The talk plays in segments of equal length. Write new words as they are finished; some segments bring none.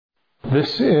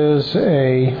This is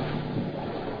a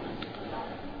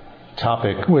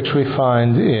topic which we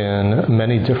find in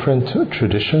many different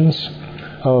traditions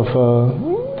of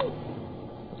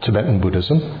Tibetan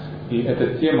Buddhism. И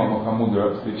эта тема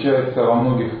махамудре встречается во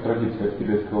многих традициях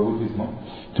тибетского буддизма.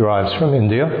 Derives from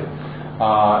India.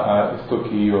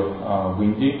 Истоки ее в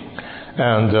Индии.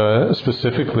 And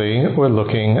specifically, we're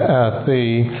looking at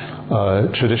the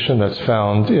tradition that's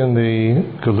found in the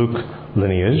Geluk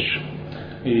lineage.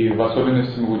 И в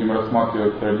особенности мы будем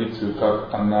рассматривать традицию, как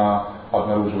она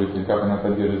обнаруживается и как она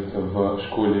содержится в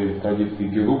школе традиции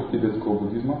Geluk тибетского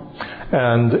буддизма.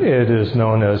 And it is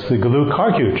known as the Geluk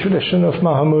Kargyu tradition of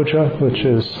Mahamudra, which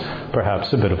is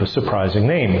perhaps a bit of a surprising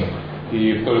name.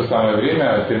 И в то же самое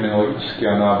время терминологически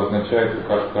она обозначается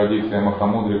как традиция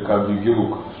махамудре Каргью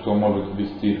Geluk, что может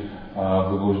ввести в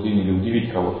заблуждение или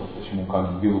удивить кого-то. Почему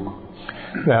Каргью Geluk?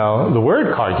 Now, the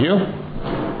word Kargyu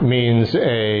means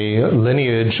a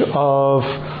lineage of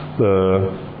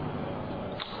the,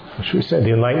 should we say,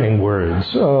 the enlightening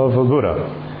words of a Buddha.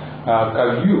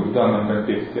 Каргью в данном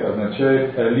контексте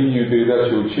означает линию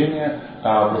передачи учения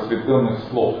просветленных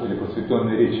слов или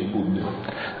просветленной речи Будды.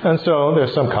 And so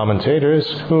there's some commentators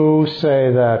who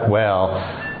say that, well,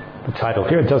 the title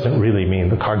here doesn't really mean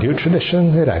the Kargyu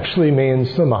tradition. It actually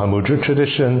means the Mahamudra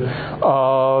tradition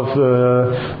of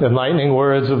the enlightening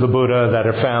words of the Buddha that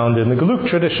are found in the Geluk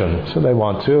tradition. So they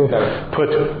want to put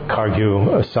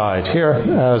Kargyu aside here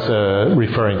as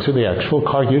referring to the actual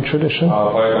Kargyu tradition.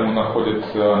 Поэтому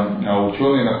находятся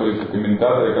ученые, находятся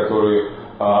комментаторы, которые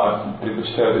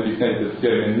предпочитают объяснять этот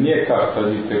термин не как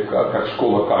традиция, как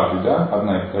школа Каргью, да,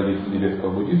 одна из традиций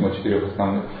тибетского буддизма, 4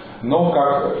 основных, но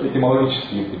как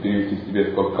этимологически, если перевести с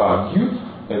тибетского Каргью,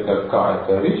 это Ка,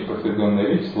 это речь, просветленная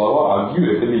речь, слова, а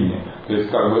Гью это линия. То есть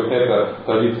как бы это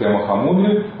традиция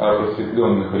махамудре,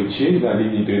 просветленных речей, да,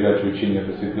 линии передачи учения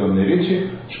просветленной речи,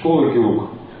 школы Geluk.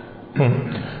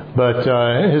 But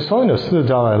His Holiness the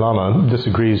Dalai Lama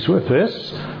disagrees with this,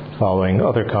 following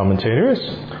other commentators.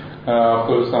 В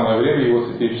то же самое время его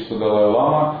святейшество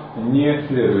Далай-лама не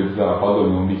следует за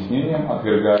подобным объяснением,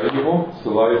 отвергая его,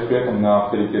 ссылаясь при этом на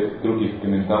авторитет других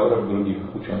комментаторов, других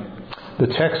ученых. The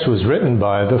text was written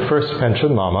by the first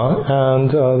Panchen Lama,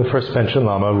 and the first Panchen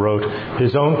Lama wrote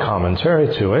his own commentary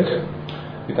to it.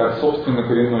 Итак, собственно,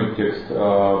 коренной текст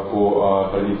по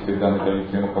традиции, данной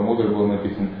традиции Махамудры был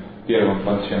написан первым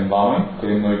Панчен Ламой,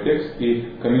 коренной текст,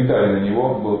 и комментарий на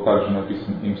него был также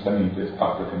написан им самим, то есть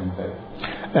автокомментарий.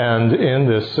 And in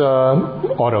this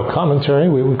auto-commentary,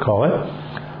 we would call it,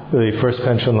 the first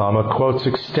Panchen Lama quotes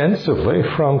extensively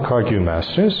from Kargyu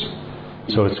masters,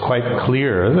 so it's quite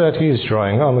clear that he's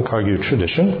drawing on the Kargyu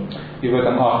tradition. И в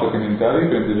этом автокомментарии,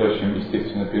 принадлежащем,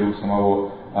 естественно, перу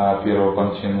самого первого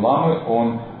Панчен Ламы,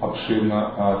 он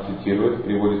обширно цитирует,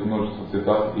 приводит множество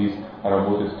цитат из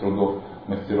работы с трудов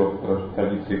мастеров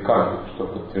традиции Каргью, что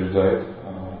подтверждает.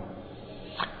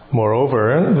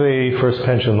 Moreover, the first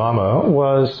Panchen Lama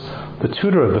was the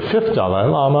tutor of the fifth Dalai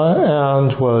Lama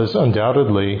and was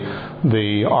undoubtedly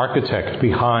the architect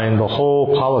behind the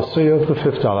whole policy of the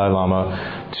fifth Dalai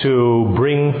Lama to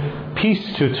bring peace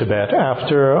to Tibet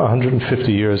after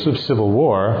 150 years of civil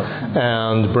war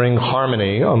and bring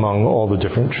harmony among all the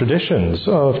different traditions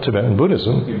of Tibetan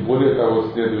Buddhism. И более того,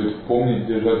 следует помнить,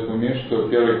 держать в уме, что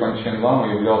первый Панчен Лама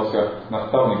являлся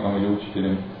наставником или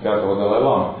учителем пятого Далай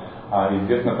Ламы.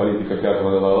 Известна политика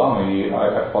пятого Далай-ламы, и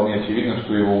вполне очевидно,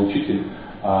 что его учитель,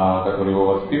 который его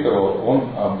воспитывал, он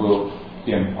был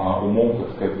тем умом, так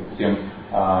сказать, тем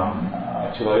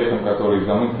человеком, который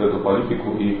замыслил эту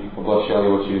политику и воплощал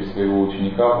его через своего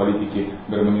ученика политики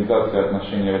гармонизации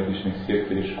отношений различных сект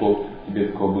или школ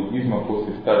тибетского буддизма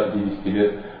после 150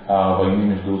 лет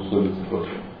войны между усобиц и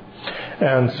прочим.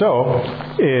 And so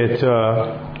it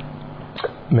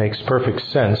makes perfect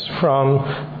sense from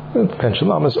Panchen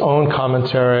Lama's own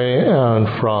commentary and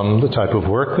from the type of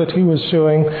work that he was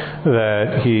doing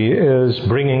that he is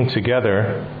bringing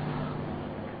together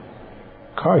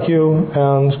Kargyu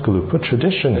and Gelugpa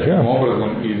tradition here. Таким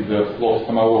образом, из слов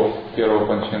самого первого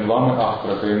Панчен Ламы,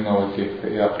 автора коренного текста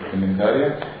и автора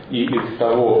комментария, и из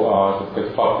того, так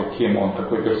сказать, факта, кем он,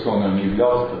 какой персоной он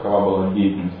являлся, какова была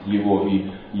деятельность его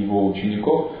и его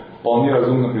учеников, вполне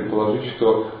разумно предположить,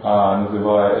 что,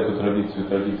 называя эту традицию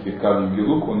традицией Каргью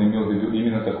Geluk, он имел в виду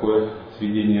именно такое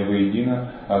сведение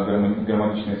воедино,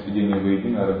 гармоничное сведение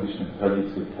воедино различных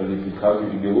традиций Каргью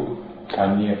и Geluk, а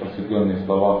не просветленные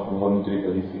слова внутри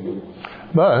традиции Geluk.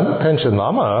 But Panchen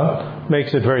Lama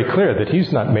makes it very clear that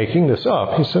he's not making this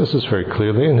up. He says this very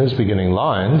clearly in his beginning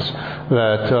lines,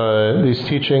 that these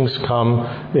teachings come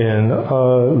in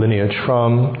lineage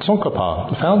from Tsongkhapa,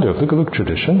 the founder of the Geluk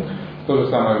tradition. В то же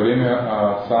самое время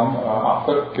сам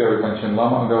автор, первый Панчен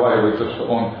Лама, оговаривается, что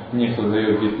он не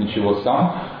создает здесь ничего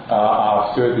сам, а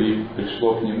все это и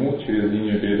пришло к нему через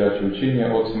линию передачи учения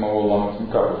от самого Ламы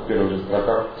Цинкапа. В первых же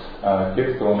строках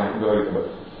текста он говорит об этом.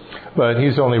 But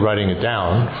he's only writing it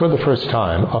down for the first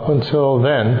time. Up until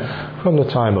then, from the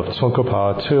time of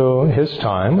Tsongkhapa to his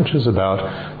time, which is about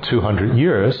 200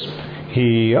 years,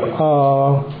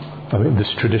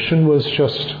 this tradition was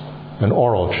just an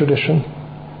oral tradition.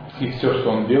 И все, что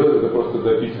он делает, это просто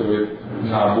записывает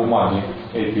на бумаге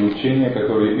эти учения,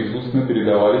 которые из устно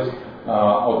передавались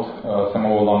от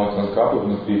самого Ламы Цонкапы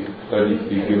внутри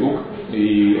традиции Гелук.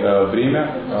 И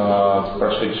время,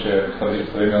 прошедшее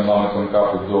с времен Ламы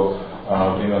Цонкапы до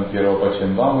времен первого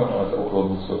Пачен Ламы, около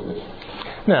 200 лет.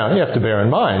 Now, you have to bear in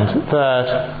mind that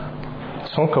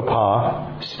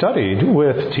Tsongkhapa studied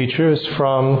with teachers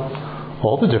from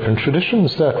all the different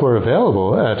traditions that were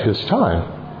available at his time.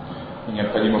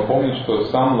 Необходимо помнить, что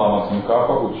сам Лама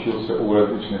Цонкапа учился у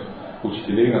различных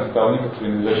учителей, наставников,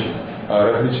 принадлежащих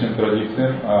различным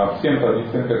традициям, всем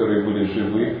традициям, которые были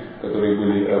живы, которые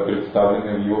были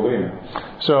представлены в его время.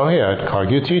 So he had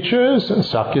Kagyu teachers,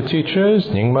 Sakya teachers,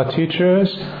 Nyingma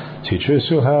teachers, teachers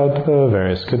who had the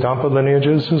various Kadampa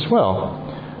lineages as well.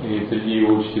 И среди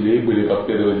его учителей были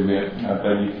последователи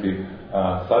традиций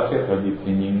Сакья, традиции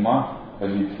Нингма,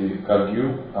 традиции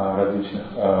Кагью, различных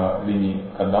линий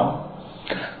Кадам.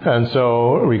 And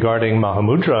so, regarding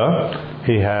Mahamudra,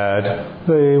 he had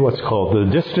what's called the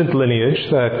distant lineage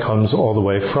that comes all the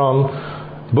way from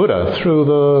Buddha through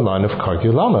the line of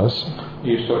Kagyu Lamas.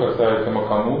 И что касается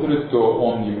Махамудры, то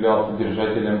он являлся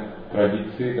держателем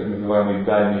традиции, так называемой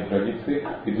дальней традиции,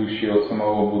 идущей от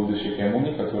самого Будды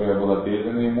Шакьямуни, которая была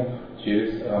передана ему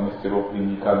через мастеров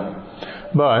линии Кагью.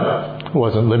 But it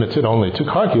wasn't limited only to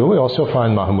Kagyu. We also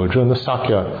find Mahamudra in the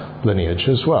Sakya lineage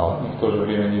as well. В то же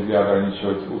время нельзя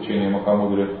ограничивать учение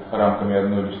Махамудры рамками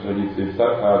одной лишь традиции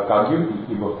Кагью,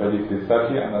 ибо в традиции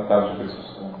Сакья она также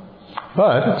присутствует.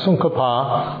 But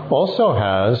Tsongkhapa also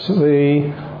has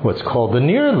what's called the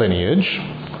near lineage.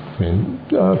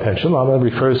 Panchen Lama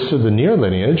refers to the near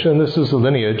lineage, and this is the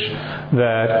lineage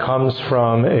that comes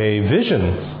from a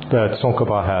vision that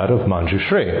Tsongkhapa had of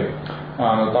Manjushri.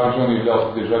 Но также он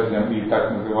являлся держателем и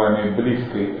так называемой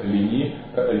близкой линии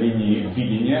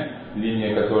видения,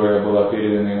 линия, которая была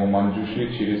передана ему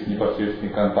Манджушри через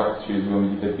непосредственный контакт, через его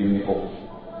медитативный опыт.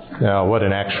 Now, what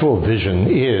an actual vision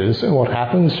is and what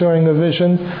happens during a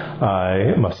vision,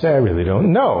 I must say I really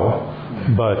don't know.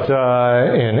 But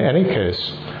in any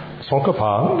case,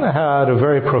 Tsongkhapa had a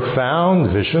very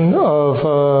profound vision of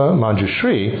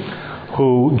Manjushri,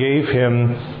 who gave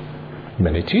him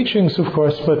many teachings, of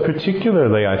course, but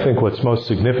particularly I think what's most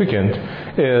significant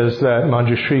is that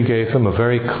Manjushri gave him a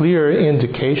very clear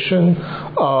indication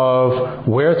of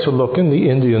where to look in the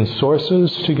Indian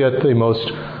sources to get the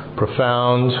most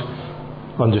profound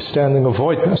understanding of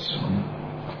voidness.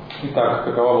 Итак,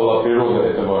 какова была природа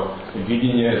этого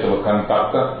видения, этого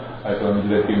контакта, этого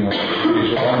медитативного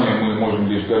переживания, мы можем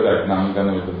лишь гадать, нам не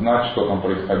дано это знать, что там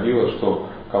происходило,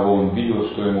 кого он видел,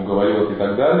 что ему говорилось и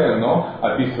так далее, но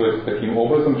описывается таким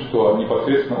образом, что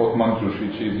непосредственно от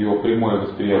Манджушри, через его прямое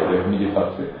восприятие в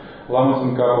медитации, Лама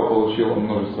Цонкапа получил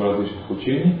множество различных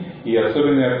учений, и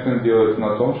особенный акцент делается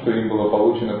на том, что им было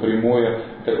получено прямое,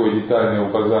 такое детальное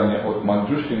указание от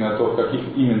Манджушри на то, в каких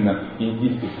именно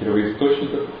индийских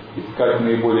первоисточниках искать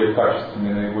наиболее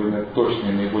качественные, наиболее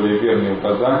точные, наиболее верные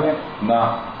указания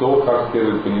на то, как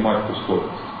следует понимать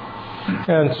пустотность.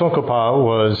 And Tsongkhapa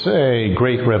was a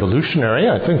great revolutionary.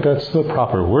 I think that's the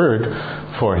proper word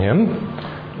for him.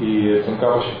 И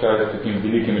Цонкапа считается таким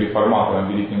великим реформатором,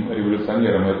 великим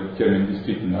революционером. Этот термин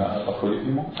действительно подходит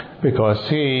ему. Because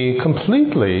he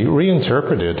completely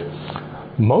reinterpreted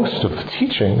most of the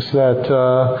teachings that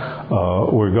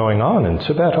were going on in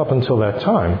Tibet up until that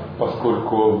time.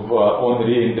 Поскольку он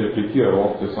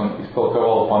реинтерпретировал, то есть он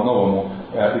истолковал по-новому,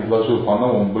 изложил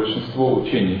по-новому большинство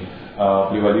учений,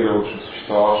 превалировавших,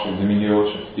 существовавших,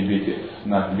 доминировавших в Тибете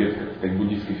на тибетской, так сказать,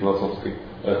 буддийской философской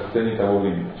сцене того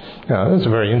времени. Yeah, that's a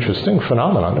very interesting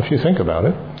phenomenon if you think about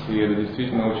it. И это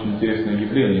действительно очень интересное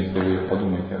явление, если вы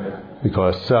подумаете об этом.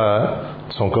 Because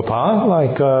Tsongkhapa,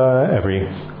 like every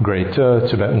great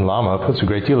Tibetan Lama, puts a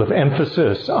great deal of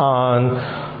emphasis on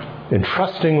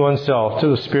entrusting oneself to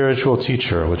the spiritual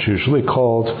teacher, which is usually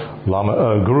called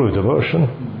Guru devotion.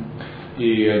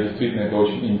 И действительно это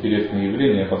очень интересное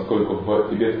явление, поскольку в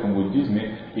тибетском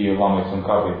буддизме и ламой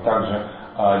Цонкапой также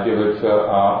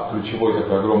делается ключевой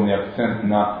такой огромный акцент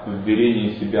на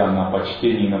вверении себя, на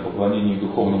почтении, на поклонении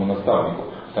духовному наставнику,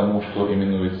 тому, что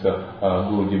именуется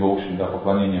гуру девоушн, да,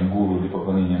 поклонением гуру или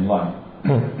поклонением ламе.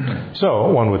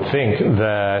 So one would think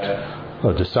that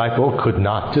a disciple could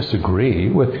not disagree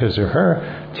with his or her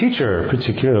teacher,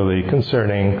 particularly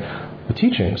concerning the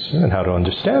teachings and how to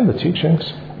understand the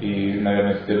teachings. И,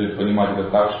 наверное, следует понимать это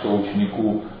так, что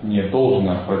ученику не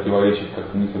должно противоречить,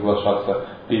 как-то не соглашаться,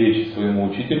 перечить своему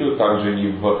учителю, также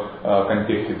и в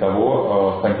контексте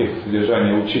того, в контексте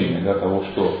содержания учения, да, того,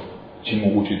 что,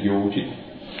 чему учит его учитель.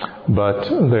 But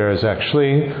there is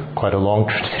actually quite a long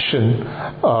tradition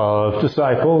of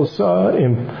disciples,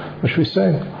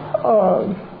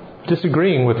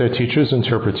 disagreeing with their teacher's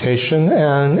interpretation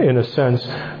and, in a sense,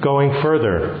 going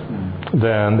further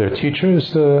than their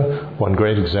teachers. One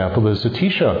great example is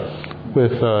Atisha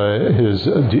with his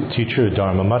teacher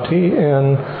Dharmamati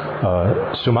in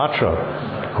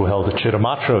Sumatra, who held the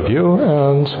Chittamatra view,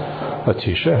 and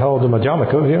Atisha held the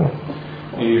Madhyamaka view.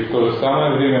 И в то же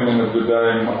самое время мы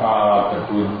наблюдаем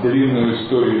такую длинную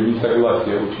историю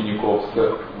несогласия учеников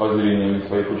с воззрениями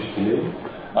своих учителей,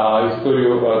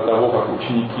 историю того, как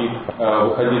ученики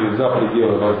выходили за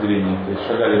пределы воззрения, то есть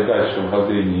шагали дальше в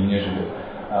воззрении, нежели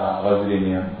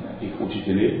воззрения их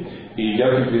учителей. И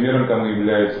ярким примером тому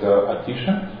является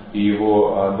Атиша и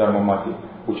его Дharmamati,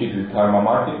 учитель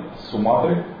Дharmamati с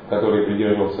Суматры, который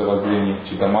придерживался воззрений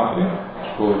Читтаматры,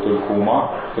 школы только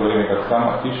ума, в то время как сам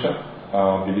Атиша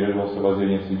придерживался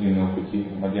воззрения срединного пути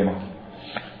Мадьямаки.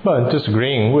 But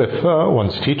disagreeing with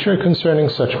one's teacher concerning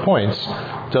such points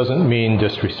doesn't mean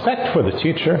disrespect for the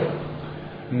teacher.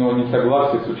 Но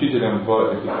несогласие с учителем в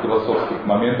этих философских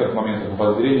моментах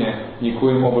воззрения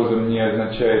никоим образом не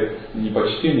означает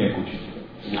непочтение к учителю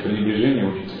или пренебрежение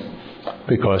учителю.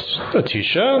 Because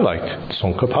Atisha, like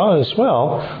Tsongkhapa as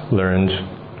well, learned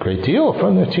a great deal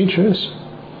from their teachers,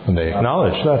 and they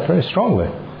acknowledged that very strongly.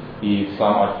 И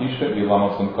сам Атиша и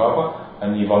лама Цонгкапа,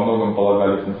 они во многом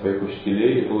полагались на своих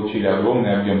учителей и получили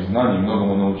огромный объем знаний,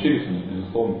 многому научились у них,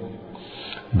 безусловно.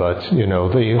 But,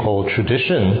 the whole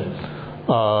tradition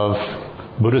of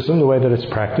Buddhism, the way that it's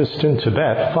practiced in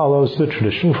Tibet, follows the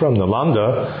tradition from the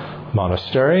Nalanda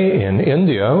monastery in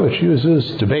India, which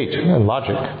uses debate and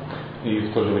logic. И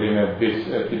в то же время весь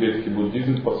тибетский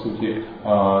буддизм, по сути,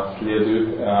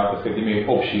 следует, имеет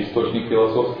общий источник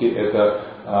философский, это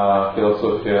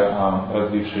философская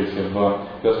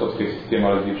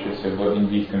система, развившаяся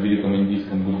в великом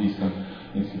индийском буддийском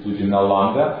институте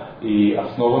Наланда и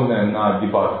основанная на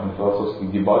дебатах, на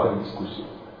философских дебатах, дискуссиях.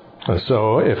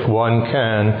 So if one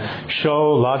can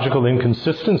show logical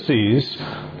inconsistencies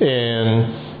in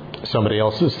somebody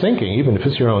else's thinking, even if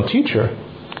it's your own teacher,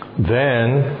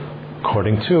 then,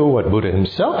 according to what Buddha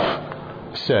himself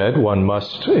said, one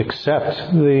must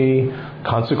accept the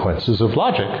consequences of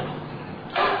logic.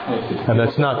 And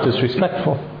that's not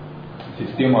disrespectful.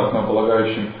 Система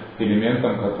основополагающим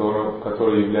элементом,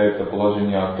 который является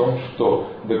положение о том, что,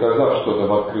 доказав что-то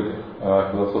в открытых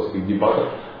философских дебатах,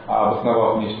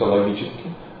 обосновав нечто логически,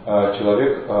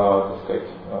 человек,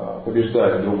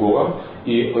 побеждает другого,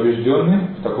 и побежденный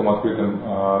в таком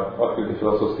открытой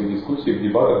философской дискуссии, в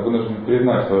дебатах, вынужден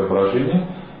признать свое поражение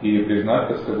и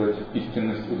признать,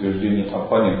 истинность утверждений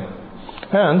оппонента.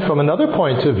 And from another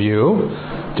point of view,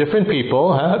 different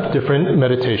people have different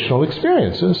meditational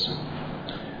experiences.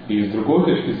 И с другой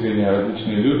точки зрения,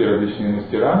 различные люди, различные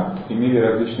мастера имели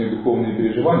различные духовные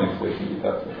переживания в своих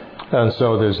медитациях. And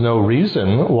so there's no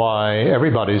reason why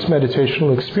everybody's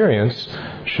meditational experience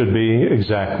should be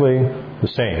exactly the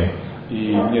same.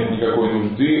 И нет никакой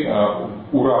нужды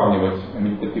уравнивать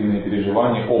медитативные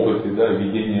переживания, опыты,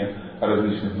 видения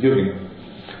различных йогинов.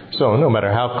 So no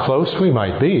matter how close we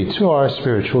might be to our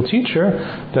spiritual teacher,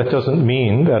 that doesn't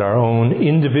mean that our own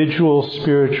individual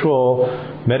spiritual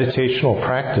meditational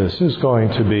practice is going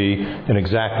to be an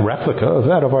exact replica of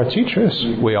that of our teachers.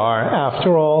 We are,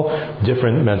 after all,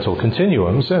 different mental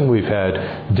continuums, and we've had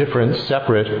different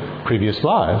separate previous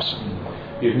lives.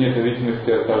 И вне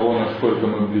зависимости от того, насколько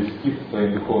мы близки со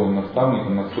своим духовным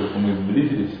наставником, насколько мы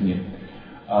сблизились с ним,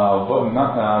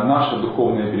 наше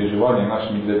духовное переживание,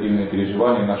 наше медитативное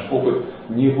переживание, наш опыт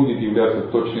не будет являться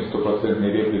точной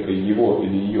стопроцентной репликой его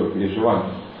или ее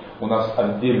переживаний. У нас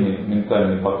отдельный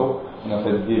ментальный поток, у нас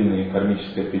отдельные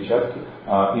кармические отпечатки,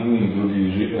 иные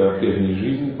другие прежние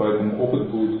жизни, поэтому опыт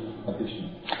будет отличный.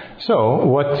 So,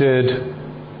 what did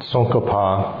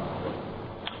Tsongkhapa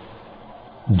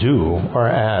do or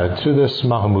add to this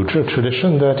Mahamudra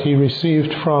tradition that he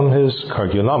received from his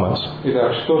Kagyu Lamas?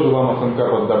 Итак, что же лама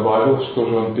Цонгкапа добавил, что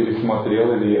же он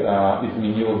пересмотрел или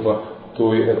изменил в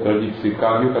той традиции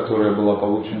Кагью, которая была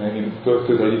получена им, в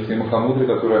той традиции махамудре,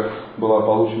 которая была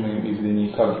получена им из линии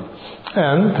Кагью?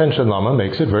 And Panchen Lama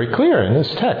makes it very clear in his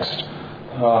text.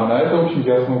 На это очень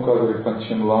ясно указывает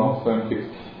Panchen Lama в своем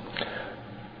тексте.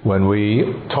 When we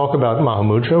talk about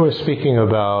Mahamudra, we're speaking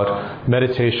about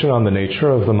meditation on the nature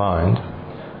of the mind.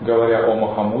 Говоря о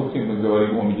махамудре, мы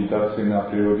говорим о медитации на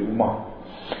природе ума.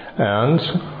 And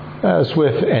as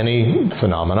with any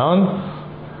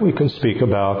phenomenon, we can speak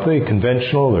about the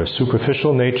conventional or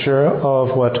superficial nature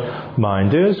of what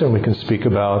mind is, and we can speak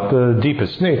about the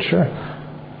deepest nature.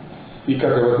 И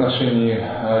как и в отношении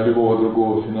любого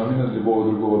другого феномена, любого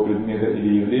другого предмета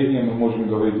или явления, мы можем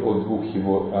говорить о двух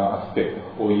его аспектах,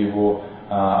 о его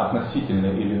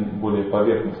относительной или более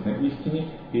поверхностной истине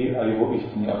и о его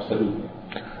истине абсолютной.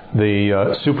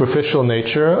 The superficial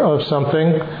nature of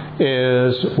something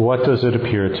is what does it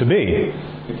appear to be.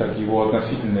 Итак, его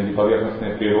относительная или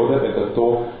поверхностная природа – это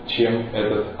то, чем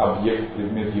этот объект,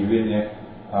 предмет, явление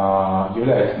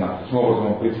является нам. Каким образом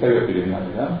он предстает перед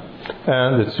нами, да?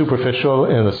 And it's superficial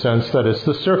in the sense that it's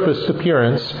the surface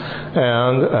appearance,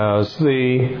 and as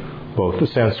both the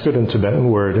Sanskrit and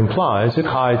Tibetan word implies, it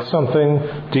hides something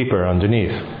deeper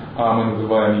underneath. Мы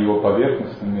называем его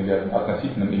поверхностным или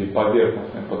относительным или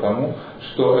поверхностным, потому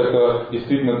что это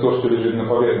действительно то, что лежит на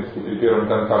поверхности при первом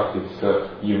контакте с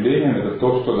явлением, это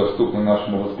то, что доступно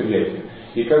нашему восприятию.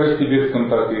 И как и в тибетском,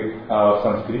 так и в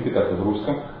санскрите, так и в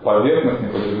русском, поверхностный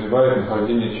подразумевает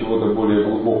нахождение чего-то более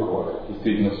глубокого,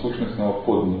 действительно сущностного в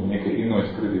подлинном, некой иной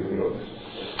скрытой природы.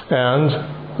 And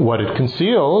what it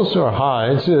conceals or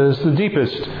hides is the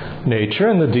deepest nature,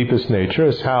 and the deepest nature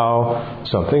is how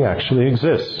something actually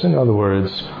exists. In other words,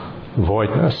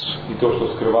 voidness. И то,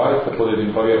 что скрывается под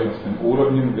этим поверхностным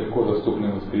уровнем, легко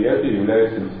доступным восприятию,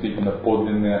 является действительно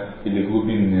подлинная или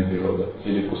глубинная природа,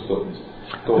 или пустотность.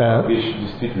 То, как вещь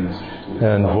действительно существует.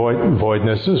 And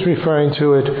voidness is referring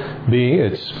to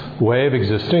its way of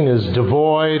existing is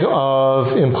devoid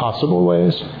of impossible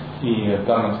ways. И в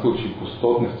данном случае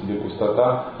пустотность или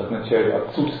пустота означает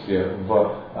отсутствие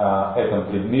в этом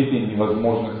предмете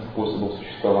невозможных способов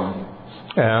существования.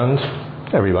 And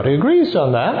everybody agrees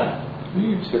on that.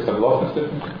 И все согласны с этим.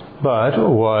 But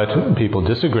what people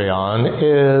disagree on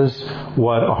is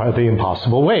what are the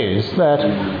impossible ways that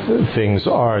things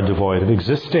are devoid of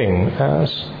existing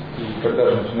as. И когда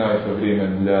же начинается время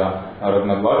для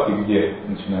разногласий, где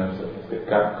начинается,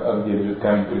 где лежит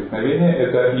камень преткновения,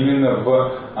 это именно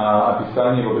в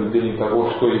описании, в определении того,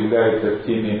 что является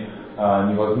теми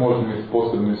невозможными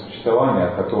способами существования,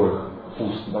 от которых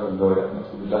пуст, как говорят на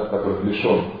самом деле, от которых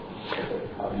лишен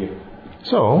объект.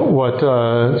 So, what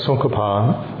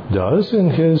Tsongkhapa does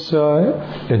in his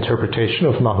interpretation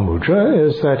of Mahamudra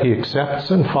is that he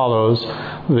accepts and follows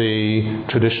the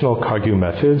traditional Kagyu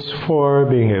methods for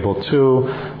being able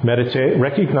to meditate,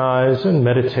 recognize and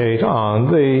meditate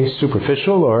on the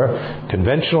superficial or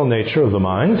conventional nature of the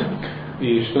mind.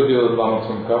 И что делает Лама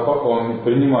Цонгхапа? Он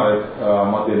принимает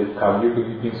модель Кагью,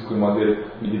 кагьюинскую модель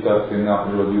медитации на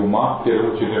природе ума, в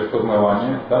первую очередь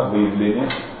распознавание, да, выявление,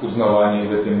 узнавание, и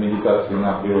затем медитации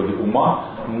на природе ума,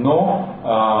 но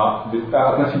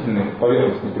относительно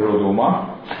поверхностной природы ума.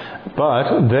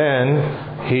 But then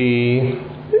he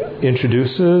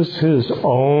introduces his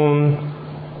own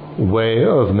way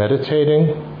of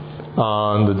meditating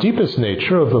on the deepest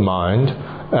nature of the mind,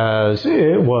 as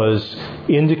it was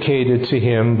indicated to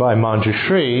him by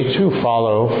Manjushri to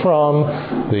follow from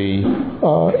the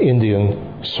Indian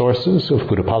sources of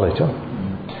Buddhapalita.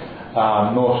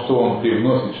 Но что он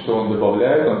привносит, что он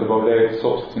добавляет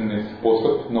собственный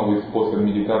способ, новый способ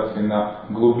медитации на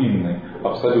глубинной,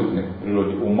 абсолютной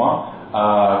природе ума,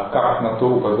 как на то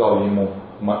указал ему,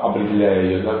 определяя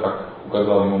ее, да, как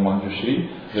указал ему Манджушри,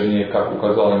 вернее, как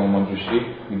указал ему Манджушри,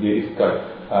 где искать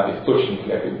источник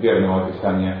верного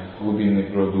описания глубинной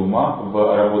природы ума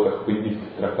в работах, в индийских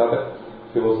трактатах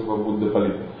философа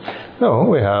Буддапалиты. No,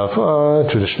 we have a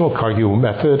traditional Kagyu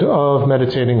method of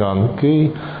meditating on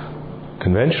the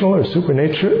conventional or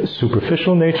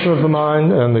superficial nature of the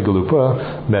mind, and the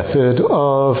Galupa method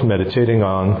of meditating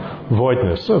on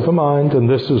voidness of the mind, and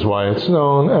this is why it's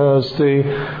known as the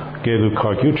Gelu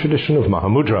Kagyu tradition of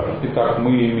Mahamudra. Итак,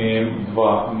 мы имеем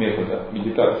два метода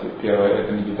медитации. Первое –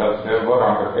 это медитация в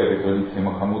рамках этой традиции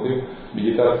Махамудры,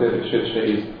 медитация, пришедшая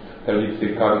из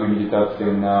традиции Кагью,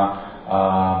 медитации на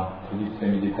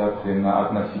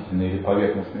относительной или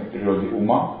поверхностной природе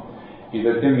ума, и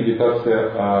затем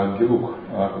медитация Гелук,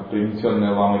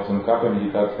 принесенная Ламой Цонгхапа,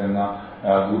 медитация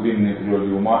на глубинной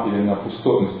природе ума или на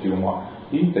пустотности ума.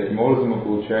 И таким образом мы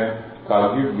получаем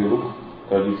Кагью, Гелук,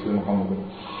 традицию Махамудры.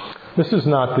 This is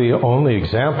not the only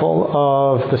example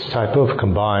of this type of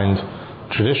combined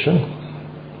tradition.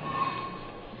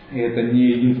 И это не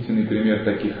единственный пример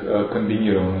таких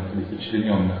комбинированных или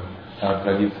сочлененных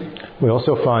традиций. We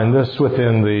also find this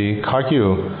within the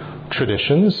Kagyu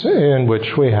traditions, in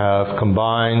which we have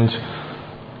combined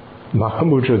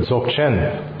Mahamudre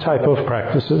Dzogchen type of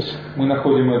practices. Мы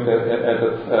находим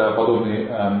этот подобный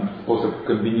способ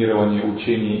комбинирования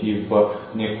учений и в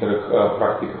некоторых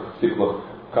практиках, циклах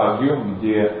кагью,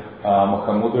 где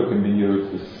махамудра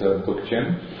комбинируется с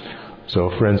дзогчен. So,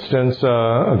 for instance,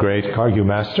 a great Kagyu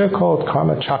master called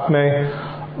Karma Chakme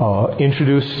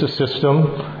introduced a system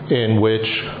in which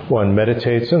one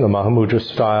meditates in the Mahamudra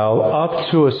style up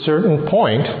to a certain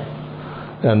point,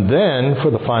 and then for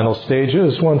the final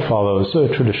stages one follows a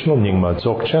traditional Nyingma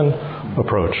Dzogchen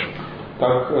approach.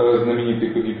 Так знаменитый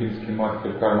кагюпинский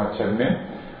мастер Карма Чакме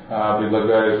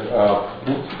предлагает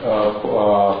путь,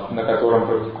 на котором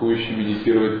практикующий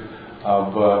медитирует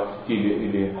в стиле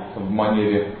или в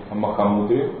манере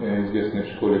махамудре, известной в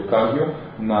школе кагью,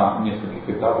 на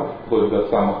нескольких этапах, вплоть до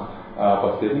самых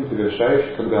последних,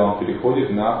 завершающих, когда он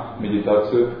переходит на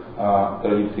медитацию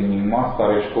традиции Нингма,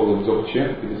 старой школы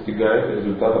Дзогчен, и достигает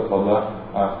результата плода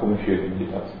с помощью этой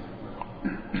медитации.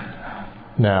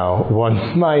 Now,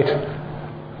 one might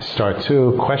start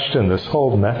to question this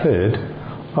whole method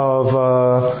of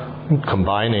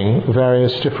combining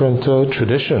various different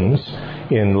traditions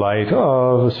in light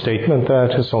of a statement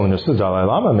that His Holiness the Dalai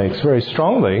Lama makes very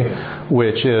strongly,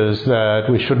 which is that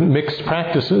we shouldn't mix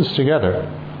practices together.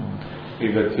 И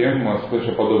затем,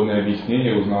 слыша подобные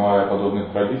объяснения, узнавая о подобных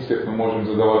традициях, мы можем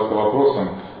задаваться вопросом,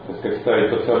 так сказать, ставить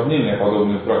под сомнение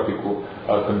подобную практику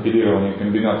компилирования,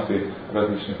 комбинации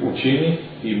различных учений,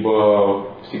 ибо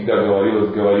всегда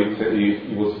говорится,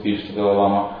 и его святейшество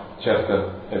Далай-лама часто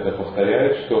это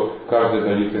повторяет, что каждая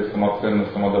традиция самоценна,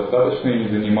 самодостаточна, и не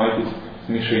занимайтесь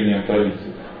смешением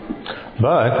традиций.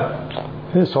 But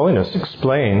His Holiness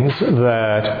explains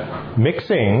that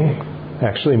mixing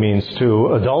actually means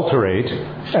to adulterate,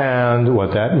 and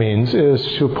what that means is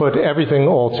to put everything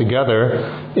all together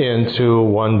into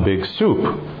one big soup.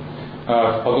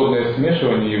 Подобное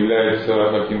смешивание является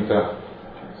каким-то...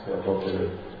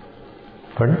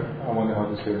 Pardon? I wonder how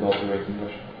to say adulterate in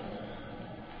Russian.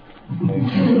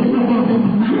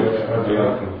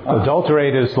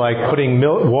 Adulterate is like putting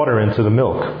water into the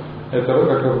milk. Это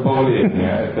как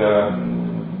разбавление, это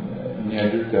не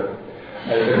адюльтер.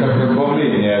 Это как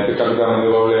разбавление, это когда мы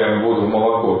добавляем воду в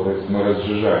молоко, то есть мы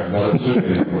разжижаем, да,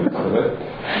 разжижение будет, да?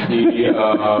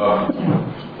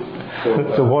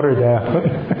 To water down.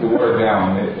 To water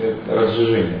down,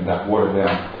 разжижение, да, water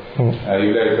down.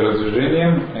 Является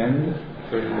разжижением, and,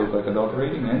 so it was like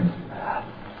adulterating, and?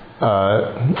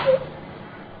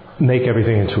 Make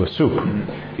everything into a soup.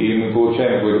 И мы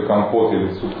получаем какой-то компот или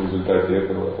суп в результате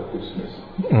этого, такой смысл.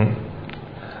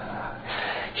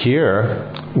 Here,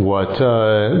 what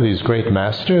these great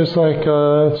masters like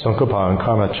Tsongkhapa and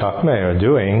Karma Chakme are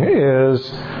doing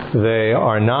is they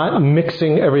are not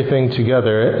mixing everything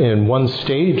together in one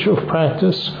stage of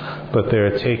practice, but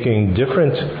they're taking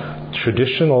different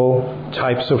traditional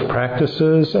types of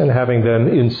practices and having them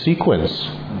in sequence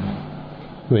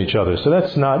with each other. So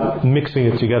that's not mixing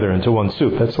it together into one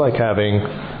soup. That's like having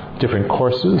different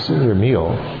courses in your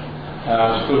meal.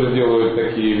 Что же делают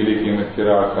такие великие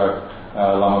мастера, как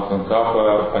Лама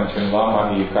Цонкапа, Панчен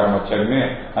Лама и Карма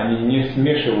Чагме? Они не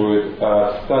смешивают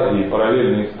стадии,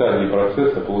 параллельные стадии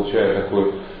процесса, получая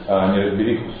такой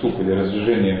неразбериху, суп или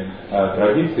разжижение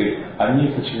традиций. Они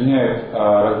сочленяют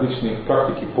различные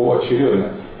практики поочередно.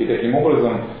 И таким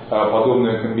образом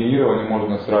подобное комбинирование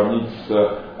можно сравнить с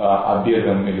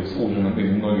обедом или с ужином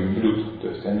из многих блюд. То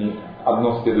есть они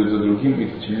одно следует за другим и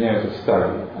сочленяются в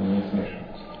стадии, они не смешиваются.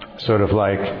 Sort of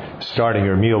like starting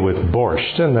your meal with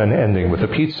borscht and then ending with a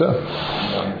pizza.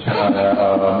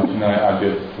 Начиная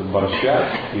обед с борща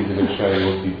и завершая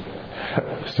его пиццей.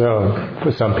 So,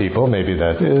 for some people, maybe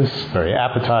that is very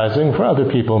appetizing. For other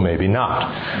people, maybe not.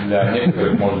 Для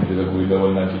некоторых, может быть, это будет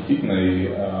довольно аппетитно, и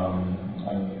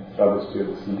они с радостью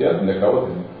это съедят, для кого-то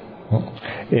нет.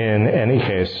 In any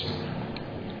case,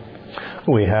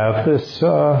 we have this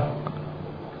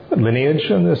lineage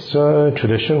and this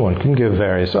tradition. One can give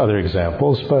various other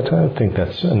examples, but I think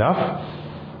that's enough.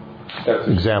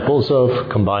 Examples of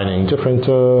combining different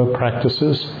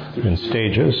practices in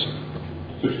stages.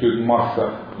 Существует масса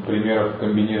примеров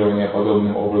комбинирования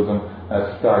подобным образом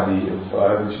стадий в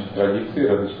различных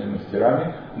традициях, различными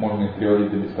мастерами. Можно их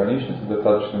приводить до бесконечности,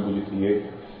 достаточно будет и ей.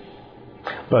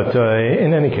 But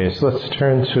in any case, let's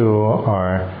turn to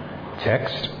our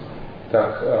text.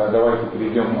 Так, давайте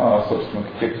перейдем, собственно,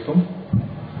 к тексту.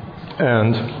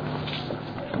 And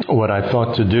what I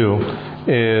thought to do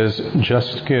is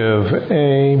just give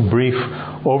a brief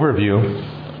overview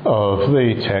of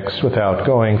the text without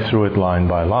going through it line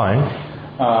by line.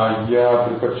 Я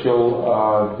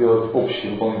предпочел сделать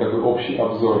выполнить такой общий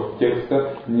обзор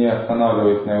текста, не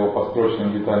останавливаясь на его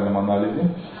построчном детальном анализе.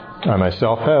 I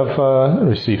myself have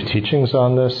received teachings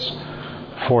on this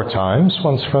 4 times,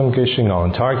 once from Geshe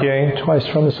Ngawang Targye, twice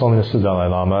from His Holiness the Dalai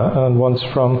Lama, and once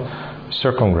from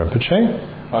Serkong Rinpoche.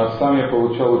 Сам я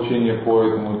получал учение по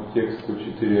этому тексту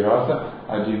 4 раза.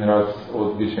 1 раз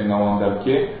от Geshe Ngawang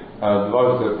Targye, 2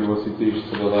 раза от Его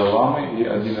Святейшества Далай Ламы и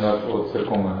 1 раз от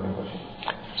Серконга Rinpoche.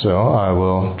 So I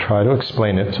will try to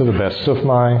explain it to the best of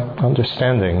my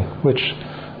understanding, which,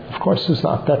 of course, is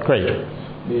not that great.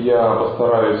 И я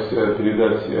постараюсь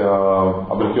передать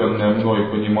обретенное мной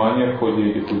понимание в ходе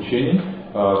этих учений,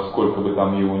 сколько бы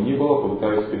там его ни было,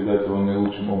 попытаюсь передать его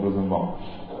наилучшим образом вам.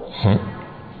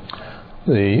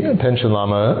 The Panchen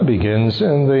Lama begins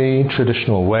in the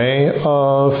traditional way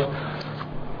of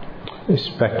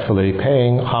respectfully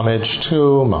paying homage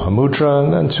to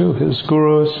Mahamudra and to his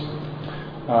gurus.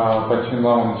 Panchen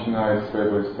Lama начинает свое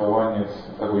повествование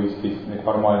с такой естественной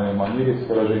формальной манеры, с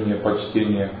выражения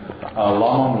почтения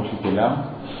ламам, учителям.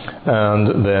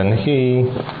 And then he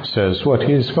says what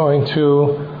he's going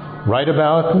to write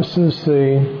about. This is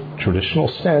the traditional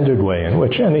standard way in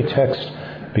which any text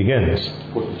begins.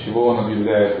 После чего он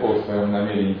объявляет о своем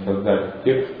намерении создать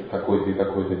текст, такой-то и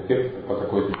такой-то текст по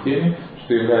такой-то теме,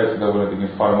 что является довольно-таки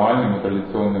формальным и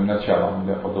традиционным началом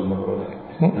для подобного рода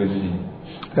произведений.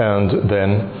 And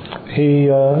then he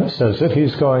says that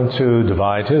he's going to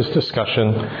divide his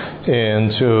discussion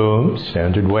into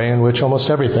standard way in which almost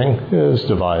everything is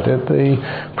divided: the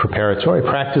preparatory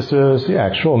practices, the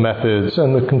actual methods,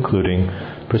 and the concluding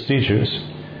procedures.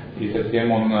 И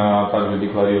затем он также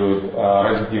декларирует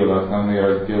разделы, основные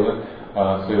разделы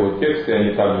своего текста, и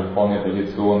они также вполне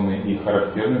традиционные и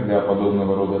характерны для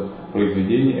подобного рода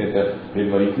произведений. Это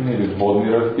предварительный или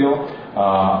вводный раздел,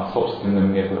 собственный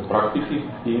метод практики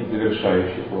и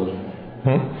завершающее положение.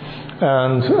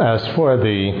 And as for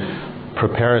the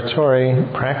preparatory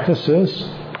practices,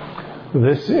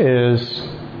 this is,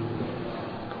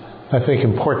 I think,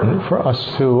 important for us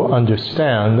to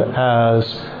understand as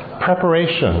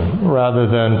preparation rather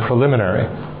than preliminary.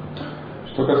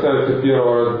 Что касается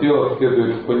первого раздела,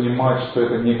 следует понимать, что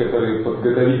это некоторые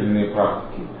подготовительные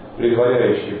практики,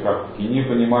 предваряющие практики. Не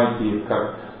понимайте их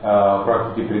как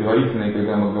практики предварительные,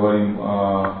 когда мы говорим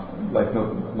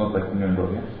not like Nundro,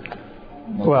 yeah?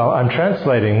 Well, I'm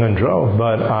translating Nundro,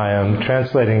 but I am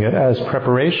translating it as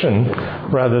preparation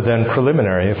rather than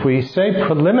preliminary. If we say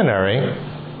preliminary,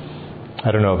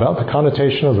 I don't know about the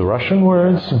connotation of the Russian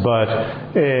words, but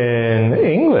in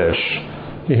English,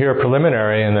 you hear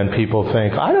preliminary and then people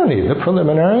think, I don't need the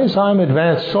preliminaries, I'm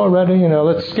advanced already,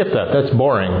 let's skip that, that's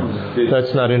boring,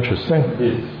 that's not interesting.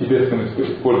 В тибетском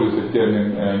используется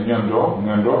термин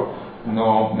 «нёндро»,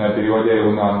 но переводя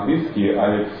его на английский,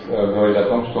 Алекс говорит о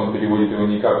том, что он переводит его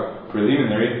не как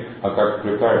preliminary, а как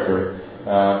preparatory,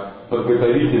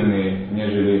 подготовительные,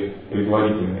 нежели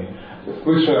предварительные.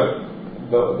 Слыша,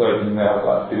 давайте не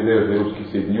знаю, передаю для русских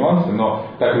все эти нюансы, но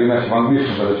так или иначе в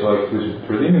английском, когда человек слышит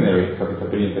preliminary, как это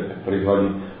принято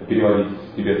переводить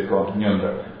с тибетского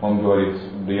 «нёндро», он говорит,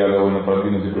 да я довольно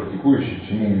продвинутый практикующий, к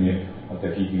чему мне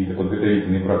такие какие-то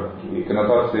подготовительные практики. И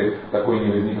коннотации такой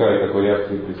не возникает, такой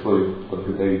реакции при слове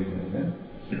подготовительный.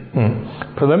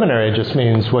 Preliminary just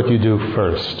means what you do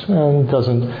first, and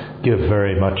doesn't give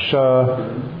very much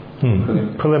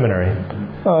preliminary.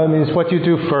 It means what you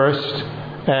do first,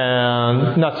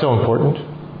 and not so important.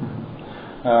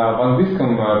 В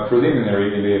английском preliminary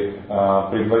или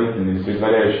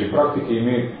предваряющие практики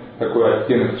имеют такой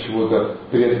оттенок чего-то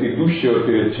предыдущего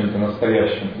перед чем-то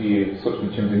настоящим и,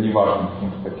 собственно, чем-то неважным,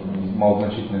 каким-то таким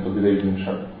малозначительным подготовительным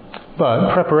шагом.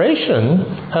 But preparation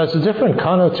has a different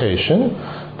connotation.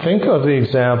 Think of the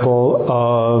example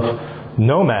of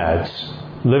nomads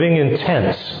living in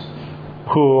tents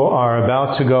who are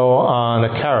about to go on a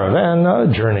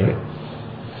caravan journey.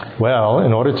 Well,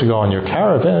 in order to go on your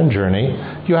caravan journey,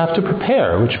 you have to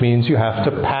prepare, which means you have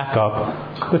to pack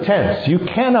up the tents. You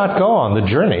cannot go on the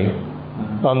journey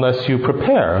unless you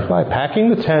prepare by packing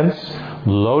the tents,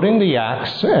 loading the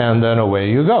yaks, and then away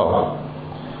you go.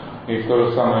 И в то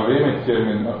же самое время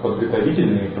термин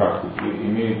 «подготовительные практики»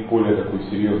 имеет более такую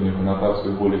серьезную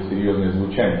коннотацию, более серьезное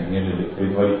звучание, нежели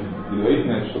предварительное.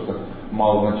 Предварительное – это что-то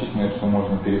малозначительное, что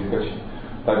можно перескочить.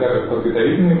 Тогда как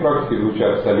подготовительные практики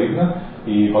звучат солидно,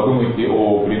 и подумайте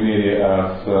о примере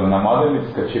с номадами,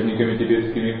 с кочевниками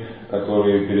тибетскими,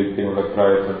 которые перед тем, как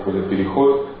отправиться в какой-то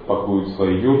переход, пакуют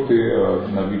свои юрты,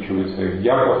 навьючивают своих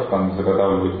яков, там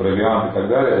заготавливают провиант и так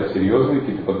далее. Это серьезные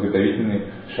какие-то подготовительные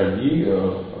шаги,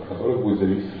 от которых будет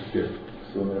зависеть успех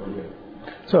всего мероприятия.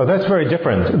 So that's very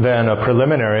different than a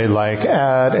preliminary like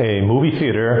at a movie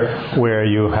theater where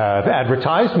you have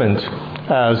advertisement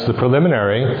as the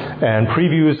preliminary and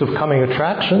previews of coming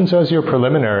attractions as your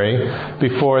preliminary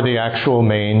before the actual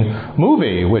main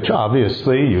movie, which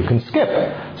obviously you can skip.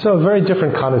 So a very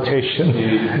different connotation.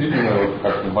 И действительно, вот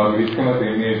как в английском это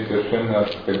имеет совершенно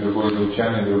другое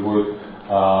звучание, другой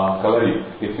колорит.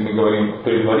 Если мы говорим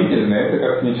предварительно, это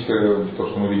как нечто, то,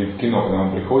 что мы видим в кино, когда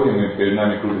мы приходим, и перед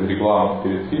нами крутят рекламу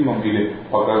перед фильмом, или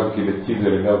показывают какие-то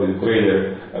тизеры, да, или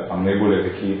трейлеры, там наиболее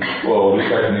такие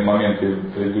увлекательные моменты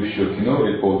предыдущего кино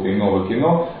или какого-то иного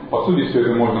кино. По сути, все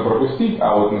это можно пропустить,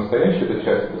 а вот настоящая эта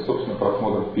часть, это, собственно,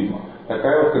 просмотр фильма.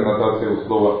 Такая вот коннотация у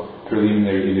слова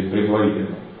preliminary или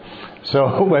предварительный.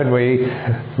 So when we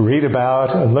read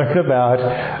about and learn about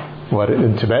what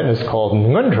in Tibetan is called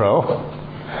ngundro,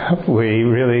 we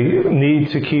really need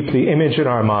to keep the image in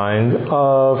our mind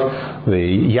of the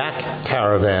yak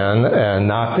caravan and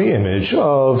not the image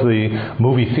of the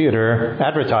movie theater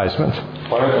advertisement.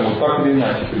 Поэтому так или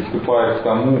иначе, приступая к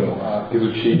тому, к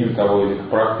изучению того или к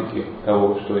практике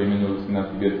того, что именуется на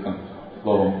тибетском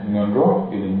словом нёндро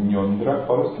или нёндра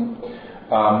по-русски,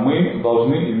 мы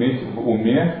должны иметь в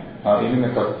уме именно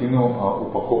картину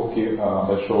упаковки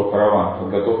большого каравана,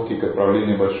 подготовки к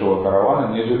отправлению большого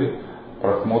каравана, нежели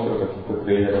просмотра каких-то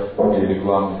трейлеров или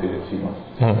рекламы перед фильмом.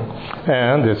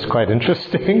 And it's quite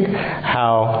interesting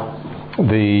how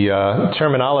the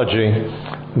terminology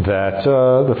that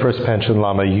the first Panchen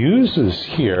Lama uses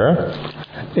here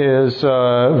is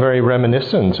very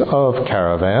reminiscent of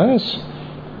caravans.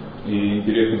 И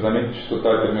интересно заметить, что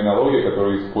та терминология,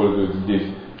 которую использует здесь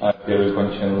первый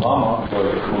Панчен Лама, в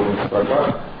сложных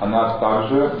строках, она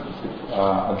также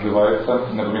отзывается,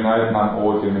 напоминает нам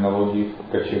о терминологии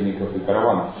кочевников и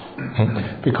караванов.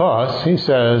 Because he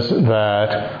says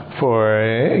that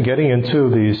for getting into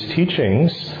these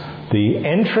teachings, the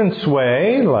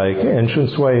entranceway, like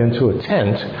entranceway into a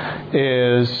tent,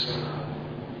 is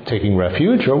taking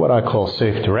refuge, or what I call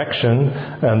safe direction,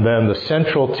 and then the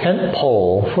central tent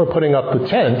pole for putting up the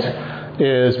tent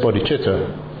is bodhicitta.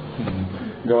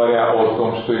 Говоря о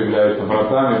том, что является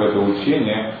вратами в это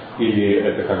учение, или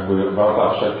это как бы врата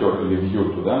в шатер или в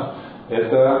юрту, да,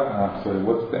 это,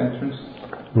 what's the entrance?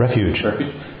 Refuge.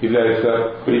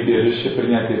 Является прибежище,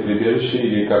 принятие прибежища,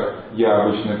 или как я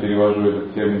обычно перевожу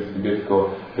этот термин с тибетского,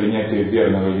 принятие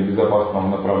верного или безопасного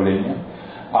направления.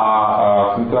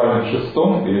 А центральным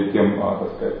шестом, или тем, так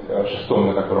сказать, шестом,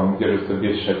 на котором держится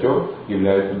весь шатер,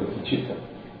 является бодхичитта.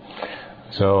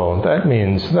 So that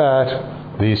means that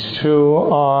these two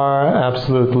are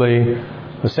absolutely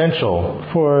essential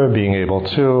for being able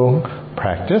to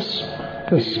practice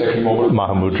this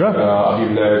mahamudra.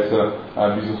 Объявляются,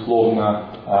 безусловно,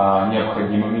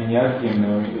 необходимыми,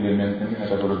 неотъемлемыми элементами, на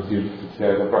которых зиждется вся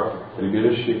эта практика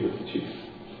прибежища и бодхичитта.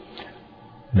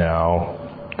 Now,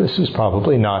 this is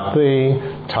probably not the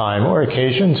time or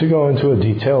occasion to go into a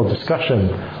detailed discussion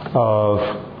of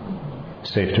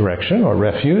safe direction or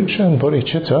refuge and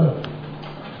bodhicitta.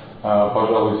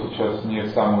 Пожалуй, сейчас не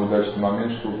самый удачный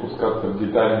момент, чтобы пускаться в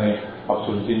детальные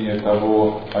обсуждения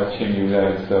того, чем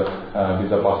является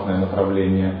безопасное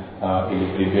направление или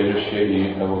прибежище,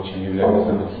 и того, чем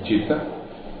является бодхичитта.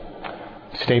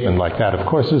 Statement like that, of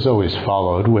course, is always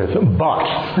followed with "but."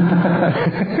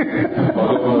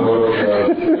 Подобного рода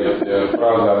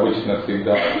фраза обычно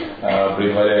всегда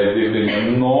предваряет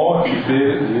заявление «но»,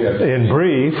 теперь In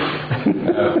brief,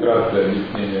 вкратце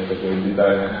объяснение такое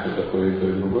детальное, что такое и то,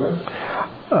 и другое.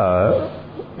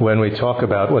 when we talk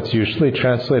about what's usually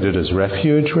translated as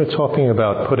refuge, we're talking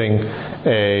about putting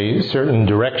a certain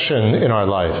direction in our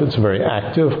life. It's a very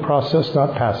active process,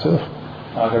 not passive.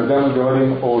 Когда мы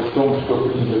говорим о том, что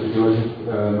принято переводить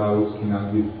на русский, на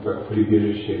английский, как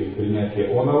прибежище или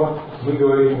принятие оного, мы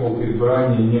говорим об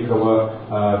избрании некого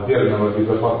верного,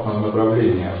 безопасного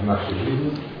направления в нашей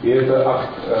жизни. И это акт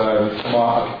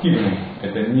весьма активный,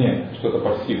 это не что-то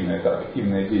пассивное, это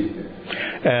активное действие.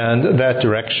 And that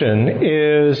direction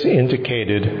is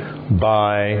indicated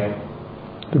by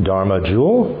the Dharma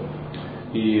jewel,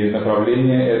 И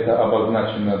направление это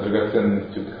обозначено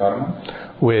драгоценностью дхармы,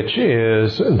 which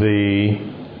is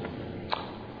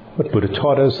what Buddha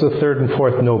taught as the third and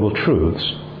fourth noble truths.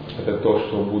 Это то,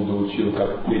 что Будда учил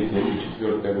как третье и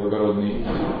четвертое благородные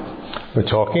истины. We're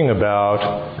talking about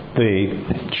the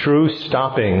true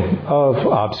stopping of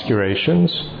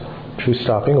obscurations, true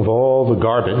stopping of all the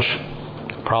garbage,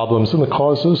 problems and the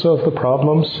causes of the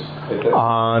problems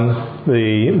on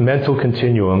the mental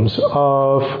continuums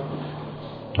of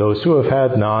those who have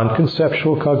had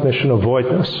non-conceptual cognition of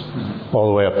voidness, all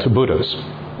the way up to Buddhas.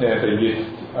 Это есть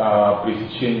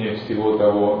пресечение всего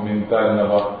того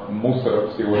ментального мусора,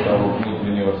 всего того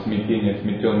внутреннего смятения,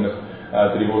 сметенных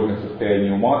тревожных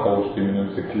состояний ума, того, что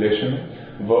именуется клешами,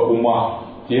 в умах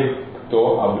тех,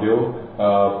 кто обрел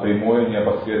прямое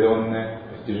неопосредованное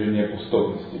постижение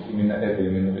пустотности. Именно это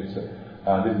именуется.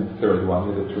 This is the third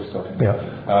one, the true stopping. Yeah.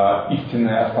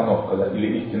 Истинная остановка, да, или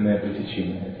истинное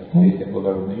пресечение. Это третья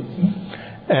благородная истина.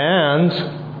 And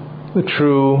the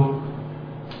true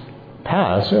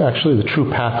paths, actually the true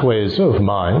pathways of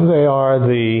mind, they are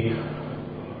the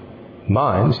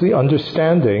minds, the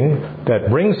understanding that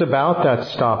brings about that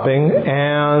stopping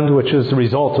and which is the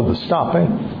result of the stopping.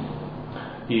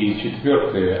 И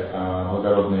четвертая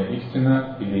благородная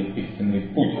истина, или истинный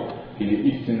путь, или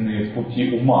истинные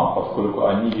пути ума, поскольку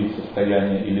они есть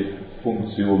состояние или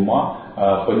функции ума,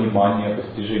 понимание,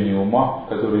 постижение ума,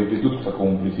 которые ведут к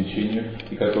такому пресечению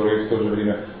и которые в то же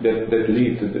время that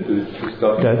lead to the true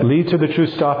stopping. That lead to the true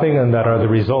stopping and that are the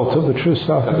result of the true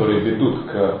stopping. Которые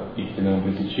ведут к истинному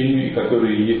пресечению и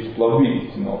которые есть плоды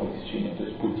истинного пресечения. То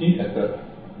есть пути это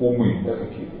умы, да,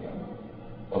 какие-то там,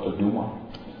 от ума.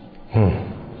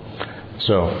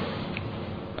 So,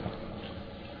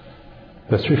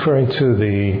 that's referring to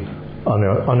the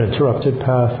uninterrupted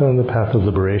path and the path of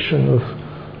liberation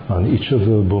on each of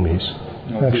the bhumis.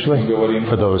 Actually,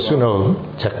 for those who know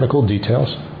technical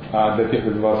details. Для тех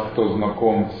из вас, кто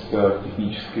знаком с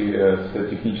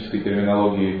технической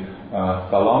терминологией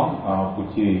талам,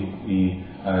 путей и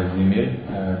земель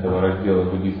этого раздела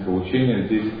буддийского учения,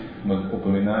 здесь мы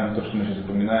упоминаем, то, что мы сейчас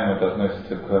упоминаем, это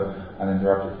относится к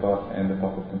uninterrupted path and the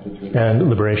path of complete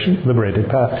liberation. And liberated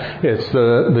path. It's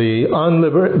the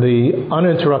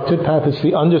uninterrupted path. It's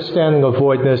the understanding of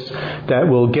voidness that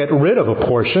will get rid of a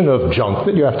portion of junk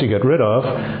that you have to get rid of,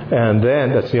 and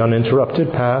then that's the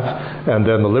uninterrupted path. And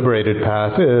then the liberated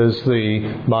path is the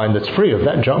mind that's free of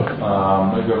that junk.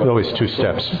 There's always two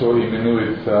steps.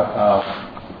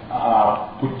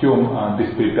 Путем без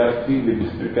препятствий или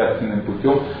беспрепятственным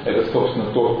путем, это, собственно,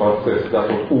 тот процесс, да,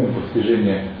 тот ум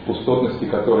постижения пустотности,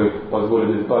 который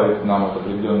позволит избавиться нам от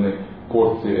определенной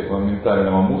порции этого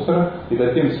ментального мусора, и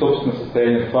затем, собственно,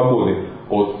 состояние свободы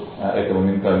от этого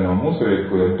ментального мусора, и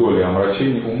такой доли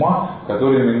омрачений ума,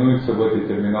 которые именуются в этой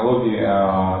терминологии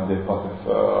the path of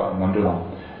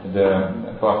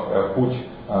non-dualism, путь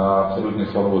абсолютной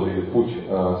свободы или путь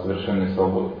совершенной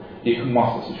свободы. Их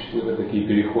масса существует, это такие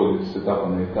переходы с этапа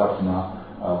на этап на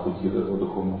пути этого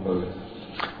духовного прогресса.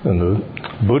 And the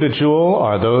Buddha jewel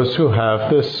are those who have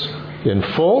this in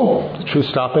full, the true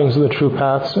stoppings and the true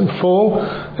paths in full,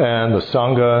 and the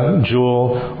Sangha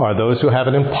jewel are those who have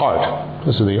it in part.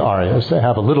 Those are the Aryas. They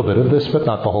have a little bit of this, but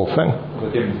not the whole thing.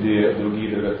 Затем две другие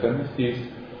драгоценности есть.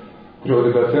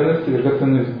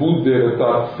 Драгоценность Будды – это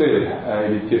та цель,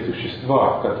 или те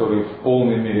существа, которые в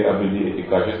полной мере обрели эти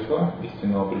качества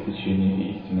истинного пресечения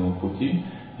и истинного пути.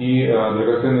 И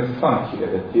драгоценность Сангхи –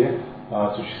 это те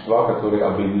существа, которые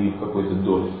обрели в какой-то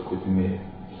доле, в какой-то мере.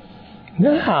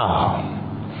 Now,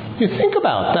 if you think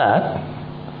about that,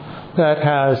 that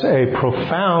has a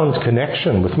profound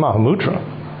connection with Mahamudra.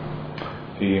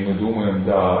 И мы думаем,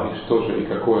 да, и что же, и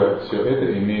какое все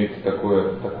это имеет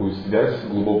такую связь,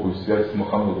 глубокую связь с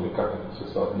махамудрой, как это все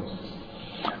соотносится.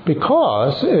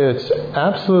 Because it's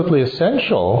absolutely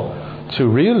essential to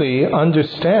really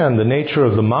understand the nature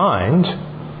of the mind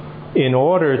in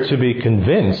order to be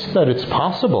convinced that it's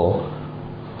possible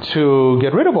to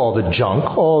get rid of all the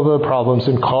junk, all the problems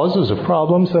and causes of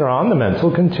problems that are on the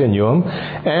mental continuum,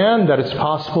 and that it's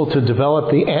possible to develop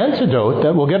the antidote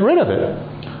that will get rid of it.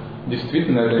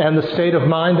 And the state of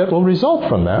mind that will result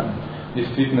from that.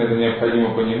 Действительно, это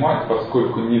необходимо понимать,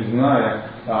 поскольку не зная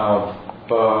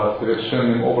по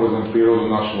совершенным образом природу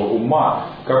нашего ума,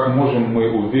 как можем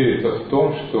мы увериться в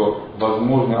том, что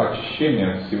возможно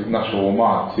очищение нашего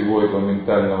ума от всего этого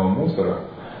ментального мусора,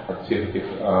 от всех этих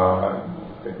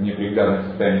неприглядных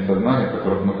состояний сознания, от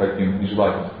которых мы хотим,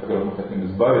 нежелательных, от которых мы хотим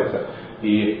избавиться.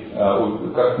 И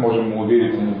как можем мы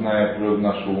увериться, не зная природу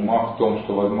нашего ума, в том,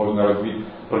 что возможно развить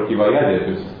противоядие, то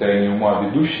есть состояние ума,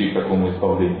 ведущее к такому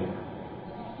избавлению?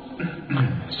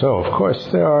 So, of course,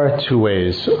 there are two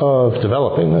ways of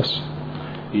developing this.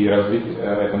 И развить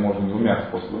это можно двумя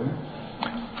способами.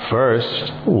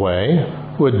 First way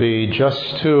would be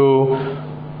just to,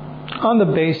 on the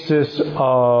basis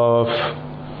of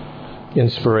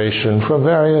inspiration from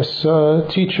various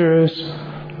teachers,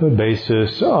 the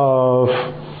basis of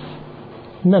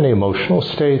many emotional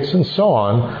states and so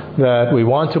on, that we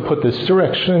want to put this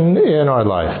direction in our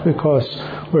life because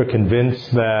we're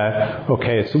convinced that,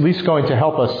 okay, it's at least going to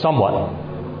help us somewhat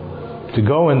to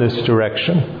go in this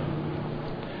direction.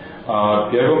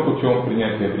 Первым путем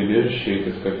принятия прибежища и,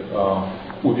 так сказать,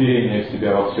 уверения в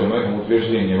себя во всем этом,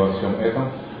 утверждения во всем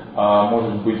этом,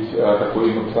 может быть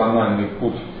такой эмоциональный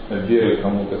путь веры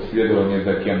кому-то, следования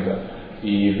за кем-то,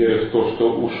 и верить в то,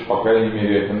 что уж, по крайней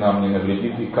мере, это нам не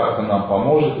навредит и как-то нам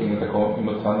поможет, и на таком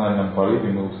эмоциональном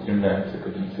порыве мы устремляемся к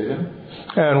этим целям.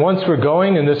 And once we're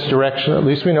going in this direction, at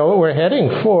least we know what we're heading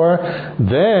for,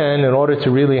 then in order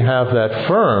to really have that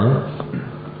firm,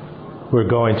 we're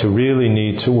going to really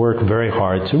need to work very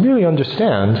hard to really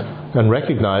understand and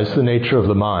recognize the nature of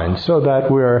the mind so that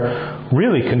we're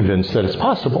really convinced that it's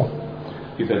possible.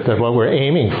 That what we're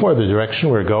aiming for, the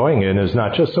direction we're going in, is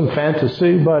not just some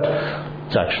fantasy, but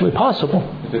it's actually possible.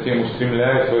 Затем,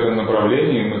 устремляясь в этом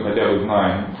направлении, мы хотя бы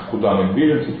знаем, куда мы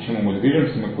движемся, к чему мы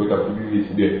движемся, мы какое-то определили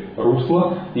себе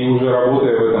русло, и уже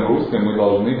работая в этом русле, мы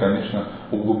должны, конечно,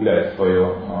 углублять свое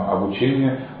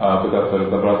обучение, пытаться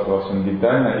разобраться во всем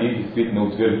детально и действительно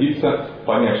утвердиться,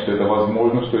 понять, что это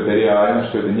возможно, что это реально,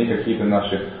 что это не какие-то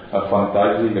наши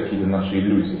фантазии, какие-то наши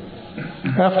иллюзии.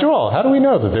 After all, how do we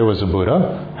know that there was a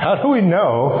Buddha? How do we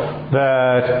know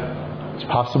that it's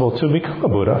possible to become a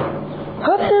Buddha?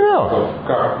 How do you know?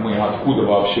 Как мы, откуда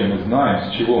вообще мы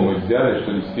знаем, с чего мы взяли,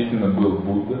 что действительно был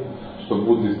Будда, что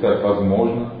Буддой стать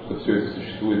возможно, что все это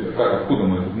существует? Откуда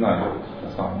мы это знаем на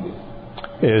самом деле?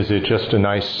 Is it just a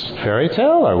nice fairy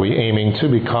tale? Are we aiming to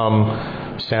become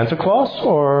Santa Claus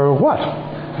or what?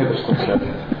 Это что,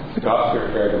 сказка,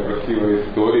 какая-то красивая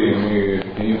история, и мы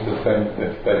стремимся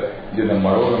стать Дедом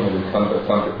Морозом или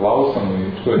Санта-Клаусом,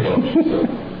 и что это вообще?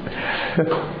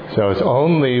 So it's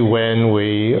only when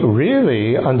we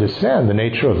really understand the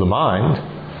nature of the mind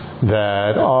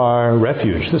that our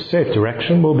refuge, the safe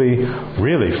direction, will be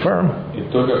really firm. И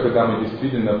только когда мы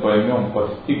действительно поймем,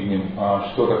 постигнем,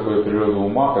 что такое природа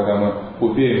ума, когда мы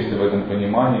уверимся в этом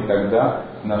понимании, тогда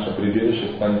наше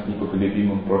прибежище станет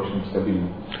непоколебимым, прочным, стабильным.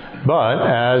 But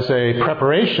as a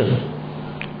preparation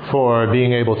for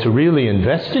being able to really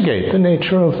investigate the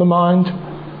nature of the mind,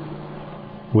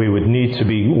 we would need to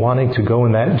be wanting to go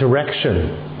in that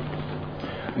direction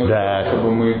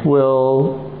that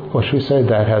will, what should we say,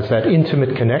 that has that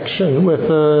intimate connection with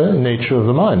the nature of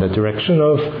the mind, the direction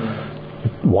of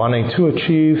wanting to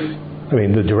achieve,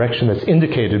 the direction that's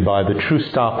indicated by the true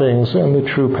stoppings and the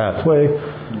true pathway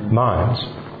minds.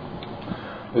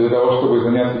 Для того, чтобы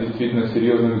заняться действительно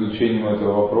серьезным изучением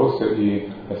этого вопроса и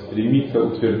стремиться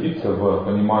утвердиться в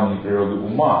понимании природы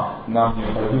ума, нам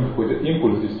необходим какой-то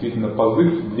импульс, действительно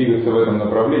позыв двигаться в этом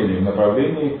направлении, в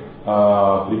направлении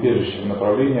прибежища, в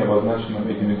направлении, обозначенном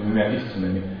этими двумя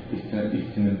истинами,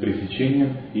 истинным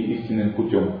пресечением и истинным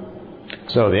путем.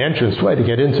 So the entrance way to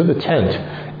get into the tent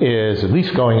is at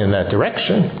least going in that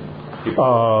direction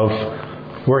of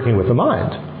working with the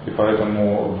mind. И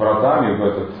поэтому вратами в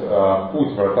этот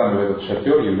путь, вратами в этот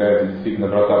шатер являются действительно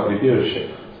врата прибежища,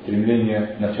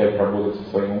 стремление начать работать со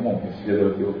своим умом,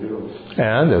 исследовать его природу.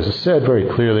 And as is said very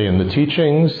clearly in the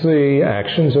teachings, the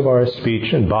actions of our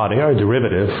speech and body are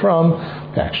derivative from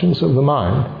the actions of the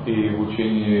mind. И в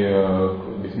учении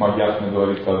весьма ясно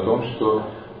говорится о том, что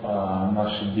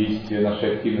наши действия, наши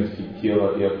активности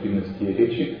тела и активности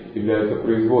речи являются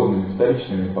производными,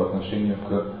 вторичными по отношению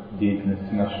к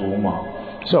деятельности нашего ума.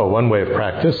 So one way of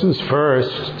practice is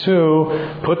first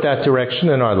to put that direction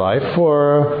in our life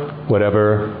for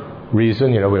whatever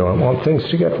reason. We don't want things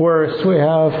to get worse. We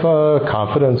have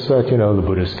confidence that, the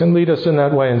Buddhists can lead us in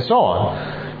that way and so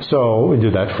on. So we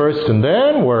do that first and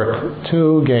then work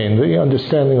to gain the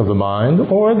understanding of the mind.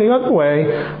 Or the other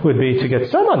way would be to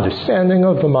get some understanding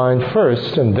of the mind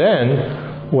first, and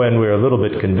then when we're a little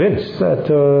bit convinced that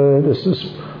this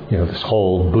is, this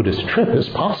whole Buddhist trip is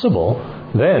possible,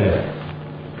 then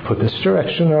put this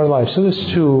direction in our life. So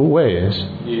there's two ways.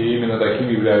 И именно таким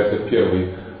является первый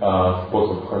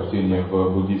способ вхождения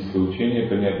в буддийское учение,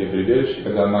 принятие прибежища,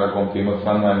 когда на каком-то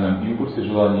эмоциональном импульсе,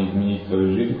 желании изменить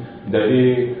свою жизнь,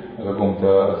 доверии,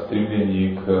 каком-то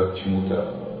стремлении к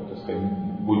чему-то, так сказать,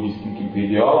 буддийским каким-то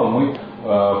идеалам, мы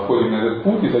входим на этот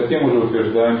путь и затем уже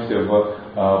утверждаемся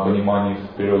в понимании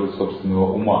природы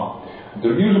собственного ума.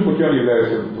 Другим же путем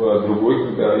является другой,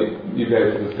 когда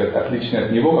является, так сказать, отличный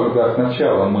от него, когда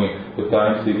сначала мы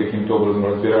пытаемся и каким-то образом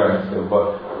разбираемся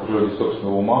в природе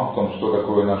собственного ума, в том, что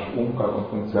такое наш ум, как он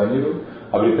функционирует,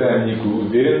 обретаем некую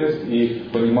уверенность и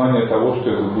понимание того, что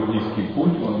этот буддийский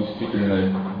путь, он действительно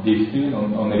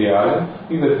действенен, он реален,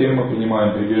 и затем мы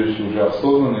принимаем прибежище уже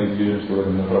осознанно и движемся в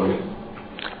этом направлении.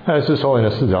 As His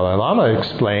Holiness the Dalai Lama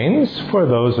explains, for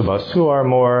those of us who are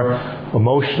more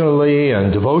emotionally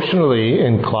and devotionally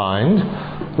inclined,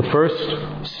 the first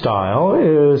style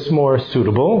is more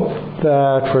suitable,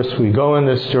 that first we go in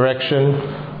this direction,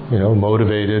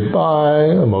 motivated by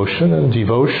emotion and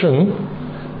devotion,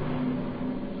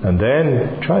 and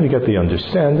then try to get the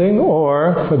understanding.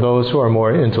 Or for those who are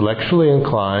more intellectually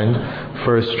inclined,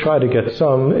 first try to get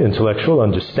some intellectual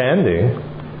understanding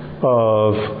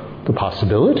of the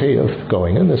possibility of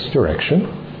going in this direction,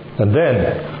 and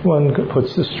then one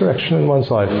puts this direction in one's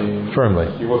life firmly.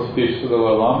 И вот здесь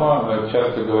Далай-лама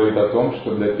часто говорит о том,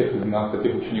 что для тех из нас,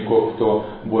 таких учеников, кто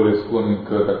более склонен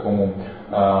к такому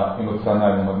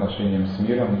эмоциональным отношениям с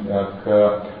миром,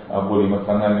 к более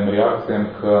эмоциональным реакциям,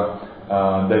 к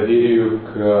доверию,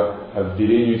 к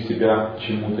вверению себя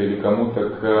чему-то или кому-то,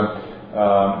 к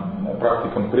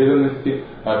практикам преданности,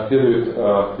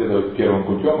 следовать первым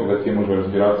путем и затем уже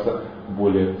разбираться,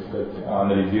 более, так сказать,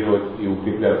 анализировать и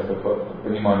укрепляться в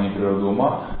понимании природы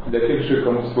ума. Для тех же,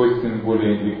 кому свойственен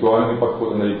более интеллектуальный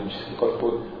подход, аналитический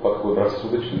подход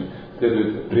рассудочный,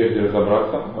 следует прежде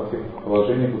разобраться во всех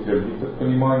положениях, утвердиться в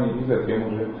понимании и затем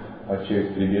уже через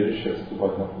прибежище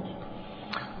вступать на путь.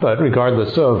 But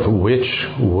regardless of which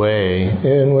way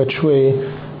in which we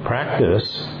practice,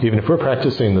 even if we're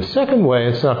practicing the second way,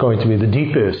 it's not going to be the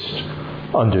deepest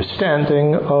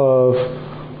understanding of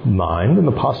mind and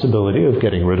the possibility of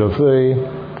getting rid of the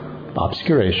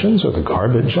obscurations or the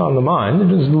garbage on the mind.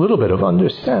 It is a little bit of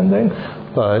understanding,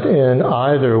 but in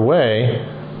either way,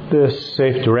 this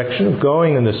safe direction of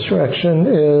going in this direction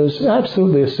is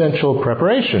absolutely essential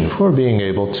preparation for being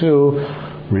able to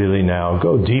really now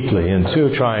go deeply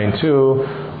into trying to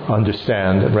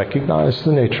understand and recognize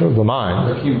the nature of the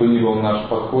mind. Каким бы ни был наш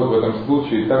подход в этом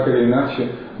случае, так или иначе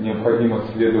необходимо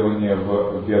следование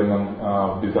в верном,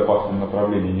 в безопасном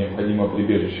направлении, необходимо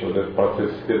прибежище, вот этот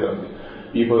процесс следования.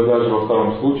 Ибо даже во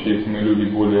втором случае, если мы люди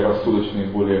более рассудочные,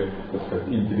 более, так сказать,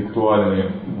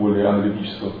 интеллектуальные, более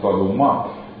аналитического склада ума,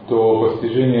 то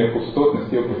постижение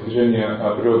пустотности, постижение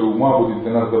природы ума будет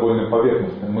для нас довольно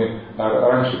поверхностным. Мы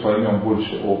раньше поймем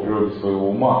больше о природе своего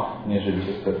ума, нежели,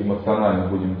 так сказать, эмоционально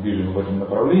будем движены в этом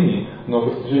направлении, но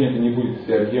постижение это не будет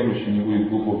всеобъемлющим, не будет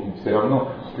глубоким. Все равно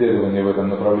следование в этом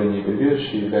направлении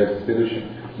прибежища является следующим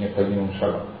необходимым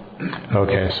шагом.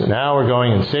 Okay, so now we're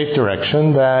going in safe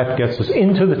direction that gets us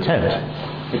into the tent.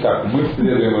 Итак, мы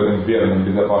следуем в этом верном,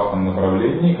 безопасном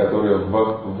направлении, которое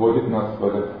вводит нас в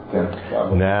этот тент.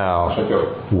 Now, шатер.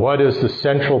 what is the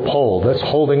central pole that's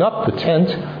holding up the tent?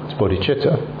 It's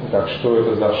bodhicitta. Итак, что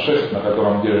это за шест, на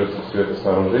котором держится все это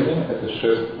сооружение? Это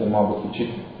шест ума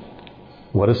бодхичитты.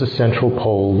 What does the central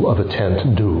pole of a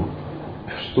tent do?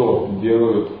 Что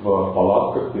делают в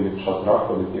палатках или в шатрах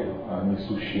вот эти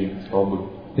несущие столбы?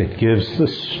 It gives the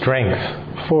strength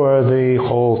for the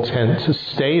whole tent to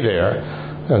stay there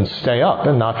and stay up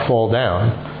and not fall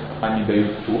down. Они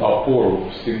дают ту опору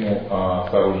всему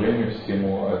сооружению,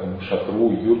 всему этому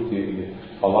шатру, юрте или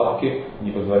палатке,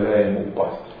 не позволяя ему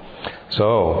упасть.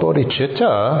 So,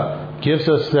 bodhicitta gives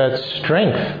us that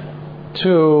strength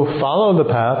to follow the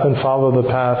path and follow the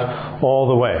path all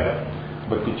the way.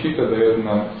 Бодхичитта дает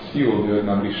нам силу, дает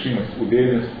нам решимость,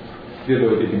 уверенность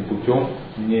следовать этим путем,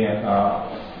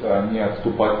 не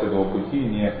отступать с этого пути,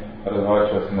 не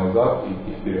разворачиваться назад и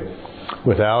идти вперед.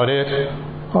 Without it,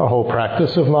 our whole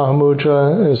practice of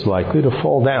Mahamudra is likely to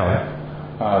fall down.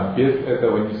 Без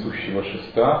этого несущего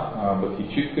шеста,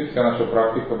 бодхичитты, вся наша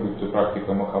практика, будь то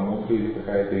практика махамудре или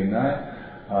какая-то иная,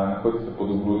 находится под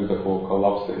угрозой такого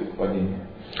коллапса и падения.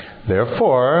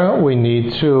 Therefore, we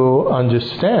need to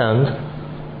understand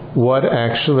what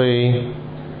actually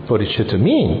bodhicitta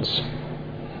means.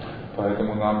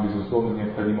 Поэтому нам, безусловно,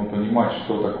 необходимо понимать,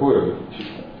 что такое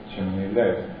бодхичитта, чем она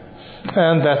является.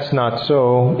 And that's not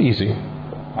so easy.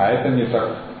 А это не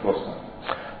так просто.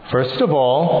 First of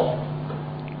all,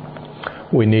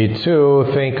 we need to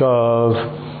think of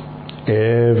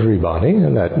everybody,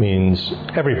 and that means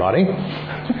everybody.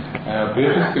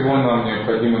 Прежде всего, нам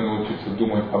необходимо научиться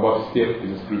думать обо всех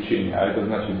без исключения, а это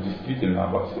значит действительно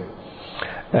обо всех.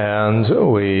 And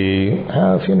we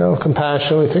have,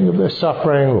 compassion. We think of their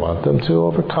suffering. We want them to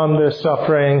overcome their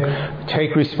suffering.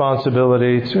 Take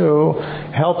responsibility to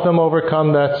help them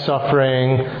overcome that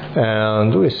suffering.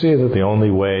 And we see that the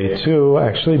only way to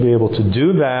actually be able to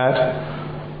do that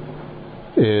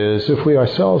is if we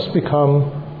ourselves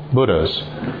become Buddhas.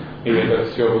 И это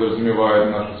все подразумевает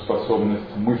нашу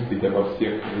способность мыслить обо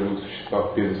всех живых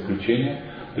существах без исключения,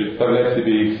 представлять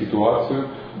себе их ситуацию,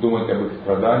 думать об их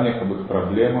страданиях, об их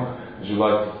проблемах,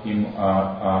 желать им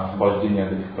освобождения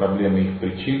от этих проблем и их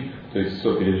причин, то есть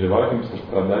сопереживать им,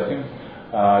 сострадать им.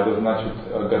 Это значит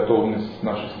готовность с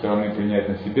нашей стороны принять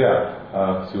на себя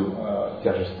всю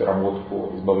тяжесть работы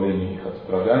по избавлению их от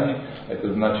страданий.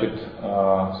 Это значит,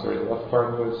 the last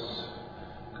part was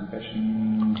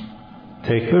compassion.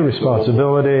 Take the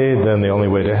responsibility, then the only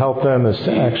way to help them is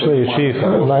to actually achieve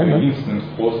enlightenment. Единственным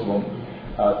способом,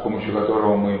 с помощью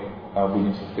которого мы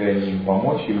будем в состоянии им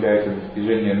помочь, является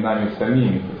достижение нами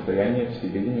самими состояния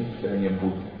всеведения, состояния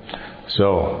Будды.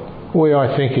 So, we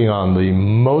are thinking on the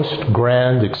most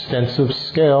grand, extensive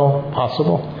scale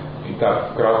possible.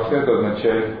 Итак, вкратце это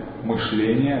означает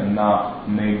мышление на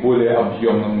наиболее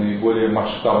объемном, наиболее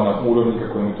масштабном уровне,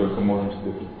 какой мы только можем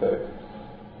себе представить.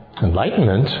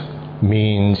 Enlightenment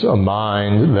means a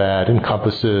mind that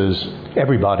encompasses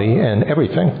everybody and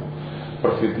everything.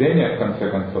 Просветление, в конце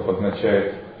концов,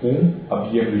 означает ум,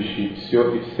 объемлющий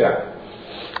все и вся.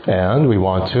 And we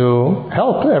want to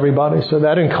help everybody, so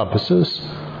that encompasses,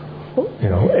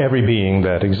 every being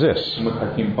that exists. Мы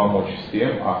хотим помочь всем,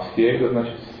 а все это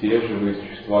значит все живые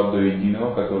существа до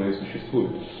единого, которые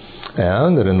существуют.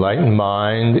 And an enlightened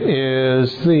mind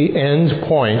is the end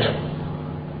point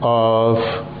of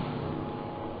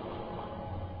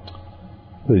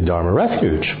the Dharma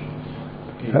refuge.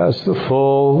 It has the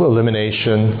full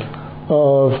elimination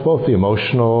of both the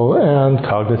emotional and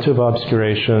cognitive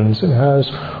obscurations. It has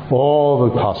all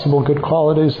the possible good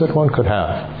qualities that one could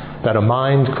have, that a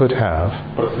mind could have,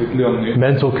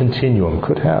 mental continuum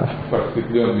could have.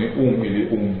 Просветленный ум или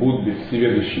ум Будды,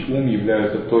 всеведущий ум,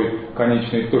 является той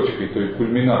конечной точкой, той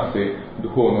кульминацией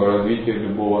духовного развития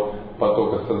любого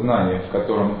потока сознания, в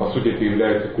котором, по сути, это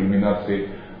является кульминацией,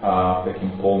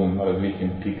 таким полным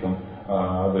развитием, пиком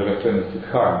драгоценности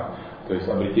дхармы. То есть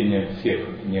обретение всех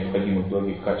необходимых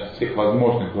благих качеств, всех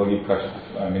возможных благих качеств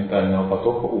ментального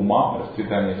потока, ума,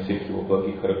 расцветание всех его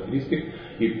благих характеристик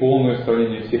и полное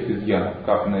устранение всех изъянов,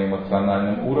 как на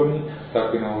эмоциональном уровне,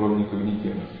 так и на уровне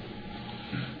когнитивном.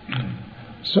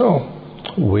 So,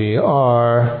 we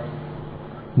are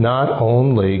not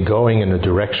only going in a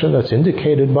direction that's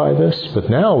indicated by this, but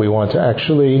now we want to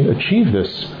actually achieve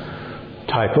this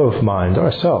type of mind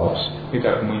ourselves.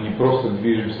 Итак, мы не просто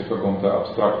движемся в каком-то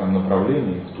абстрактном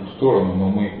направлении в ту сторону, но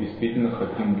мы действительно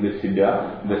хотим для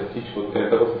себя достичь вот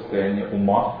этого состояния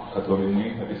ума, который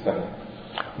мы описали.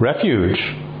 Refuge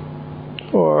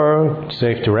or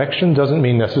safe direction doesn't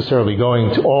mean necessarily going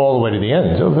all the way to the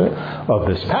end of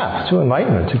this path to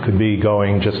enlightenment. It could be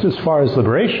going just as far as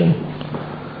liberation.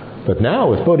 But now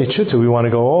with bodhicitta we want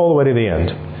to go all the way to the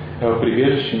end.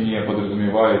 Прибежище не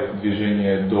подразумевает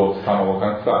движение до самого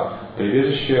конца.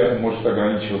 Прибежище может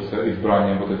ограничиваться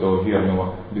избранием вот этого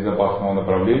верного, безопасного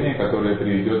направления, которое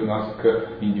приведет нас к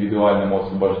индивидуальному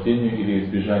освобождению или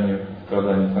избежанию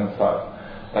страданий сансары.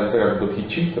 Тогда как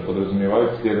бодхичитта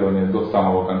подразумевает следование до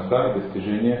самого конца и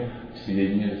достижение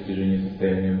всеведения, достижение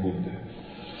состояния Будды.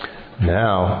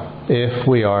 Now, if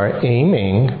we are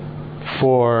aiming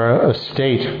for a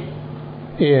state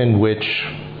in which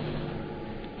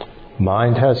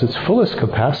mind has its fullest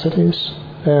capacities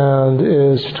and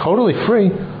is totally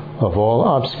free of all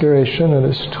obscuration and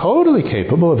is totally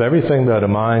capable of everything that a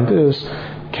mind is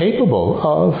capable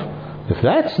of, if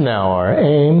that's now our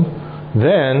aim,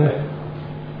 then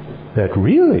that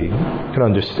really, you can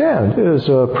understand, is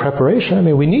a preparation. I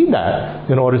mean, we need that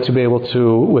in order to be able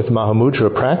to, with mahamudra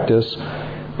practice,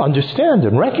 understand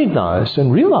and recognize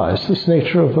and realize this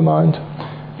nature of the mind.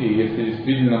 И если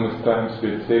действительно мы ставим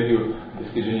себе целью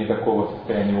достижение такого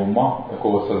состояния ума,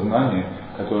 такого сознания,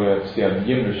 которое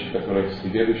всеобъемлющее, которое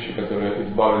всеведущее, которое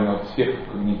избавлено от всех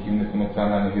когнитивных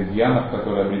эмоциональных изъянов,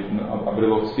 которое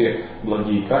обрело все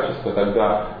благие качества,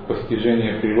 тогда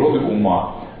постижение природы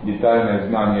ума, детальное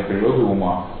знание природы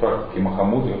ума в практике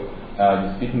махамудре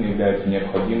действительно является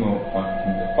необходимым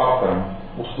фактором,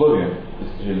 условием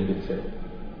достижения этой цели.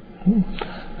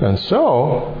 And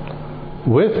so,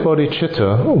 with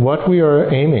bodhicitta, what we are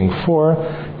aiming for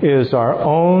is our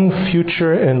own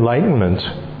future enlightenment,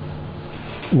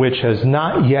 which has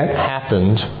not yet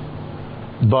happened,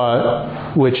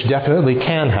 but which definitely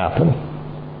can happen.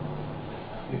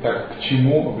 Итак, к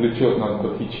чему влечет нас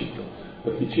бодхичитта?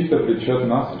 Бодхичитта влечет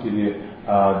нас или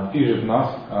движет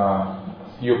нас,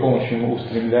 с ее помощью мы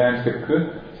устремляемся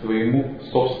к своему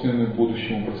собственному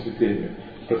будущему просветлению.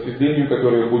 Просветлению,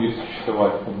 которое будет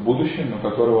существовать в будущем, но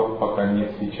которого пока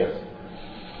нет сейчас.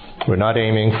 We're not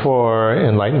aiming for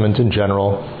enlightenment in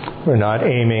general. We're not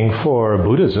aiming for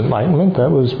Buddha's enlightenment.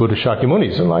 That was Buddha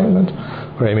Shakyamuni's enlightenment.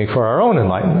 We're aiming for our own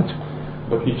enlightenment.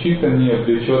 Бодхичитта не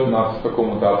влечет нас к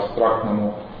какому-то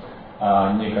абстрактному,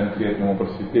 неконкретному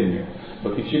просветлению.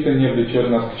 Бодхичитта не влечет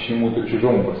нас к чему-то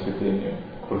чужому просветлению,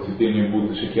 к просветлению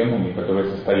Будды Шакьямуни, которое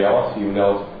состоялось и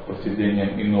являлось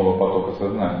просветлением иного потока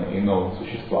сознания, иного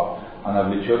существа. Она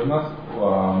влечет нас,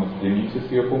 мы стремимся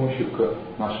с ее помощью к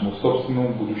нашему собственному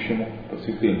будущему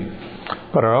просветлению.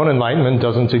 But our own enlightenment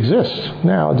doesn't exist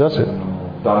now, does it?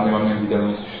 В данный момент ведь оно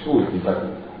не существует, не так ли?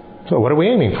 So what are we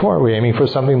aiming for? We're aiming for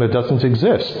something that doesn't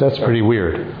exist. That's pretty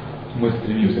weird. Мы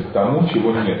стремимся к тому,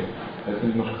 чего нет. Это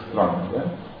немножко странно, да?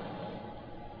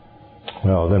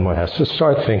 Well, then one has to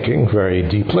start thinking very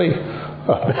deeply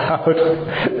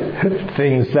about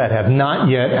things that have not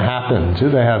yet happened. Do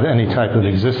they have any type of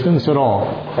existence at all?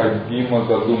 Необходимо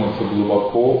задуматься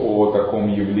глубоко о таком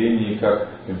явлении, как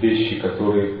вещи,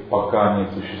 которые пока не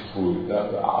существуют, да,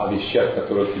 о вещах,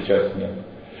 которых сейчас нет.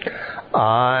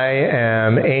 I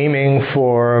am aiming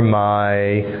for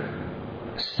my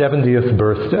 70th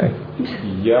birthday.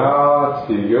 Я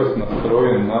всерьез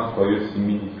настроен на свое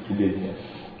 70-летие.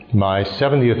 My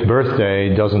 70th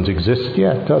birthday doesn't exist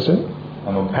yet, does it?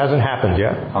 Оно Hasn't happened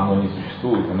yet. Оно не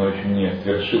существует, оно еще не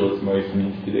свершилось мое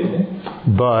 70-летие.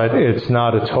 But it's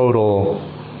not a total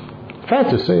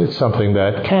fantasy. It's something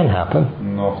that can happen.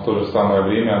 Но в то же самое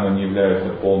время оно не является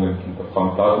полным каким-то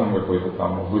фантазмом, какой-то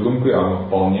там выдумкой, оно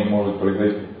вполне может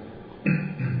произойти.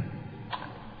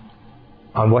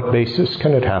 On what basis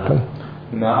can it happen?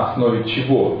 На основе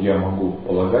чего я могу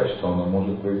полагать, что оно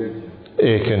может произойти?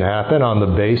 It can happen on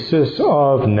the basis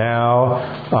of now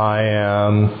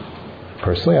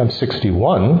personally I'm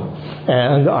 61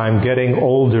 and I'm getting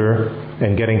older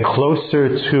and getting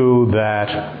closer to that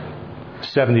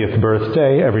 70th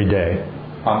birthday every day.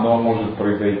 Оно может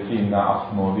произойти на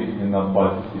основе или на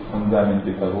базисе,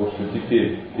 фундаменте того, что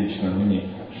теперь лично мне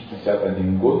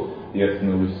 61 год, я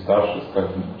становлюсь старше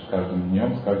с каждым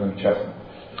днем, с каждым часом.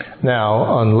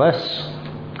 Now, unless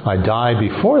I die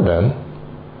before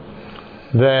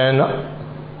then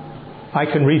I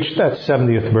can reach that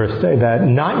 70th birthday. That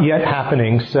not yet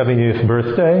happening 70th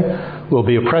birthday will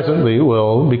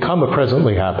become a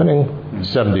presently happening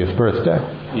 70th birthday.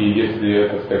 И если,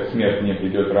 так сказать, смерть не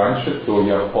придет раньше, то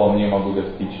я вполне могу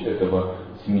достичь этого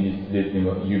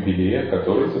 70-летнего юбилея,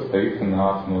 который состоится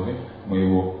на основе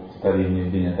моего старения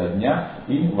день ото дня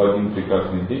и в один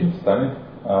прекрасный день станет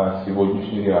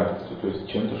сегодняшней реальностью, то есть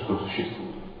чем-то, что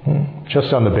существует.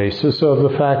 Just on the basis of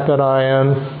the fact that I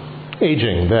am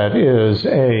aging, that is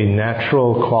a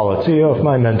natural quality of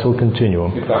my mental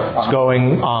continuum. It's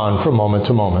going on from moment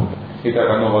to moment.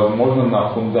 Итак, оно возможно на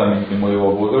фундаменте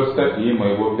моего возраста и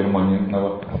моего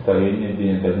перманентного старения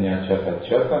день ото дня, час от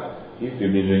часа и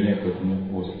приближения к этому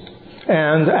возрасту.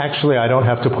 And actually, I don't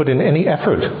have to put in any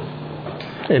effort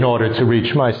in order to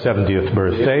reach my 70th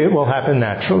birthday. It will happen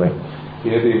naturally. И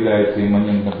это является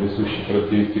имманентно присущей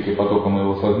характеристикой потока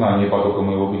моего сознания, потока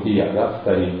моего бытия, да,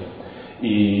 старения.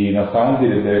 И на самом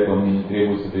деле для этого мне не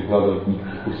требуется прикладывать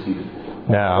никаких усилий.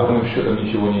 Ровным счетом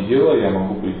ничего не делая, я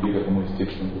могу прийти к этому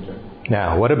естественному путем.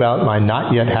 Now, what about my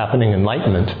not yet happening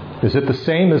enlightenment? Is it the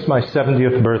same as my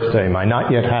 70th birthday, my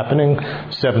not yet happening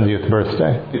 70th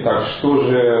birthday? Итак, что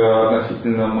же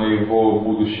относительно моего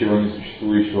будущего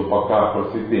несуществующего пока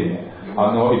просветления?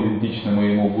 Оно идентично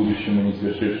моему будущему не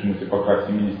свершившемуся пока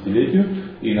 70-летию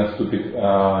и наступит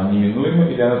неминуемо,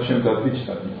 или оно чем-то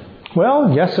отлично от него?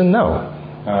 Well, yes and no.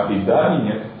 И да, и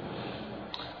нет.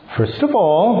 First of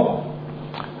all,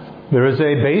 there is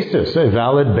a basis, a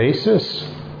valid basis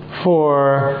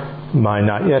for my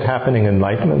not yet happening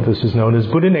enlightenment. This is known as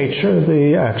Buddha nature,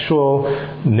 the actual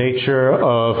nature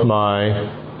of my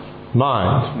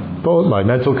mind, both my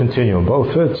mental continuum,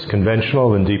 both its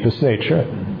conventional and deepest nature.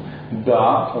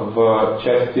 Да, в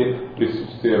части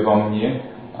присутствия во мне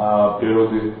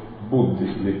природы Будды,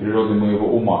 или природы моего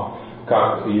ума,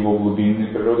 как его глубинной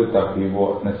природы, так и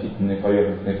его относительной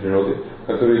поверхностной природы,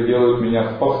 которые делают меня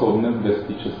способным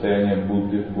достичь состояния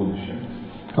Будды в будущем.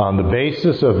 On the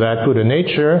basis of that Buddha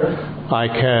nature, I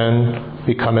can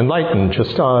become enlightened,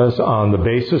 just as on the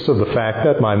basis of the fact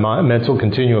that my mental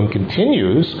continuum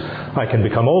continues, I can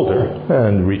become older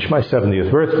and reach my 70th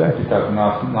birthday. Итак,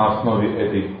 на основе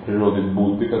этой природы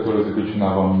Будды, которая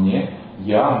заключена во мне,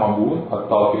 я могу,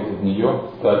 отталкиваясь от нее,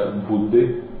 стать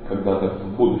Буддой когда-то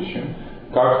в будущем.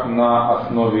 Как на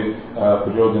основе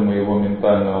природы моего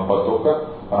ментального потока,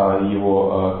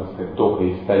 его, так сказать, тока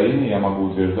и старения, я могу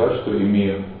утверждать, что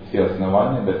имею все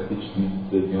основания достичь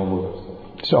 70-летнего возраста.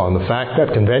 So on the fact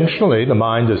that conventionally the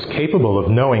mind is capable of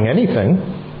knowing anything,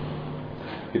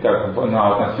 итак,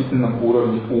 на относительном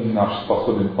уровне ум наш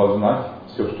способен познать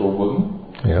все, что угодно.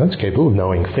 It's capable of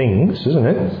knowing things, isn't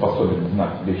it? Он способен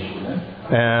знать вещи, да?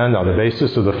 And on the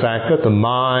basis of the fact that the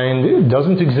mind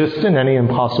doesn't exist in any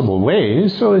impossible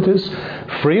ways, so it is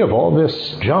free of all this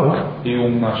junk. И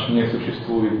ум наш не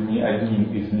существует ни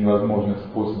одним из невозможных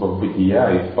способов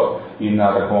бытия, и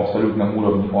на таком абсолютном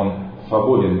уровне он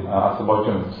свободен,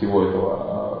 освобожден от всего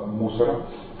этого мусора.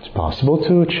 It's possible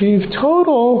to achieve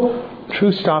total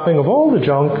true stopping of all the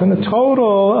junk and a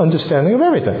total understanding of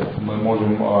everything. Мы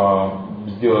можем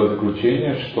сделать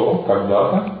заключение, что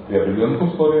когда-то при определенных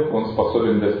условиях он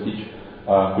способен достичь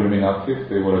кульминации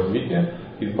своего развития,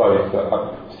 избавиться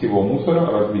от всего мусора,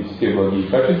 развить все благие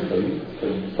качества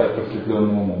и стать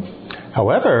просветленным умом.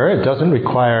 However, it doesn't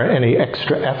require any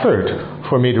extra effort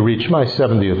for me to reach my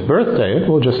 70th birthday. It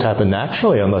will just happen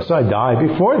naturally unless I die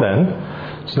before then.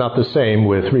 It's not the same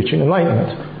with reaching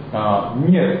enlightenment.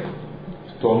 Нет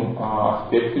в том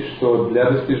аспекте, что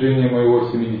для достижения моего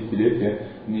 70-летия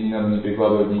мне не надо не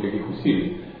прикладывать никаких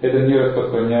усилий. Это не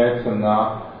распространяется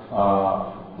на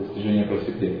достижение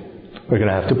просветления. We're going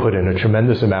to have to put in a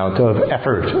tremendous amount of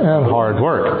effort and hard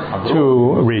work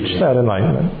to reach that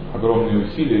enlightenment. Огромные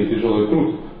усилия и тяжелый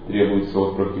труд требуется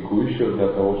от практикующего для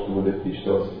того, чтобы достичь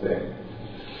этого состояния.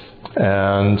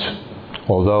 And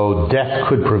although death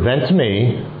could prevent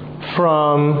me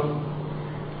from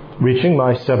reaching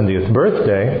my 70th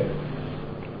birthday,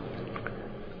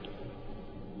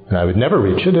 and I would never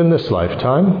reach it in this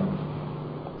lifetime,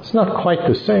 it's not quite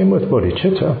the same with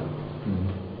bodhicitta.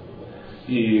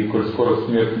 И коль скоро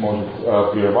смерть может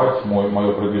прервать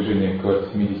мое продвижение к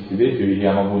 70-летию, и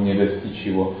я могу не достичь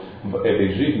его в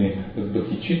этой жизни, с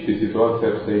бодхичиттой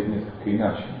ситуация обстоит несколько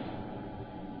иначе.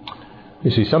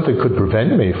 You see, something could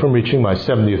prevent me from reaching my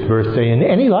 70th birthday in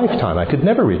any lifetime. I could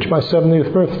never reach my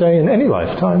 70th birthday in any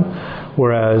lifetime.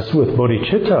 Whereas with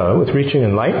bodhicitta, with reaching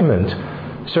enlightenment,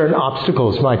 certain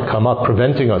obstacles might come up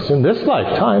preventing us in this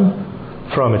lifetime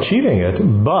from achieving it,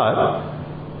 but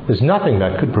there's nothing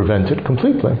that could prevent it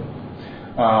completely.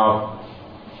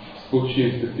 В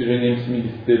случае с достижением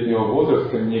 70-летнего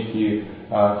возраста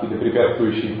какие-то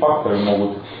препятствующие факторы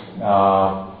могут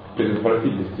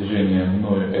предотвратить достижение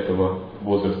мною этого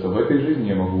возраста в этой жизни,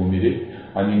 я могу умереть.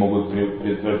 Они могут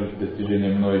предотвратить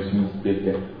достижение мною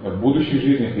 70-летия в будущих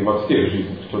жизнях и во всех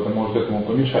жизнях. Что-то может этому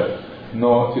помешать.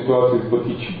 Но ситуация с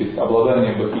бодхичиттой, с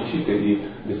обладанием бодхичиттой и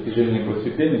достижением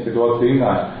просветления, ситуация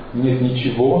иная. Нет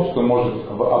ничего, что может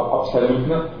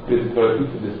абсолютно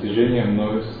предотвратить достижение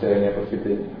мною состояния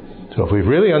просветления. So if we've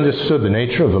really understood the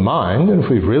nature of the mind, and if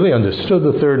we've really understood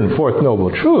the third and fourth noble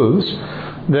truths,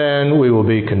 then we will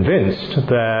be convinced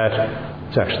that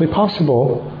it's actually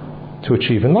possible to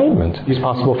achieve enlightenment. It's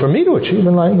possible for me to achieve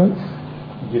enlightenment.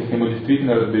 Если мы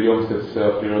действительно разберемся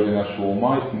с природой нашего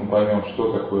ума, если мы поймем,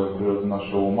 что такое природа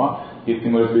нашего ума, если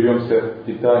мы разберемся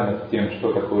детально с тем,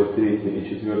 что такое третья и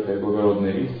четвертая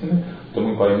благородные истины, то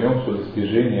мы поймем, что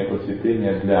достижение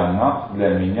просветления для нас, для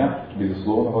меня,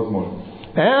 безусловно, возможно.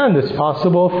 And it's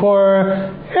possible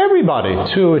for everybody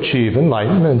to achieve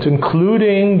enlightenment,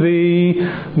 including the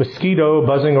mosquito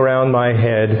buzzing around my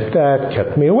head that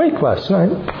kept me awake last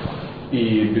night.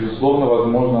 И, безусловно,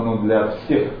 возможно оно для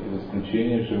всех, без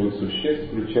исключения живых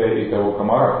существ, включая и того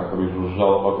комара, который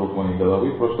жужжал вокруг моей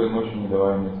головы прошлой ночью, не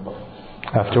давая мне спать.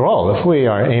 After all, if we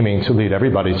are aiming to lead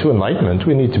everybody to enlightenment,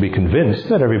 we need to be convinced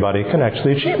that everybody can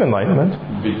actually achieve enlightenment.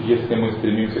 Ведь если мы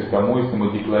стремимся к тому, если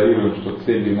мы декларируем, что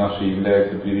целью нашей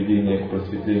является приведение к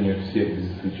просветлению всех,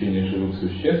 без исключения живых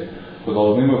существ, то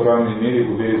должны мы в равной мере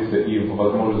увериться и в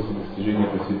возможности достижения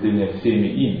просветления всеми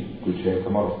ими, включая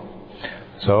комаров.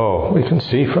 So we can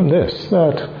see from this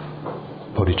that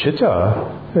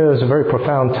bodhicitta is a very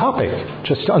profound topic.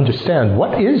 Just to understand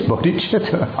what is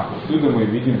bodhicitta. Отсюда мы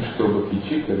видим, что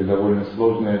бодхичитта — это довольно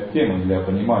сложная тема для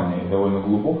понимания, довольно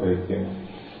глубокая тема.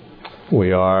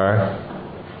 We are,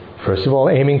 first of all,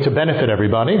 aiming to benefit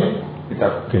everybody,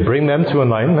 Итак, to bring them to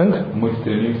enlightenment. мы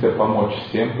стремимся помочь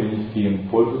всем, принести им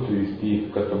пользу, привести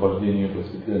их к освобождению и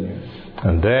просветлению.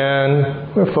 And then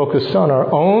we're focused on our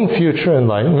own future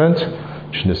enlightenment,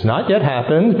 which has not yet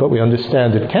happened, but we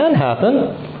understand it can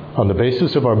happen on the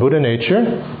basis of our Buddha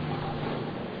nature.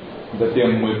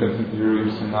 Затем мы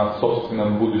концентрируемся на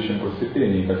собственном будущем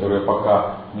просветлении, которое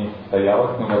пока не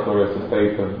состоялось, но которое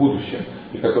состоится в будущем,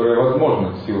 и которое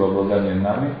возможно в силу обладания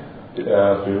нами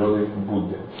природой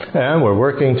Будды. And we're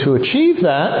working to achieve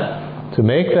that, to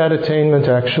make that attainment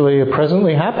actually a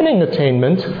presently happening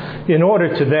attainment, in order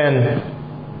to then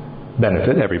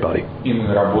benefit everybody. И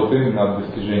мы работаем над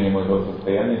достижением этого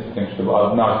состояния с тем, чтобы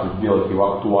однажды сделать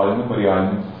его актуальным,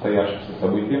 реальным, состоявшимся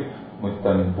событием. Мы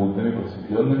станем Буддами,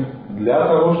 просветленными, для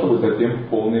того, чтобы затем в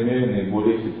полной мере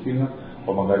наиболее эффективно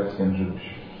помогать всем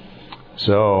живущим.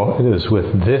 So it is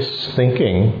with this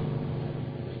thinking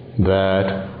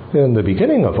that in the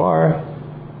beginning of our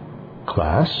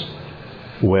class,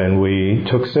 when we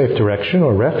took safe direction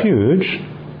or refuge,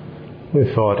 we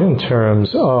thought in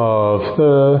terms of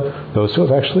those who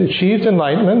have actually achieved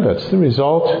enlightenment. That's the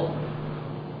result.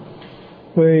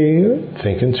 We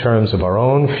think in terms of our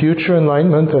own future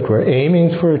enlightenment that we're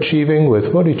aiming for achieving with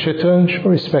bodhicitta and show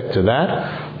respect to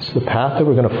that. It's the path that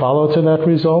we're going to follow to that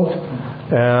result.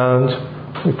 And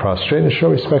we prostrate and show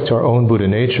respect to our own Buddha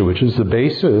nature, which is the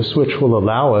basis which will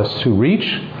allow us to reach,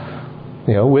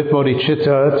 with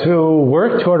bodhicitta, to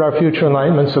work toward our future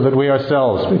enlightenment so that we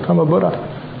ourselves become a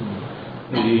Buddha.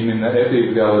 И именно это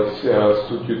являлось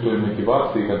сутью той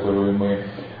мотивации, которую мы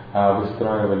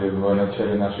выстраивали в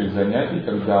начале наших занятий,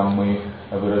 когда мы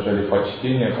выражали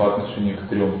почтение по отношению к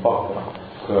трем факторам: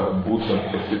 к Буддам,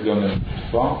 к определенным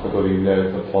существам, которые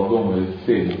являются плодом или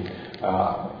целью,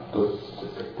 то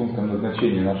есть пунктом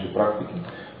назначения нашей практики,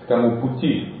 к тому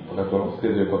пути,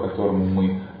 следуя по которому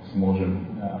мы сможем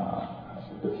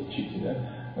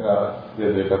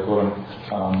следуя которым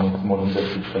мы сможем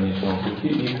достичь конечного пути,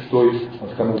 и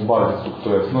к тому базису, к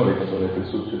той основе, которая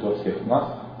присутствует во всех нас,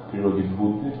 к природе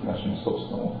Будды, к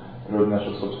природе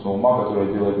нашего собственного ума,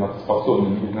 которая делает нас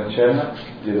способными изначально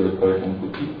следовать по этому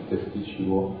пути, достичь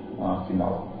его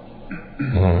финала.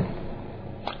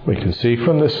 We can see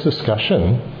from this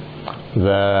discussion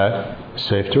that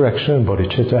safe direction and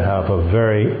bodhicitta have a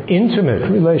very intimate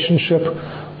relationship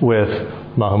with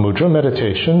Mahamudra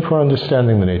meditation for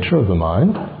understanding the nature of the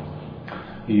mind.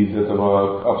 Из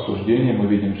этого обсуждения мы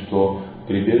видим, что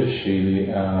прибежище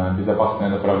или безопасное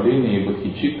направление и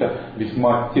бодхичитта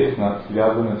весьма тесно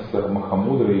связаны с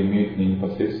махамудрой и имеют к ней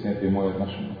непосредственное прямое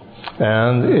отношение.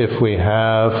 And if we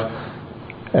have,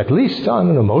 at least on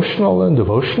an emotional and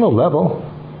devotional level,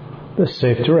 the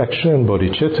safe direction and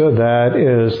bodhicitta, that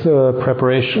is the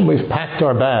preparation. We've packed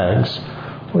our bags.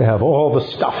 We have all the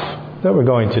stuff that we're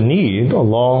going to need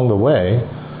along the way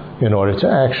in order to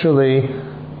actually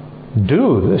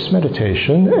do this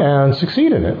meditation and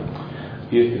succeed in it.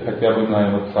 Если хотя бы на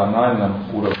эмоциональном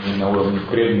уровне, на уровне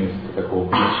преданности такого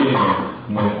включения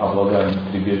мы обладаем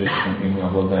прибежищем и мы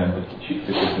обладаем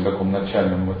бодхичиттой, то есть на таком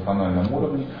начальном эмоциональном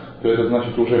уровне, то это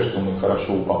значит уже, что мы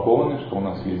хорошо упакованы, что у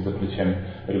нас есть за плечами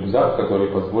рюкзак, который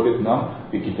позволит нам,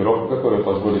 экипировка, которая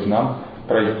позволит нам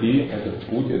пройти этот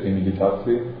путь этой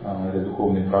медитации, этой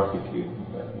духовной практики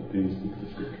и привести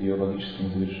к ее логическому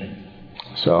завершению.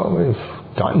 So we've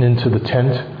gotten into the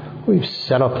tent. We've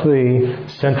set up the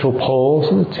central poles,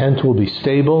 and the tent will be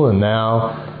stable, and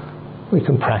now we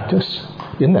can practice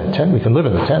in that tent. We can live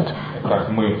in the tent. Так,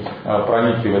 мы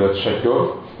проникли в этот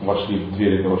шатер, вошли в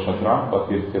дверь этого шатра, в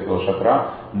отверстие этого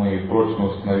шатра, мы прочно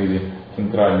установили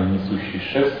центральный несущий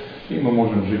шест, и мы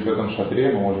можем жить в этом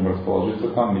шатре, мы можем расположиться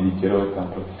там, медитировать там,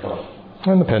 практиковать.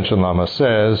 And the Panchen Lama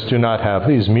says, do not have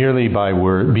these merely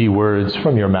be words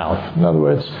from your mouth. In other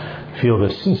words, feel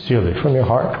this sincerely from your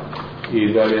heart. И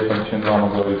далее Панчен Лама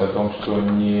говорит о том, что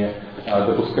не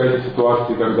допускайте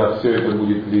ситуации, когда все это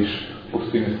будет лишь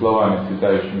пустыми словами,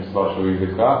 слетающими с вашего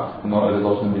языка, но это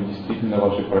должны быть действительно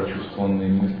ваши прочувствованные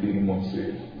мысли,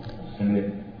 эмоции.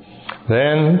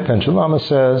 Then Panchen Lama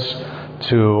says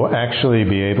to actually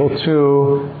be able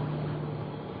to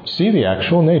see the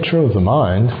actual nature of the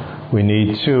mind, we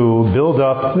need to build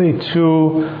up the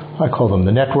two, I call them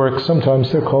the networks, sometimes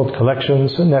they're called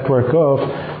collections, a network of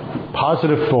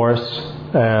positive force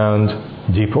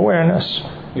and deep awareness.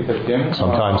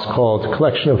 Sometimes called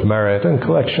collection of merit and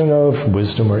collection of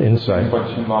wisdom or insight.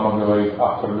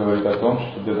 Автор говорит о том,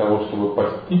 что для того, чтобы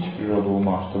постичь природу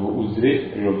ума, чтобы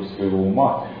узреть природу своего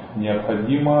ума,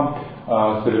 необходимо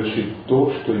совершить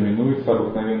то, что именуется,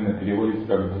 обыкновенно переводится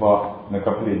как два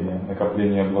накопления.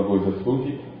 Накопление благой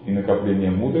заслуги и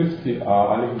накопление мудрости.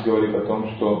 А Алекс говорит о том,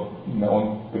 что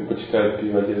он предпочитает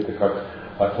переводить это как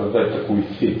создать такую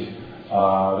сеть,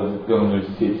 разветвленную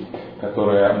сеть,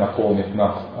 которая наполнит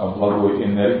нас благой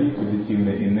энергией,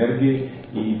 позитивной энергией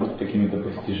и какими-то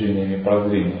постижениями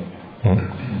прозрения.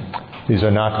 These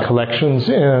are not collections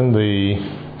in the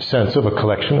sense of a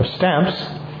collection of stamps.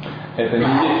 Это не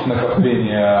есть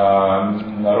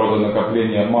накопление, народа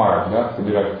накопления марок, да,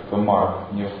 собирательство марок.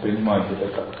 Не воспринимайте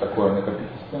это как такое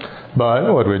накопительство.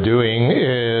 But what we're doing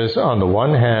is, on the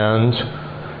one hand,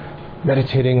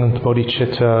 meditating on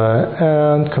bodhicitta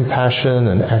and compassion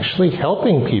and actually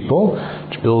helping people,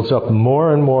 which builds up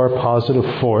more and more positive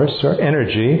force or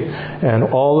energy, and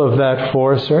all of that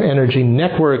force or energy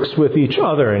networks with each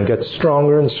other and gets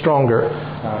stronger and stronger.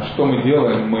 Что мы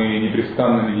делаем? Мы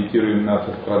непрестанно медитируем на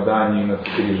сострадании, на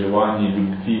сопереживании,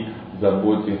 любви,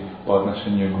 заботе по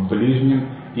отношению к ближним,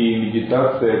 и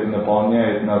медитация это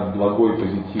наполняет нас благой,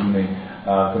 позитивной,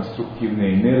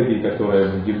 конструктивной энергией, которая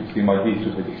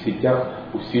взаимодействует в этих сетях,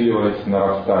 усиливаясь,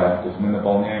 нарастая. То есть мы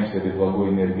наполняемся этой благой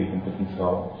энергией, этим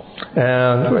потенциалом.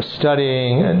 And we're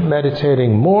studying and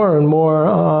meditating more and more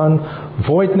on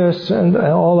voidness, and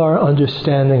all our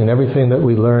understanding and everything that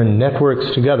we learn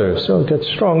networks together, so it gets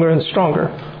stronger and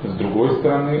stronger. С другой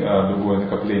стороны, другое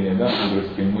накопление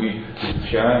мудрости, мы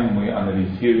изучаем, мы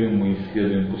анализируем, мы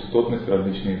исследуем пустотность,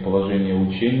 различные положения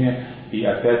учения, и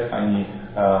опять они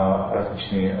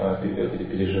различные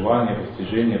переживания,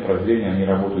 постижения, прозрения, они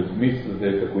работают вместе,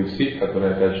 создают такую сеть,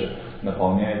 которая опять же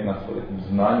наполняет нас этим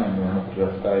знанием, и оно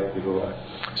прирастает, пребывает.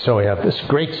 So we have this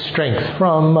great strength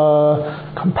from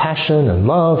compassion and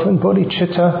love and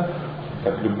bodhicitta.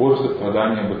 Как любовь,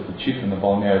 сострадание, бодхичитта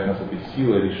наполняют нас этой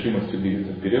силой, решимостью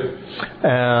двигаться вперед.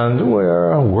 And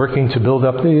we're working to build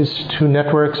up these two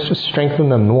networks, to strengthen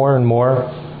them more and more.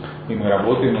 И мы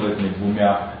работаем над этими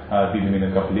двумя видами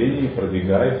накоплений,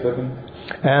 продвигаясь в этом.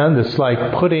 And it's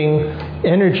like putting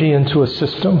energy into a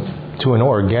system, to an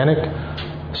organic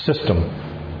system.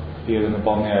 И это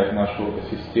наполняет нашу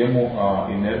систему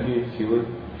энергией, силой.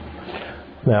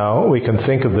 Now, we can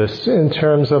think of this in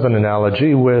terms of an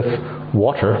analogy with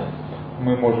water.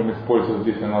 Мы можем использовать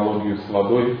здесь аналогию с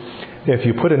водой. If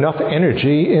you put enough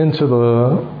energy into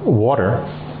the water,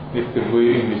 если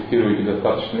вы инвестируете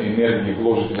достаточно энергии,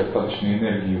 вложите достаточно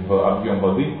энергии в объем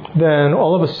воды, then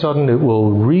all of a sudden it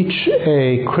will reach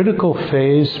a critical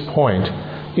phase point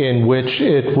in which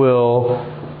it will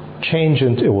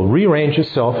rearrange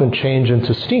itself and change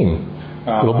into steam.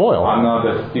 It will boil. Она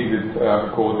достигнет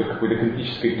какой-то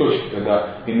критической точки,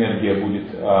 когда энергия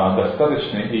будет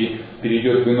достаточной и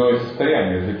перейдет в иное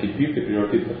состояние, закипит и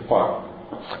превратится в пар.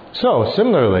 So,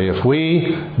 similarly, if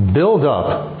we build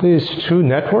up these two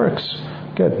networks,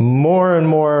 get more and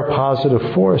more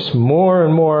positive force, more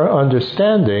and more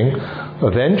understanding,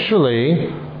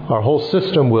 eventually our whole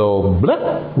system will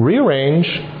rearrange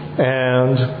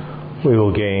and we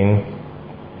will gain,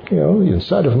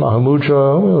 inside of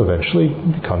Mahamudra, we'll eventually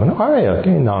become an Arya,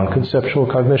 gain non-conceptual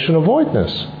cognition of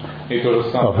voidness. И то же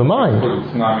самое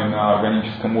происходит с нами на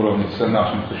органическом уровне, с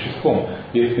нашим существом.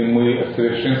 Если мы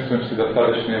совершенствуемся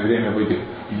достаточное время в этих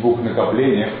двух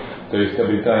накоплениях, то есть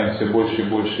обретаем все больше и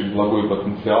больше благой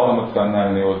потенциал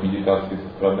эмоциональный от медитации,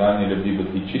 сострадания, любви,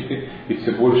 бодхичитты, и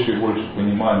все больше и больше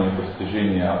понимания,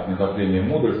 постижения от накопления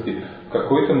мудрости, в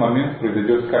какой-то момент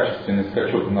произойдет качественный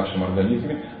скачок в нашем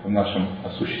организме, в нашем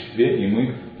существе, и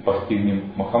мы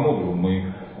постигнем махамудру,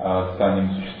 мы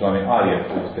станем существами ария,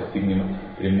 то есть достигнем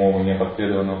прямого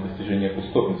непосредственного постижения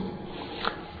пустотности.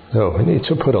 So we need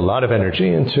to put a lot of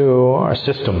energy into our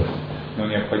system. Но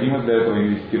необходимо для этого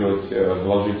инвестировать,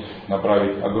 вложить,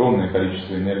 направить огромное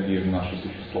количество энергии в наше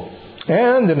существо.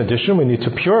 And in addition, we need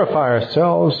to purify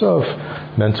ourselves of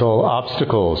mental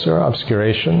obstacles or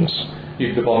obscurations. И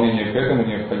в дополнение к этому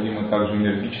необходимо также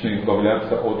энергично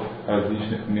избавляться от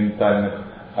различных ментальных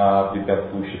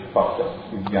препятствующих факторов,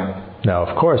 изъянов. Now,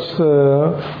 of course,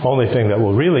 the only thing that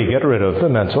will really get rid of the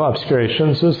mental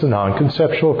obscurations is the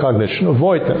non-conceptual cognition of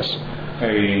voidness.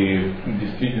 И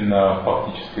действительно,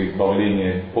 фактическое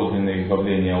избавление, подлинное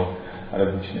избавление от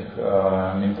различных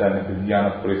ментальных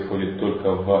изъянов происходит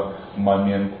только в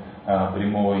момент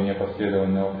прямого и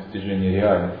непосредственного постижения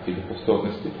реальности или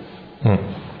пустотности.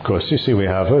 Of course, you see, we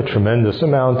have a tremendous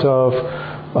amount of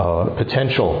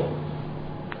potential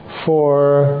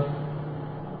for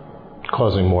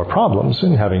causing more problems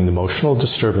and having emotional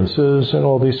disturbances and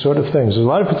all these sort of things. There's a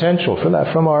lot of potential for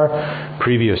that from our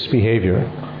previous behavior.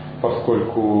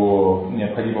 Поскольку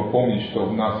необходимо помнить, что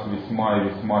в нас весьма и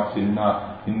весьма сильна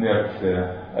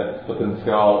инерция, этот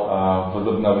потенциал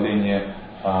возобновления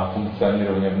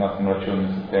функционирования в нас омраченном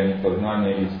состоянии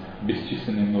сознания из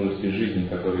бесчисленной множества жизней,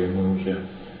 которые мы уже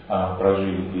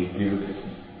прожили и привыкли.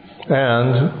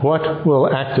 And what will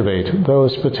activate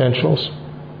those potentials?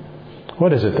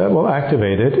 What is it that will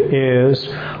activate it is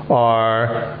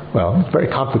it's very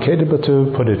complicated, but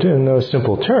to put it in those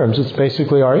simple terms, it's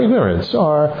basically our ignorance,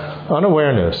 our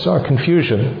unawareness, our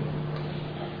confusion.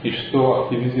 И что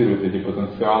активизирует эти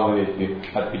потенциалы, эти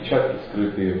отпечатки,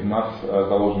 скрытые в нас,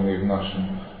 заложенные в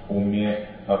нашем уме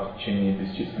в течение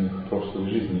бесчисленных прошлых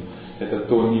жизней? Это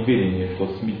то неведение, то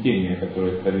смятение,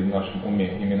 которое царит в нашем уме.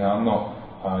 Именно оно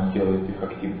делает их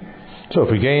активными. So if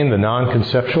we gain the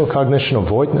non-conceptual cognition of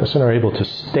voidness and are able to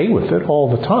stay with it all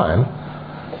the time,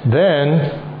 then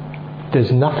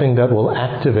there's nothing that will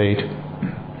activate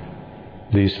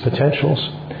these potentials.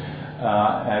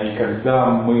 И когда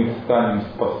мы станем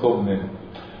способны,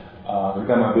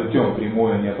 когда мы обретем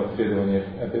прямое непоследование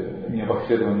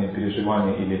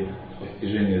переживания или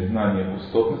постижение знания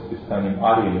пустотности, станем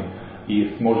арией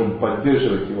и сможем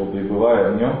поддерживать его,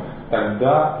 пребывая в нем,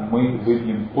 тогда мы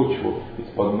выбьем почву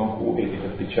из-под ног у этих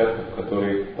отпечатков,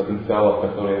 потенциалов,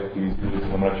 которые активизируются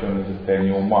в омраченном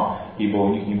состоянии ума, ибо у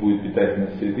них не будет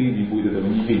питательной среды, не будет этого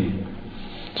неведения.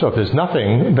 So if there's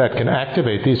nothing that can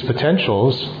activate these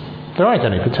potentials, there aren't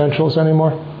any potentials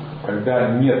anymore. Когда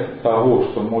нет того,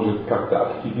 что может как-то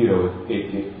активировать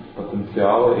эти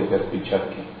потенциалы, эти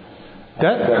отпечатки,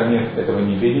 когда нет этого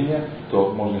неведения,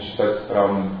 то можно считать в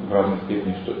равной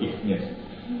степени, что их нет.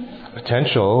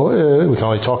 Potential, we can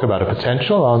only talk about a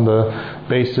potential on the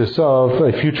basis of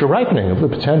a future ripening of the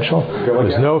potential.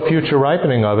 There's no future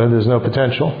ripening of it, there's no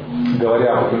potential.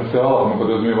 Говоря о потенциалах, мы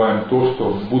подразумеваем то, что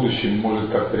в будущем может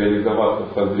как-то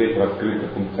реализоваться, созреть, раскрыться,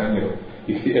 функционировать.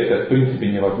 Если это в принципе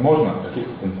невозможно, о каких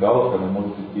потенциалах тогда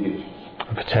может идти речь?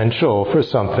 Potential for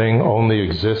something only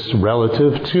exists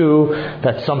relative to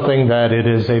that something that it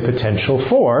is a potential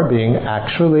for being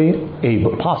actually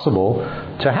possible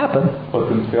to happen.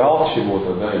 Потенциал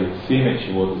чего-то, да, или семя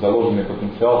чего-то, заложенный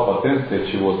потенциал, потенция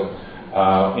чего-то,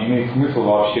 имеет смысл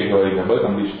вообще говорить об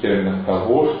этом лишь в терминах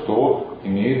того, что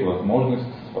имеет возможность,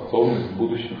 способность в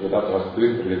будущем когда-то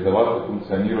раскрыться, реализоваться,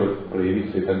 функционировать,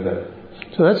 проявиться и так далее.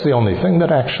 So that's the only thing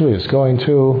that actually is going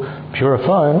to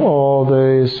purify all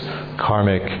these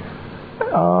karmic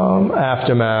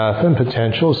aftermath and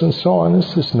potentials and so on.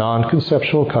 It's this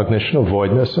non-conceptual cognition of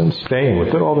voidness and staying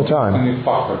with it all the time. Это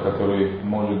фактор, который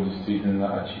может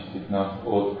действительно очистить нас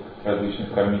от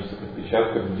различных кармических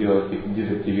отпечатков, сделать их,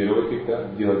 дезактивировать их, да,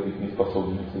 сделать их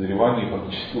неспособными к созреванию и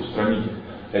фактически устранить их.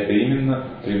 Это именно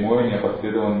прямое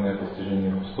неопоследованное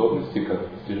постижение способности, к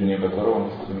достижению которого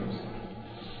мы стремимся.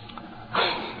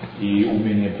 И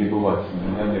умение пребывать с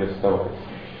ним, да, не расставаться.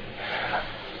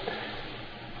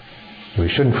 We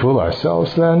shouldn't fool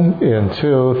ourselves then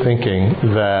into thinking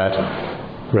that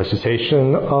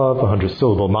recitation of a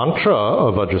 100-syllable mantra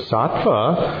of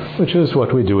Vajrasattva, which is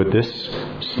what we do at this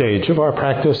stage of our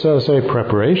practice as a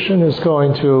preparation, is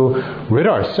going to rid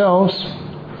ourselves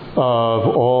of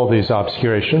all these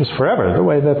obscurations forever, the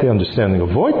way that the understanding of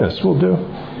voidness will do.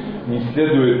 Не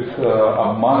следует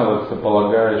обманываться,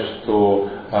 полагая, что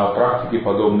практики,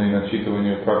 подобные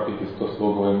начитыванию практики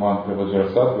 100-слоговой мантры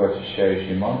Ваджрасаттвы,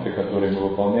 очищающие мантры, которые мы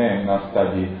выполняем на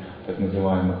стадии так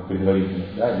называемых предварительных,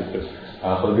 да, или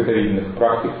подготовительных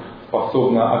практик,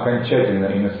 способна окончательно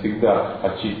и навсегда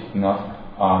очистить нас,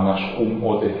 наш ум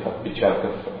от этих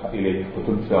отпечатков или этих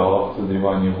потенциалов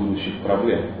созревания будущих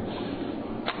проблем.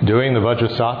 Doing the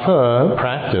Vajrasattva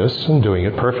practice, and doing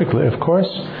it perfectly, of course,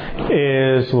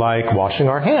 is like washing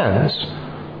our hands.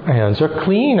 Our hands are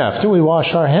clean after we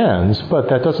wash our hands, but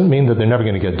that doesn't mean that they're never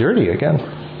going to get dirty again.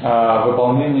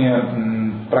 Выполнение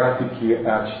практики,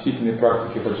 очистительной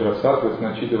практики Ваджрасаттвы с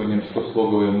начитыванием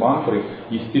 100-слоговой мантры,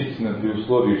 естественно, при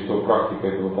условии, что практика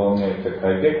эта выполняется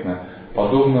корректно,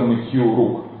 подобно мытью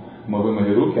рук. Мы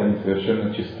вымыли руки, они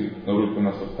совершенно чисты, но руки у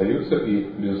нас остаются, и,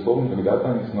 безусловно, когда-то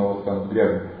они снова станут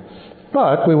грязными.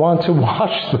 But we want to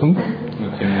wash them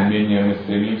Но, тем не менее, мы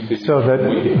стремимся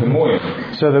мыть их и моем.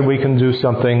 so that we can do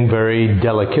something very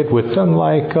delicate with them,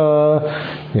 like a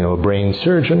brain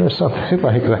surgeon or something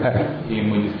like that. И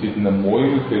мы действительно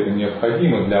моем их, и это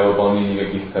необходимо для выполнения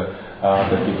каких-то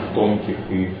таких тонких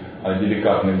и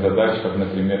деликатных задач, как,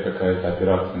 например, какая-то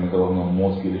операция на головном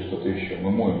мозге или что-то еще. Мы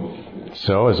моем руки.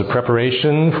 So, as a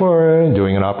preparation for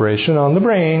doing an operation on the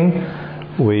brain,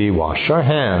 we wash our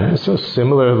hands. So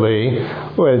similarly,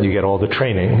 well, you get all the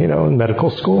training, in medical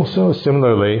school. So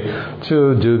similarly,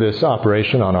 to do this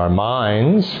operation on our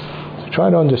minds, to try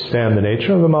to understand the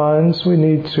nature of the minds, we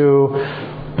need to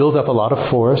build up a lot of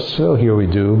force. So here we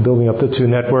do, building up the two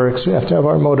networks. We have to have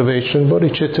our motivation,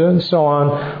 bodhicitta, and so on.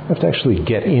 We have to actually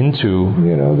get into,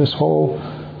 this whole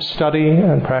study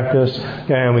and practice,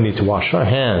 and we need to wash our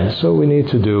hands. So we need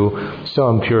to do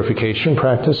some purification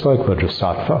practice like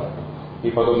Vajrasattva. И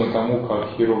подобно тому, как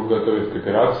хирург готовит к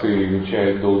операции,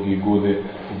 изучает долгие годы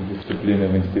дисциплины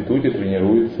в институте,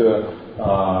 тренируется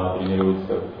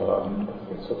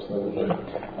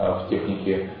в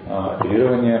технике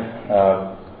оперирования,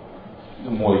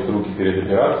 моет руки перед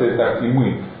операцией, так и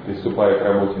мы, приступая к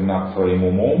работе над своим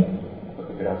умом,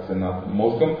 операция над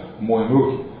мозгом, моем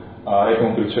руки.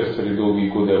 Этому предшествовали долгие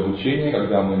годы обучения,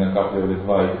 когда мы накапливали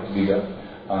два этих вида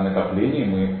накоплений,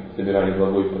 мы собирали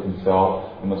благой потенциал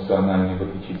эмоциональной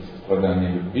бодхичитты, сострадания,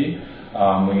 любви,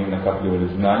 мы накапливали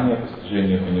знания,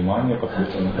 постижение понимания,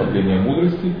 посредством накопления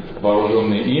мудрости,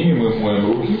 вооруженные ими мы моем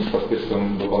руки,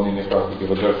 посредством выполнения практики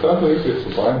Ваджрасаттвы и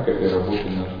приступаем к этой работе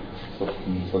над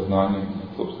собственным сознанием,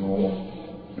 над собственным умом.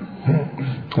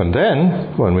 And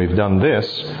then, when we've done this,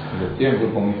 затем,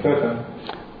 выполнив это,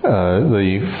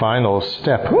 the final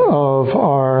step of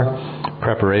our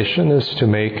preparation is to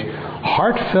make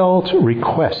heartfelt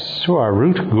requests to our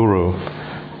root guru,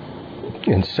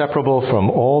 inseparable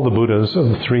from all the Buddhas of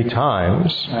the three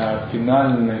times.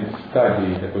 Финальной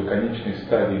стадией, такой конечной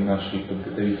стадией нашей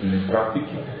подготовительной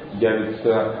практики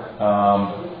явится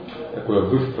такое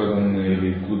выстраданное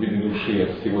или в глубине души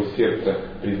от всего сердца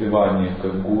призывание к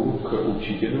гуру, к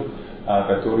учителю,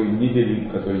 который неделим,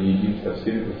 который един со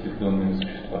всеми просветленными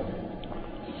существами.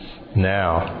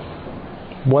 Now,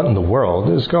 what in the world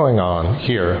is going on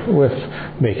here with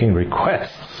making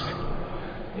requests?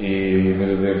 И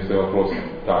мы задаем себе вопрос,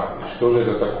 так, что же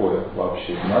это такое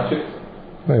вообще значит?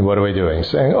 And what are we doing?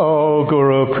 Saying, oh,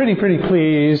 Guru, pretty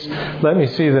please, let me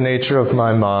see the nature of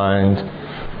my mind.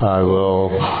 I will,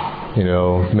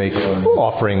 make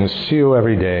offerings to you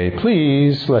every day.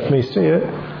 Please, let me see it.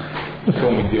 Что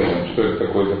мы делаем? Что это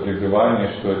такое за призывание?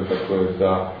 Что это такое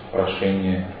за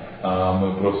прошение?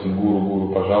 Мы просим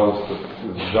гуру, пожалуйста,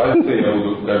 сжалься, я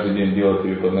буду каждый день делать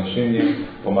тебе подношения,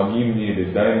 помоги мне или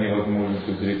дай мне возможность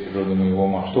узреть природу моего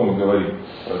ума. Что мы говорим?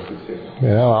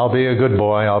 I'll be a good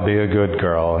boy, I'll be a good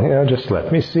girl. Just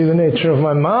let me see the nature of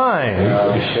my mind.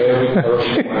 Я обещаю быть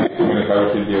хорошим мальчиком или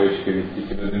хорошей девочкой, вести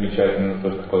себя замечательно,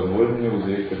 только позволь мне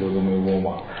узреть природу моего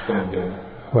ума. Что мы делаем?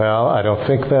 Well, I don't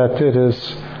think that it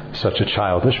is such a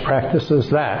childish practice as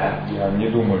that. Я не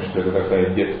думаю, что это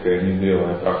такая детская,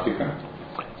 незрелая практика.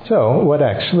 So, what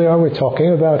actually are we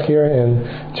talking about here in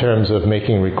terms of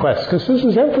making requests? Because this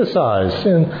is emphasized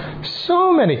in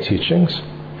so many teachings.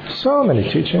 So many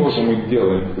teachings. Что мы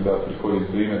делаем, когда приходит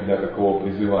время для такого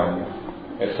призывания?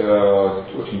 Это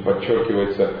очень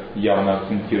подчеркивается, явно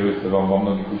акцентируется во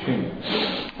многих учениях.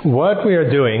 What we are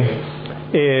doing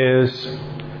is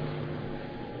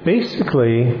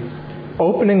basically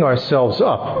opening ourselves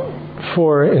up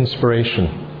for inspiration.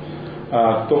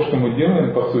 То, что мы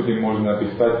делаем, по сути, можно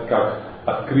описать как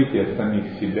открытие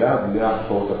самих себя для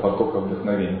какого-то потока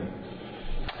вдохновения.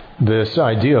 This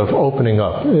idea of opening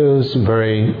up is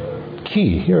very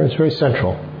key here. It's very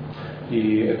central.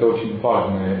 И это очень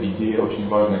важная идея, очень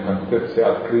важная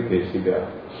концепция открытия себя.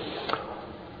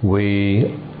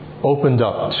 We opened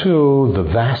up to the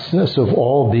vastness of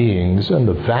all beings and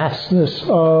the vastness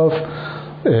of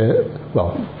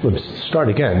let's start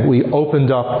again. We opened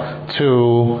up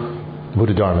to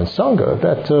Buddha, Dharma, and Sangha,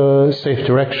 that safe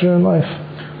direction in life.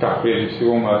 Так, прежде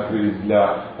всего мы открылись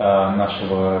для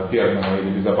нашего верного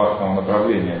или безопасного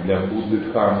направления, для Будды,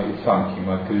 Дхармы и Санхи.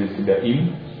 Мы открыли себя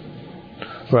им.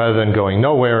 Rather than going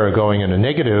nowhere or going in a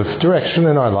negative direction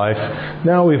in our life,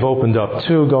 now we've opened up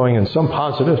to going in some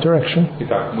positive direction.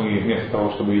 Итак, мы вместо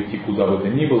того, чтобы идти куда бы то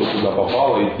ни было, куда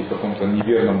попало, идти в каком-то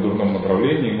неверном, дурном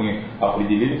направлении, мы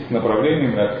определились с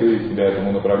направлением и открыли себя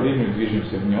этому направлению,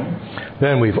 движемся в нем.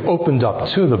 Then we've opened up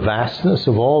to the vastness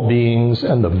of all beings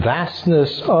and the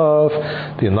vastness of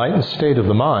the enlightened state of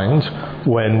the mind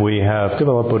when we have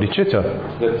developed bodhicitta.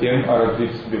 Затем,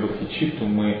 развив в себе бодхичитту,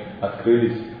 мы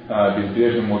открылись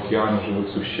безбрежному океану живых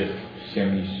существ,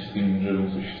 всем несчастливым живым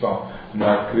существам. Мы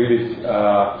открылись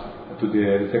to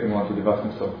the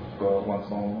vastness of one's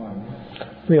own mind.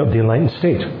 The enlightened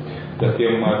state.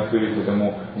 Затем мы открылись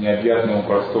этому необъятному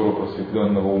простору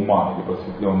просветленного ума или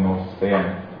просветленного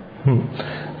состояния.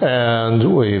 And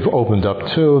we've opened up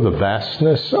to the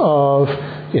vastness of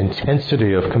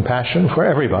intensity of compassion for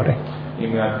everybody. И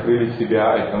мы открыли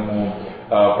себя этому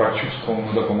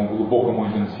прочувствованному, такому глубокому,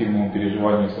 интенсивному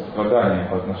переживанию сострадания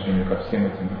по отношению ко всем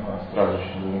этим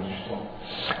страждущим существам.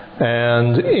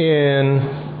 And in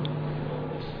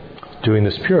doing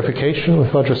this purification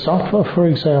with Vajrasattva, for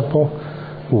example,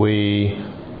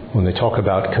 when they talk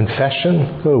about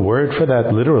confession, the word for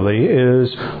that literally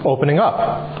is opening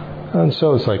up. And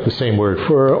so it's like the same word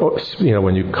for,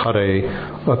 when you cut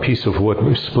a piece of wood,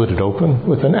 we split it open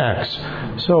with an axe.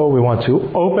 So we want to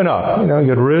open up,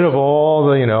 get rid of all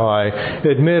the, I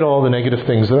admit all the negative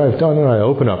things that I've done and I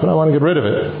open up and I want to get rid of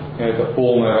it. Это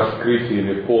полное раскрытие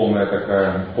или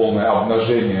полное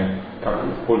обнажение, как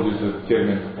используется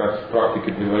термин как раз в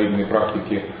практике, предварительной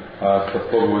практике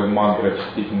сословной мантры,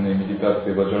 очистительной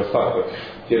медитации Ваджрасаттвы.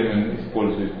 Термин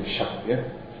используется шакти.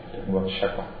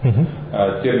 Шаква.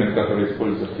 Термин, который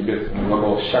используется в тибетском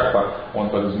глагол шаква, он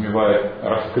подразумевает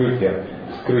раскрытие.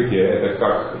 Вскрытие — это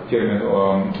как термин,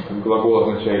 как глагол,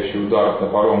 означающий удар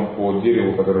топором по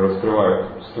дереву, который раскрывает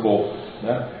ствол,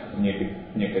 да?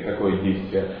 Некое такое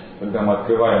действие. Когда мы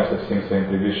открываем со всем своим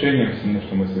прегрешением, всему,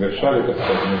 что мы совершали, так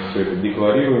сказать, мы все это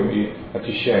декларируем и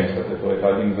очищаемся от этого.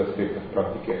 Это один из аспектов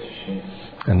практики очищения.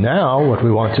 And now what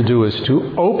we want to do is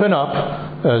to open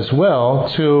up as well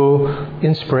to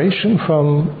inspiration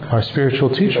from our spiritual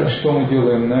teacher. Что мы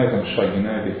делаем на этом шаге,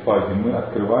 на этой фазе? Мы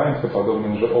открываемся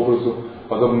подобным же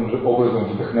образом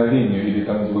вдохновению или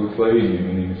тому благословению,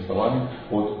 иными словами,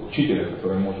 от учителя,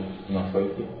 который может нас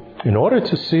войти. In order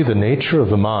to see the nature of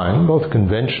the mind, both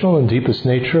conventional and deepest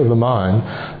nature of the mind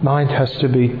has to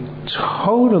be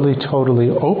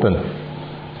totally open.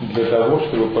 Для того,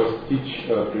 чтобы постичь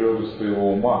природу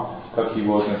своего ума, как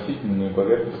его относительную и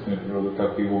поверхностную природу,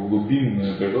 так и его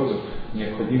глубинную природу,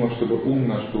 необходимо, чтобы ум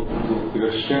наш был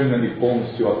совершенно и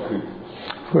полностью открыт.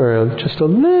 We're just a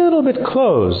little bit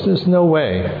closed. There's no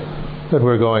way. that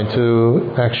we're going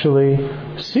to actually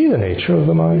see the nature of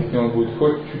the mind. Если он будет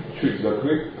хоть чуть-чуть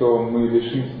закрыт, то мы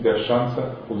лишим себя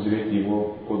шанса узреть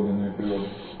его подлинную природу.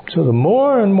 So the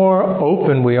more and more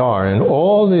open we are in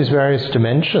all these various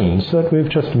dimensions that we've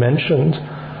just mentioned,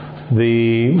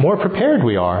 the more prepared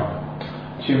we are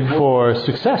for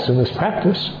success in this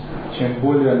practice. Чем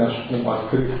более наш ум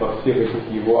открыт во всех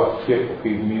этих его аспектах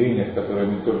и измерениях, которые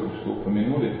мы только что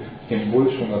упомянули, тем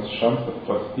больше у нас шансов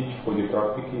постичь в ходе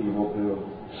практики его природу.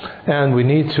 And we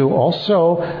need to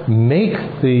also make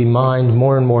the mind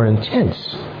more and more intense.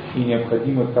 И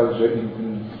необходимо также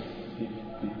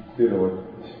интенсифицировать.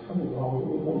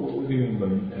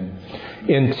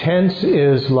 Intense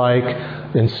is like,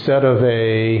 instead of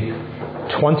a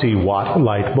 20-watt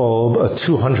light bulb, a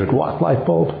 200-watt light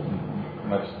bulb.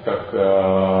 Значит, как,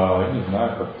 не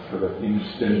знаю, как сказать,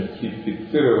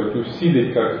 интенсифицировать,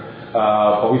 усилить, как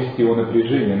повысить его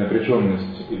напряжение,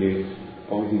 напряженность, или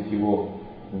повысить его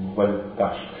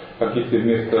вольтаж. Как если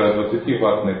вместо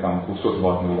 20-ваттной, там,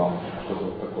 200-ваттной лампы, что-то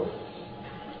вот такое.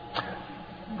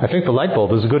 I think the light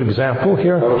bulb is a good example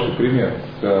here. Хороший пример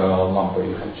с лампой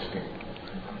электрической.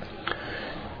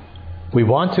 We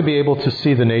want to be able to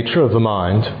see the nature of the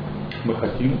mind. Мы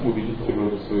хотим увидеть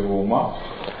природу своего ума.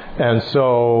 And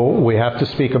so we have to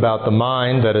speak about the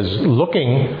mind that is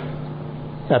looking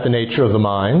at the nature of the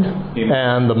mind,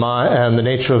 and the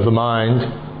nature of the mind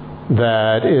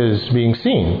that is being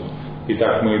seen.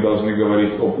 Итак, мы должны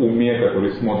говорить об уме,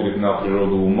 который смотрит на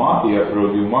природу ума, и о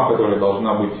природе ума, которая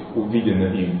должна быть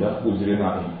увидена им, да,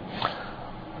 узрена им.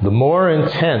 The more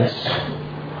intense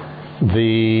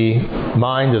the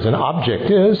mind as an object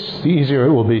is, the easier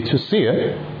it will be to see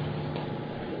it.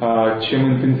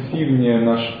 Чем интенсивнее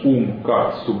наш ум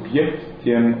как субъект,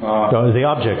 тем the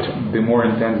object. The more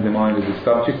intense the mind as a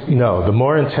subject. No, the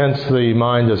more intense the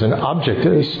mind as an object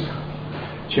is,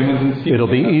 it'll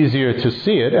be easier to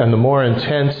see it, and the more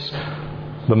intense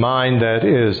the mind that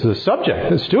is the subject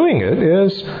that's doing it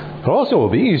is, it also will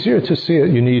be easier to see it.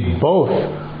 You need both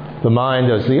the mind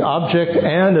as the object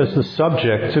and as the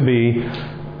subject to be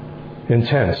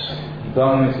intense. В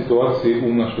данной ситуации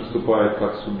ум наш выступает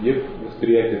как субъект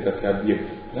восприятия, так и объект,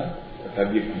 да? Как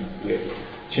объект восприятия.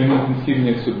 Чем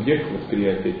интенсивнее субъект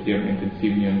восприятия, тем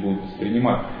интенсивнее он будет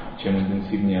воспринимать. Чем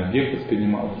интенсивнее объект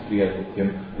восприятия,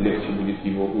 тем легче будет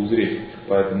его узреть.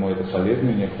 Поэтому это полезно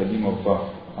и необходимо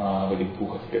в этих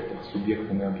двух аспектах,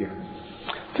 субъектом и объектом.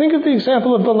 Think of the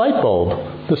example of the light bulb.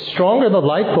 The stronger the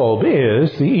light bulb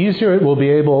is, the easier it will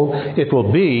be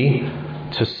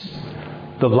to.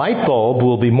 The light bulb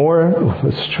will be more.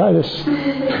 Let's try this.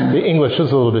 The English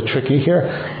is a little bit tricky here.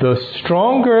 The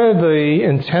stronger the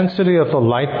intensity of the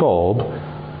light bulb,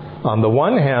 on the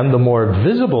one hand, the more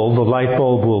visible the light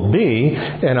bulb will be,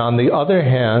 and on the other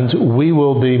hand, we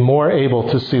will be more able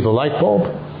to see the light bulb.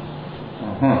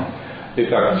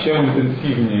 Итак, чем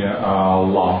интенсивнее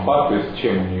лампа, то есть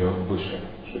чем у нее выше,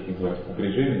 что это называется,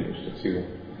 напряжение или что, сила?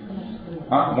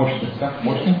 Мощность, да?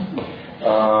 Мощность?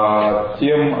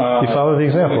 Тем, you follow the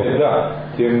example? Да,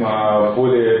 тем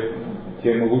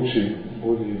лучше,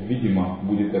 более видимо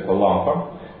будет эта лампа,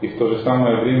 и в то же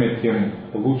самое время тем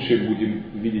лучше будем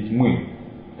видеть мы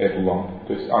эту лампу.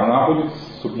 То есть она будет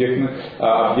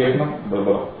объектом,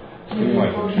 понимаете?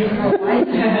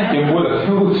 Тем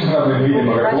лучше она будет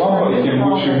видима как лампа, и тем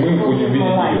лучше мы будем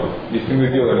видеть ее. Если мы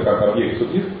сделаем как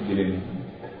объект-субъект деление.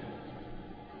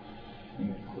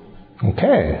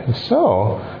 Okay,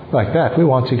 so like that, we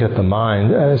want to get the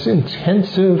mind as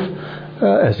intense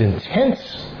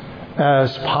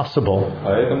as possible,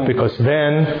 because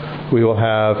then we will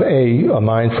have a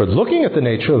mind for looking at the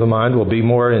nature of the mind will be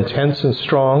more intense and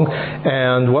strong,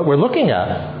 and what we're looking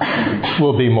at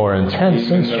will be more intense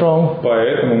and strong.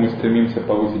 Поэтому мы стремимся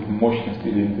повысить мощность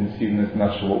или интенсивность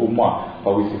нашего ума,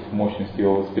 повысить мощность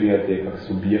его восприятия как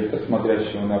субъекта,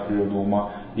 смотрящего на природу ума,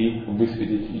 и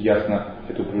высветить ясно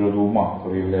эту природу ума,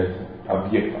 которая является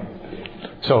объектом.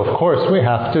 So, of course, we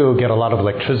have to get a lot of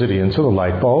electricity into the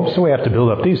light bulb, so we have to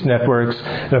build up these networks,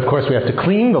 and of course we have to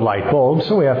clean the light bulb,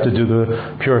 so we have to do the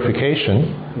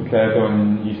purification. Для этого,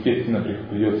 естественно,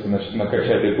 придется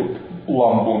накачать эту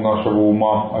лампу нашего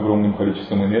ума огромным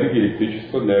количеством энергии,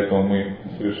 электричества. Для этого мы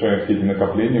совершаем все эти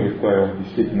накопления, выстраиваем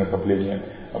все эти накопления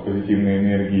позитивной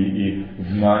энергии и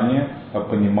знания,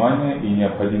 понимания, и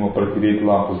необходимо протереть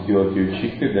лампу, сделать ее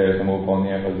чистой. Для этого мы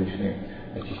выполняем различные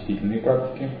очистительные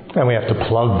практики. And we have to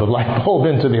plug the light bulb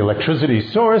into the electricity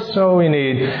source, so we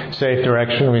need safe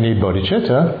direction, we need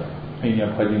bodhicitta. И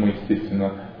необходимо,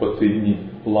 естественно, подсоединить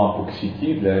лампу к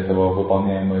сети. Для этого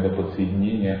выполняем мы это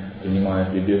подсоединение, принимая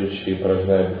прибежище и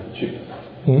порождая бодхичитту.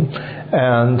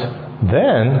 And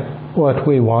then what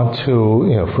we want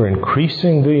to, for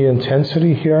increasing the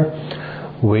intensity here,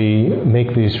 we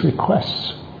make these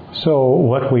requests. So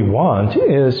what we want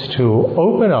is to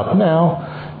open up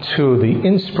now to the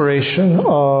inspiration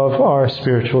of our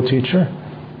spiritual teacher.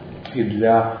 И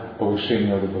для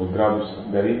повышения вот этого градуса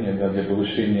горения, для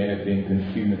повышения этой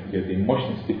интенсивности, этой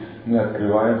мощности, мы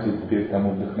открываемся теперь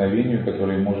тому вдохновению,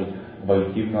 которое может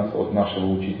войти в нас от нашего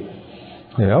учителя.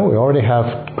 We already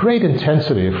have great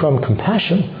intensity from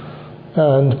compassion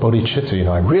and bodhicitta.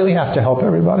 I really have to help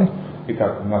everybody.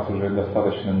 Итак, у нас уже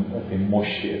достаточно этой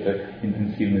мощи, этой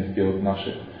интенсивности от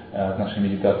нашей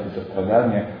медитации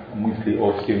сострадания, мыслей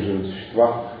о всех живых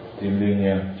существах,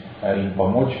 стремления им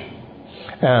помочь.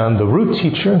 And the root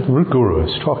teacher, the root guru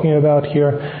is talking about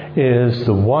here, is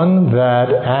the one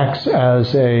that acts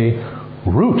as a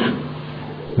root,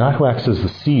 not who acts as the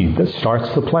seed that starts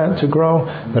the plant to grow,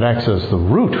 but acts as the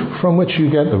root from which you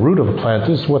get the root of a plant.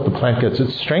 This is what the plant gets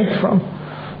its strength from.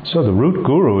 So the root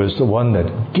guru is the one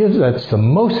that's the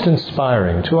most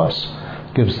inspiring to us,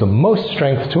 gives the most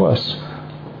strength to us.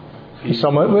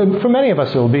 For many of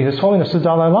us, it will be His Holiness the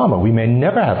Dalai Lama. We may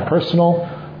never have personal,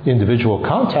 individual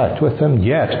contact with him,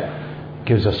 yet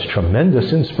gives us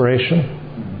tremendous inspiration.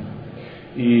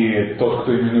 И тот,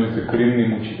 кто именуется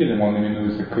коренным учителем, он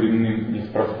именуется коренным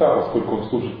неспроста, поскольку он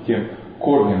служит тем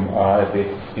корнем этой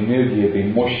энергии,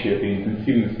 этой мощи, этой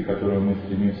интенсивности, которую мы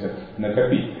стремимся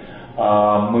накопить.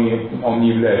 Он не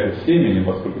является семенем,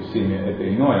 поскольку семя — это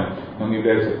иное, но он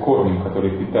является корнем,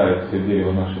 который питает все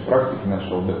дерево нашей практики,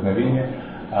 нашего вдохновения,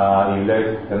 и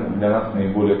является для нас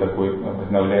наиболее такой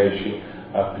вдохновляющей,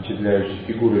 впечатляющей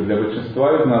фигурой. Для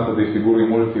большинства из нас этой фигурой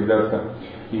может являться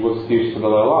его встреча с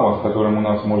Далай-ламой, с которым у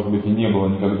нас, может быть, и не было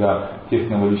никогда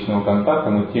тесного личного контакта,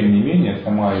 но тем не менее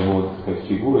сама его, так сказать,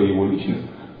 фигура, его личность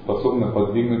способна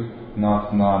подвигнуть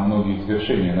нас на многие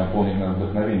свершения, наполнить нас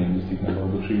вдохновением, действительно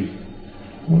воодушевить.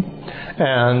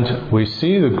 And we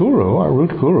see the guru, our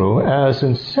root guru, as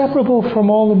inseparable from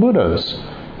all the Buddhas.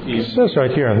 It says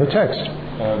right here in the text.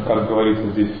 Как говорится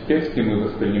здесь в тексте, мы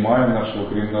воспринимаем нашего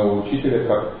коренного учителя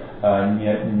как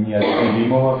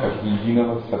неотделимого, как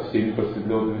единого со всеми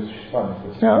просветленными существами,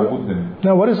 со всеми Буддами.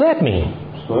 Now, what does that mean?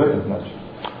 Что это значит?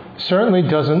 Certainly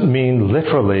doesn't mean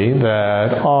literally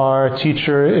that our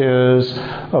teacher is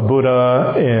a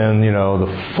Buddha in, the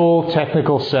full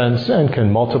technical sense and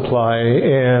can multiply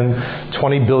in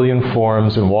 20 billion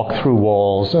forms and walk through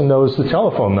walls and knows the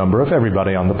telephone number of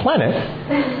everybody on the planet.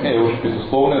 И уж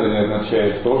безусловно это не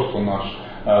означает то, что наш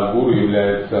гуру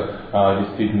является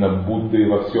действительно Буддой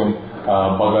во всем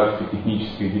богатстве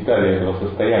технических деталей этого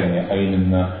состояния, а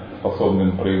именно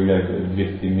способным проявлять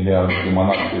 200 миллиардов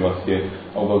эманаций во все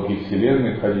уголки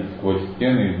Вселенной, ходить сквозь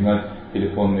стены и знать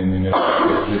телефонные номера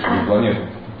всех жителей планеты.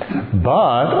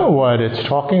 But what it's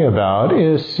talking about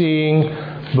is seeing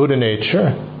Buddha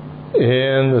nature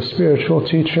in the spiritual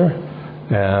teacher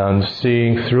and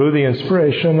seeing through the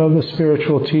inspiration of the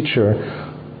spiritual teacher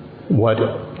what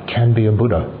can be a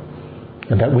Buddha.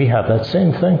 And that we have that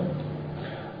same thing.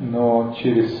 Но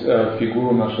через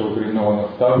фигуру нашего коренного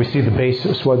наставника we see the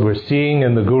basis. What we're seeing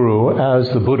in the guru as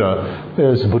the Buddha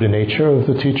is the Buddha nature of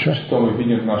the teacher. Что мы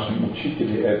видим в нашем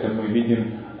учителе, это мы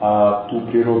видим ту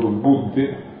природу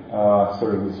Будды.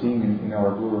 We're seeing in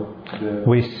our guru.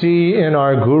 We see in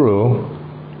our guru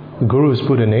the guru's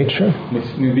Buddha nature.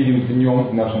 Мы видим в нем,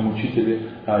 в нашем учителе,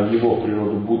 его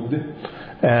природу Будды.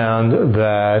 And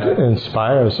that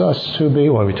inspires us to be,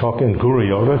 when we talk in Guru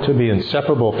Yoga, to be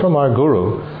inseparable from our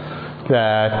Guru.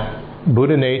 That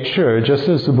Buddha nature, just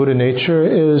as the Buddha nature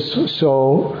is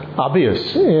so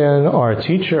obvious in our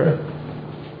teacher,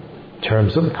 in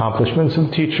terms of accomplishments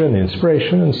of the teacher and the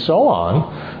inspiration and so on,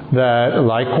 that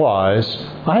likewise,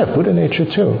 I have Buddha nature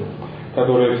too.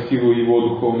 Которая в силу его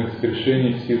духовных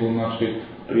свершений, в силу нашей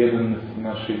преданности,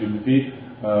 нашей любви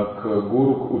к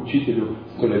гуру, к учителю,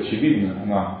 столь очевидна,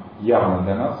 она явна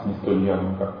для нас, не столь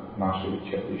явна, как наша или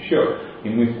чья-то еще. И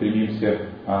мы стремимся,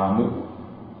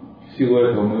 в силу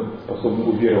этого мы способны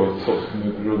уверовать в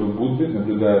собственную природу Будды,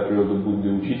 наблюдая природу Будды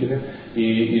и учителя.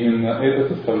 И именно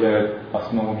это составляет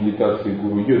основу медитации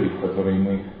гуру-йоги, в которой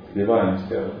мы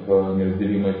сливаемся в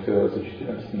неразделимое целое с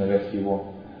учителем, становясь его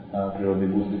природой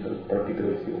Будды,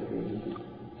 пропитываясь его природой Будды.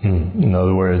 In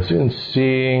other words, in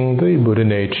seeing the Buddha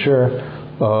nature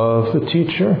of the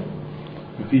teacher,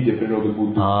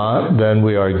 then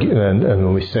we are, and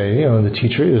when we say, the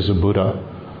teacher is a Buddha,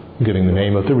 giving the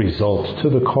name of the result to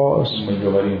the cause. Мы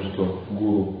говорим, что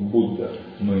гуру Будда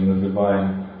мы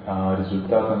называем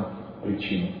результатом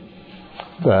причины.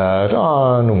 That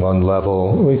on one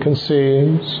level we can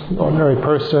see an ordinary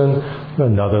person, on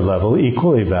another level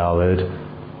equally valid,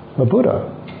 a Buddha.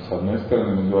 С С одной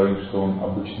стороны, мы говорим, что он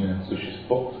обычное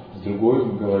существо, с другой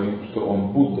мы говорим, что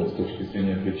он Будда с точки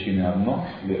зрения причины одно,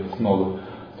 или основы,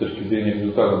 с точки зрения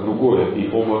результата другое, и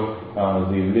оба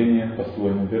заявления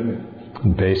по-своему верны.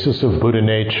 The basis of Buddha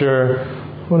nature,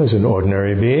 one is an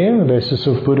ordinary being. The basis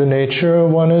of Buddha nature,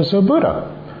 one is a Buddha.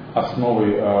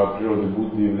 Основой природы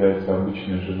Будды является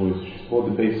обычное живое существо.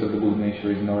 The base of the Buddha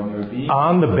nature is an ordinary being.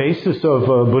 On the basis of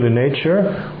Buddha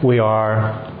nature, we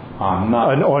are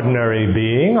an ordinary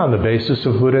being. On the basis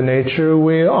of Buddha nature,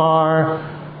 we are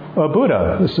a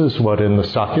Buddha. This is what in the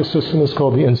Sakya system is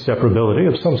called the inseparability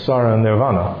of samsara and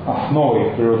nirvana.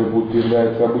 Основой природы Будды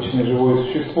является обычное живое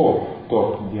существо,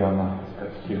 то, где она, так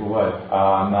сказать, пребывает.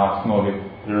 А на основе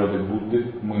природы Будды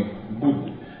мы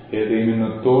Будды. И это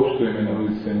именно то, что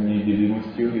именуется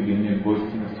неделимостью или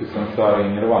недвойственностью сансары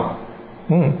и нирваны.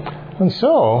 And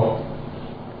so,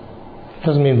 it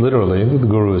doesn't mean literally that the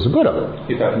guru is a Buddha.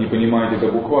 Итак, не понимаете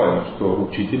это буквально, что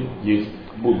учитель есть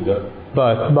Будда.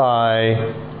 But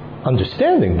by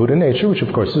understanding Buddha nature, which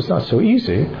of course is not so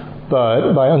easy,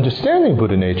 but by understanding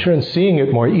Buddha nature and seeing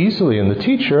it more easily in the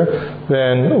teacher,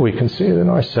 then we can see it in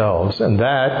ourselves. And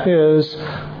that is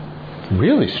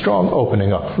really strong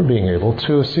opening up for being able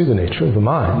to see the nature of the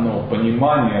mind. Но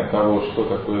понимание того, что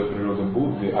такое природа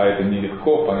Будды, а это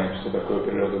нелегко понять, что такое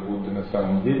природа Будды на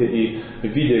самом деле, и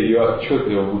видя ее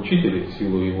отчетливо в учителе в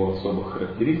силу его особых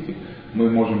характеристик, мы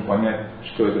можем понять,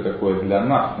 что это такое для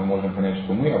нас, мы можем понять,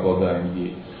 что мы обладаем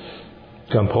ей.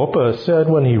 Gampopa said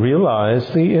when he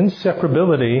realized the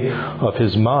inseparability of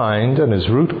his mind and his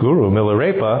root guru,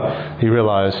 Milarepa, he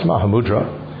realized Mahamudra.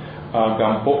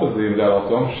 Гампопа заявлял о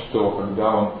том, что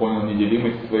когда он понял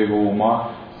неделимость своего ума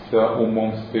с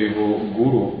умом своего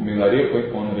гуру Миларепы,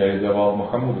 он реализовал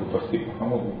махамудру, постиг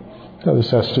махамудру. Now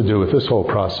this has to do with this whole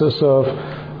process of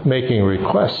making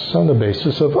requests on the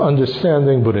basis of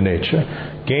understanding Buddha nature,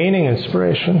 gaining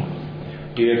inspiration.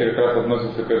 И это как раз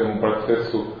относится к этому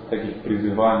процессу таких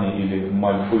призываний или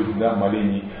мольбы, да,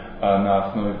 молений на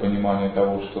основе понимания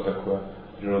того, что такое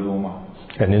природа ума.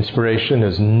 And inspiration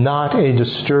is not a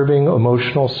disturbing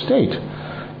emotional state.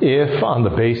 If, on the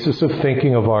basis of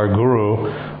thinking of our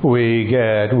guru, we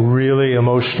get really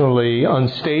emotionally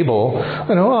unstable,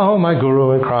 and oh, my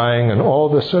guru, and crying, and all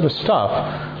this sort of stuff,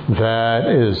 that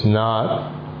is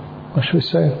not, what should we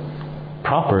say,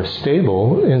 proper,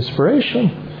 stable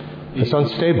inspiration. It's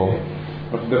unstable.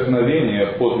 Вдохновение,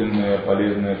 подлинное,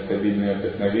 полезное, стабильное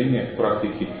вдохновение в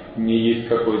практике не есть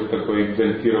какое-то такое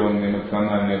экзальтированное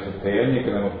эмоциональное состояние,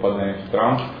 когда мы впадаем в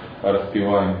транс,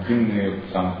 распеваем гимны,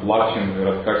 там, плачем,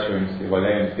 раскачиваемся,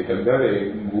 валяемся и так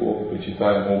далее,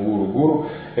 почитаем о гуру.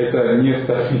 Это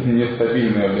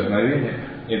нестабильное вдохновение,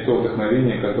 и то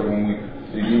вдохновение, к которому мы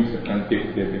стремимся в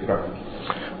контексте этой практики.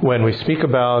 When we speak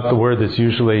about the word that's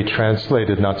usually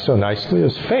translated not so nicely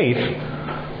as faith,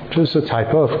 which is a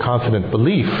type of confident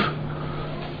belief.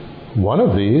 One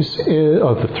of these,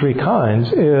 of the three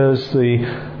kinds, is the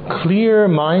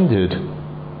clear-minded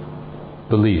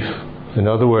belief. In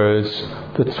other words,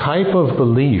 the type of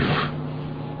belief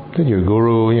that your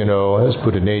guru, has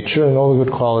Buddha nature and all the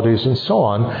good qualities and so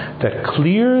on, that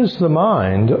clears the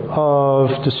mind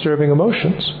of disturbing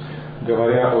emotions.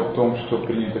 Говоря о том, что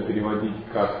принято переводить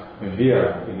как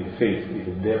вера или faith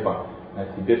или депа на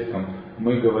тибетском,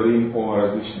 мы говорим о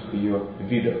различных ее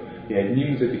видах. И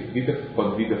одним из этих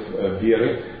подвидов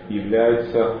веры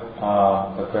является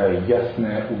такая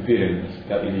ясная уверенность,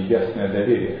 да, или ясное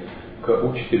доверие к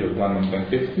учителю в данном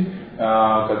контексте,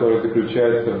 которое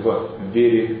заключается в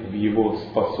вере в его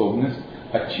способность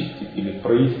очистить или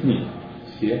прояснить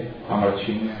все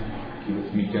омрачения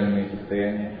и смятенные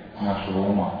состояния нашего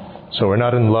ума. So we're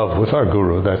not in love with our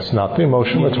guru. That's not the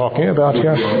emotion we're talking about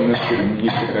here.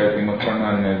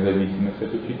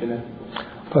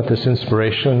 But this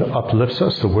inspiration uplifts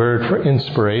us. The word for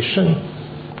inspiration,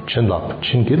 chinlap,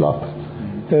 chingilap,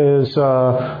 is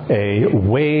a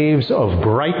waves of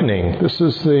brightening. This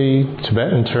is the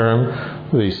Tibetan term.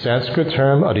 The Sanskrit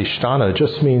term, adhisthana,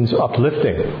 just means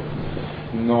uplifting.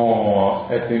 Но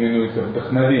это именуется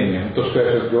вдохновением. То, что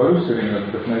я сейчас говорю, все время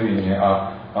вдохновение,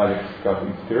 Алекс как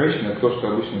inspiration, это то, что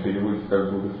обычно переводится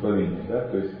как благословение. Да?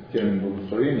 То есть термин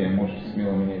благословения можете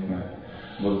смело менять на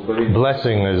благословение.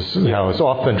 Blessing is how it's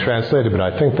often translated, but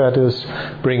I think that is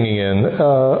bringing in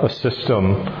a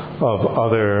system of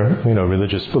other,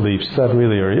 religious beliefs that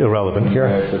really are irrelevant here.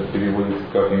 Это переводится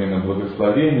как именно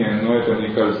благословение, но это, мне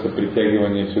кажется,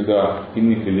 притягивание сюда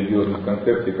иных религиозных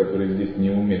концепций, которые здесь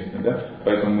неуместны, да?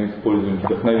 Поэтому мы используем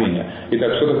вдохновение.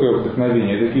 Итак, что такое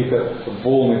вдохновение? Это какие-то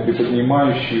волны,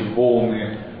 приподнимающие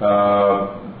волны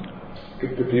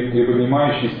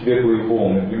приподнимающий светлые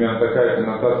волны. Примерно такая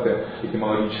коннотация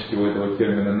этимологически у этого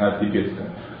термина на тибетском.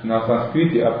 На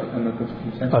санскрите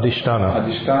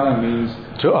Adhisthana means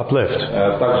to uplift.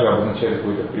 Также обозначает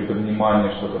какое-то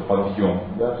приподнимание, что-то подъем.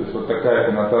 Да? То есть вот такая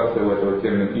коннотация у этого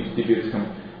термина и в тибетском,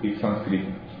 и в санскрите.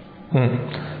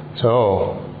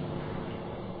 So,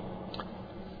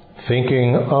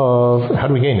 thinking of how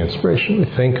do we gain inspiration? We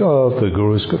think of the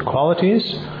Guru's good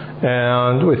qualities,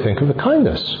 and we think of the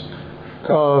kindness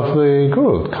of the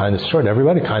Guru. Kindness toward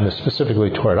everybody, kindness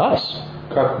specifically toward us.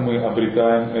 Как мы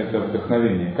обретаем это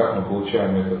вдохновение, как мы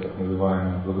получаем это так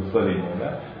называемое благословение.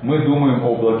 Да? Мы думаем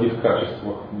о благих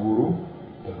качествах Гуру,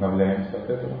 вдохновляемся от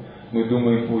этого. Мы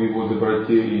думаем о его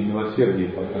доброте и милосердии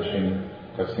по отношению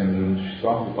ко всем живым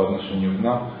существам и по отношению к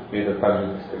нам. И это также,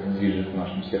 так сказать, движет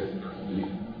нашим сердцем.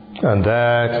 And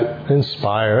that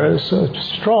inspires a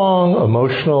strong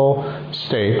emotional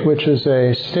state, which is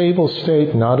a stable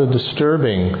state, not a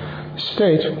disturbing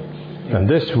state. And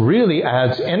this really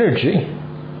adds energy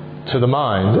to the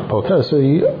mind, both as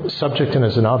a subject and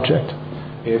as an object.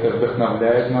 И это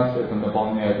вдохновляет нас, это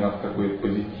наполняет нас такой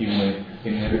позитивной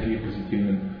энергией,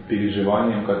 позитивным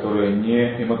переживанием, которое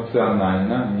не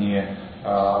эмоционально, не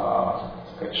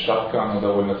сказать, шатко, оно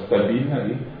довольно стабильно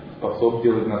и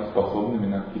делает нас способными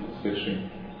на какие-то свершения.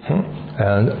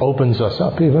 And opens us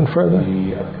up even further.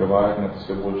 И открывает нас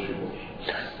все больше и больше.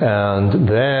 And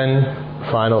then,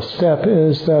 final step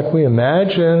is that we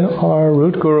imagine our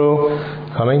root guru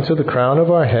coming to the crown of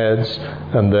our heads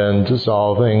and then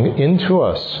dissolving into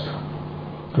us.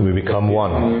 And we become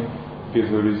one. Мы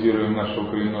визуализируем нашего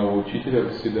коренного учителя,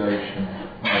 восседающим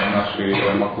в нашей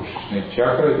макушечной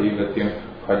чакры и затем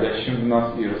входящим в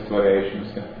нас и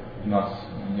растворяющимся в нас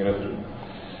неразрывно.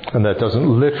 And that doesn't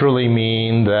literally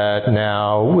mean that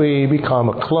now we become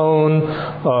a clone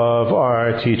of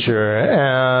our teacher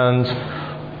and,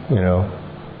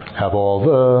 have all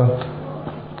the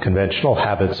conventional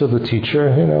habits of the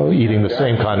teacher, eating the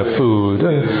same kind of food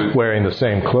and wearing the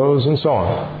same clothes and so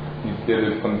on. Не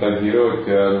следует фантазировать,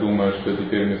 думая, что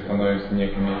теперь мы становимся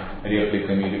некими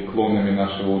репликами или клонами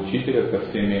нашего учителя со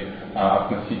всеми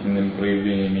относительными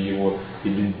проявлениями его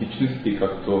идентичности,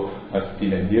 как то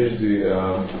стиль одежды,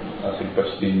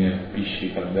 предпочтения в пище и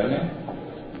так далее.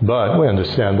 But we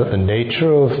understand that the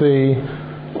nature of the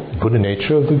Buddha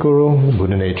nature of the Guru, the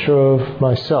Buddha nature of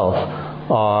myself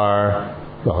are,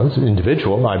 well, it's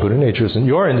individual. My Buddha nature isn't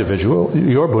your individual,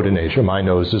 your Buddha nature. My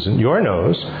nose isn't your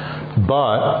nose.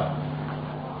 But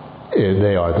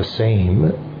they are the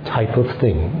same type of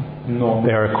thing.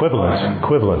 They are equivalent.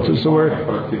 Equivalent is the word. В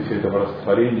процессе этого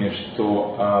растворения,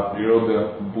 что природа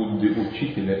Будды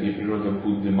учителя и природа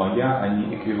Будды моя,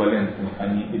 они эквивалентны,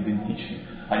 они идентичны.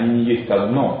 Они не есть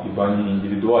одно, ибо они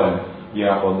индивидуальны.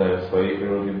 Я обладаю своей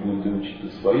природой, Будды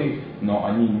учитель своей, но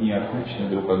они не отличны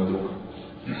друг от друга.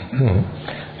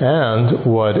 And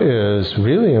what is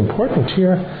really important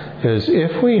here is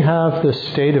if we have this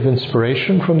state of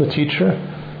inspiration from the teacher,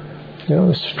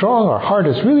 strong, our heart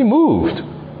is really moved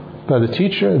by the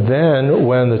teacher, then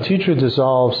when the teacher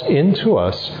dissolves into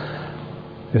us,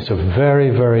 it's a very,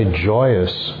 very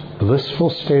joyous, blissful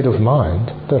state of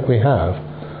mind that we have,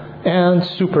 and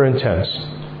super intense.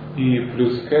 И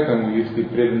плюс к этому, если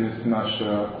преданность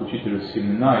наша к учителю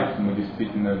сильна, если мы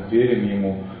действительно верим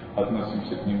ему,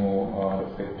 относимся к нему, так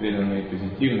сказать, преданно и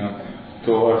позитивно,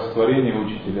 то растворение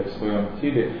учителя в своем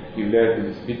теле является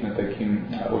действительно таким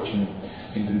очень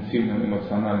интенсивным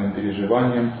эмоциональным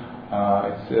переживанием.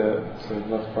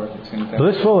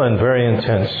 Blissful and very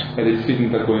intense. Это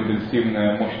действительно такое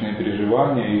интенсивное, мощное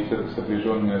переживание и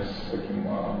сопряженное с таким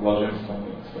блаженством,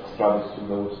 с радостью,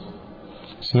 удовольствием.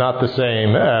 It's not the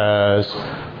same as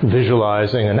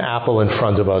visualizing an apple in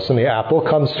front of us, and the apple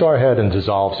comes to our head and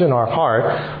dissolves in our heart.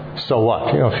 So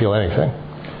what? You don't feel anything.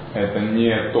 Это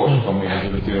не то, что мы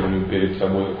визуализировали перед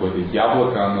собой какое-то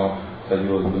яблоко, оно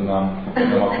садилось бы нам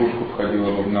на макушку,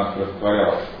 входило бы в нас,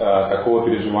 растворялось. Такого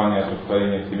переживания от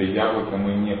растворения в себе яблока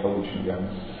мы не получим явно.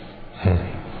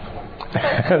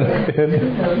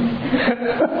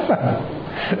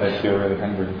 Unless you're really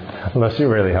hungry. Unless you're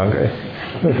really hungry.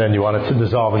 Then you want it to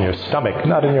dissolve in your stomach,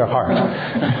 not in your heart.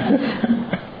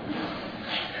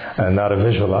 And not a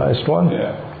visualized one.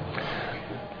 Yeah.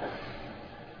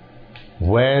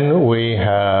 When we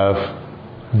have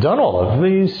done all of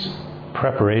these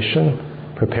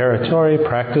preparatory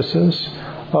practices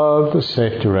of the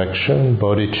safe direction,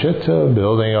 bodhicitta,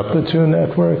 building up the two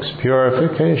networks,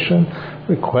 purification,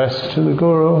 request to the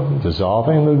Guru,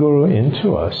 dissolving the Guru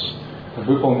into us.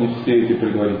 Выполнив все эти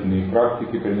предварительные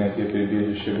практики, принятие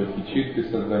прибежища бодхичитты,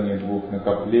 создание двух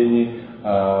накоплений,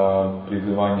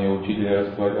 призывание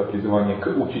к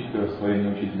учителю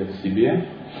растворения учителя в себе,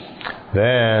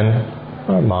 then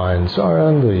our minds are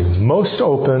in the most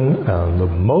open and the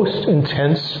most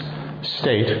intense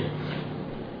state,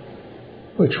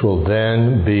 which will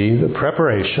then be the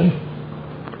preparation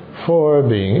for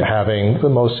having the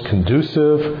most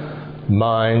conducive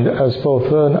mind as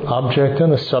both an object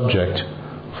and a subject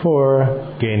for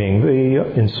gaining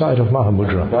the insight of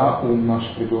Mahamudra. Да, ум наш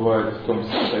пребывает в том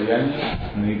состоянии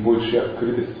наибольшей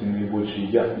открытости, наибольшей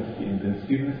ясности,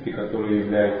 интенсивности, которая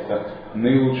является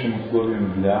наилучшим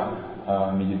условием для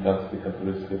медитации,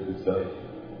 которая следует за этим.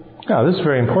 Now, this is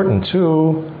very important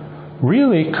to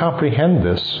really comprehend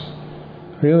this,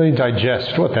 really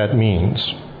digest what that means.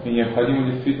 И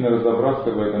необходимо действительно разобраться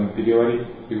в этом, переварить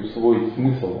и усвоить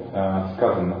смысл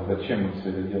сказанного, зачем мы все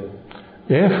это делаем.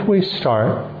 If we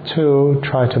start to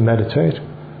try to meditate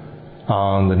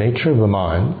on the nature of the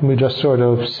mind, we just sort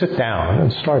of sit down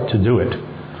and start to do it.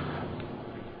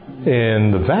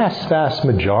 In the vast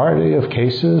majority of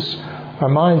cases, our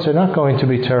minds are not going to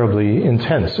be terribly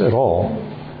intense at all.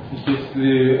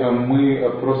 Если мы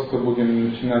просто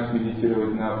будем начинать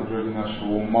медитировать на природе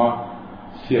нашего ума,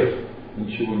 сев,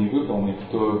 ничего не выполнив,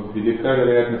 то велика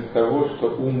вероятность того,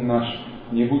 что ум наш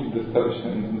не будет достаточно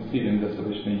интенсивен,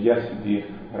 достаточно ясен и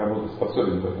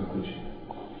работоспособен в этом ключе.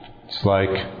 It's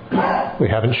like we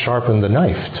haven't sharpened the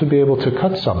knife to be able to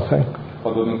cut something.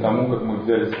 Подобно тому, как мы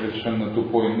взяли совершенно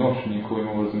тупой нож, никоим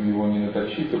образом его не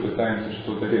наточив и пытаемся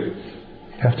что-то резать.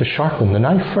 We have to sharpen the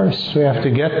knife first. We have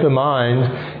to get the mind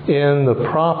in the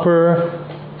proper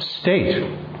state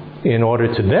in order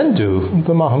to then do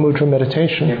the Mahamudra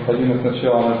meditation. Необходимо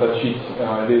сначала наточить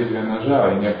лезвие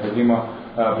ножа, и необходимо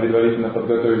предварительно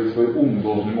подготовить свой ум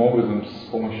должным образом с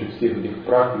помощью всех этих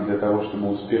практик для того,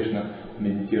 чтобы успешно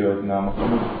медитировать на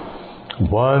Махамудре.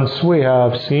 Once we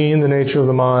have seen the nature of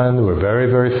the mind, we're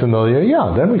very familiar,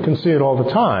 then we can see it all the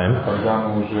time. Когда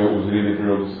мы уже узрели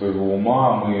природу своего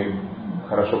ума, мы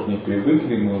хорошо к ней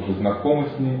привыкли, мы уже знакомы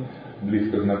с ней,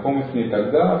 близко знакомы с ней,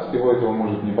 тогда всего этого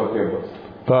может не потребоваться.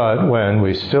 But when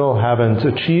we still haven't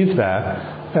achieved that,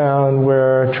 and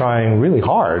we're trying really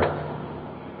hard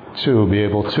to be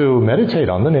able to meditate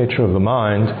on the nature of the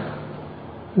mind,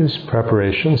 these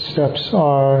preparation steps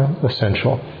are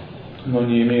essential. Но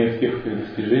не имея всех своих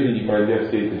достижений, не пройдя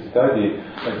все эти стадии,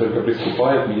 только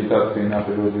приступая к медитации на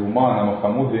природе ума, на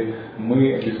Махамудре,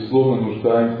 мы, безусловно,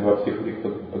 нуждаемся во всех этих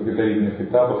подготовительных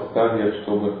этапах, стадиях,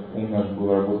 чтобы ум наш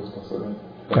был работоспособен.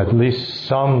 At least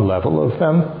some level of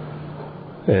them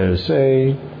is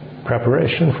a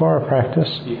preparation for our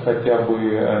practice. И хотя бы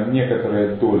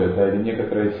некоторая доля, или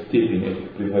некоторая степень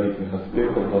этих предварительных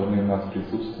аспектов должны у нас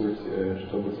присутствовать,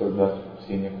 чтобы создать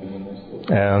все необходимые условия.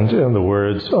 And in the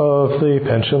words of the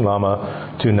Panchen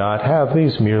Lama, do not have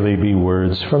these merely be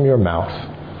words from your mouth.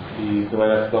 И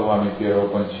говоря словами первого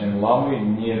Панчен Ламы,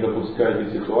 не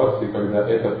допускайте ситуации, когда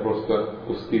это просто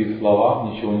пустые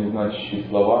слова, ничего не значащие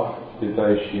слова,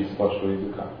 слетающие с вашего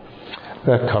языка.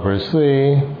 That covers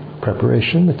the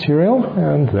preparation material,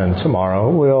 and then tomorrow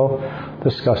we'll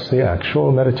discuss the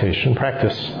actual meditation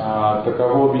practice.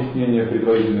 Таково объяснение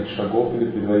предварительных шагов или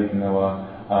предварительного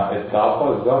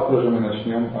этапа. Завтра же мы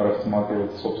начнем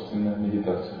рассматривать собственную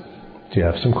медитацию. Do you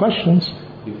have some questions?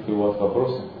 Если у вас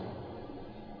вопросы?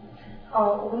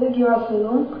 Will you give us a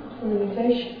link for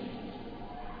meditation?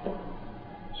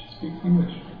 She speaks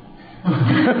English.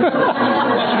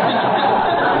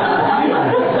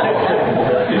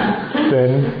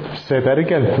 Then say that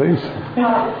again, please.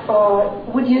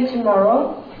 Would you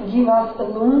tomorrow give us a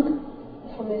link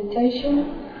for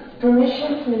meditation,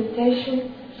 permission for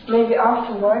meditation, maybe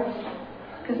afterwards?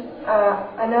 Because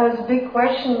I know it's a big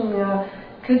question.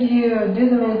 Could you do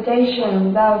the meditation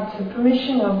without the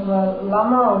permission of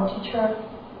Lama or teacher?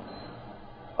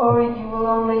 Or you will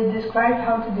only describe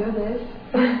how to do this?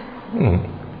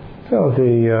 So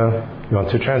you want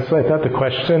to translate that? The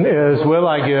question is, will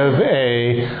I give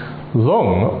a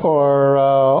lung or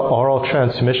oral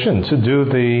transmission to do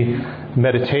the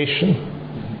meditation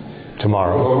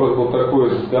tomorrow? Вопрос был такой: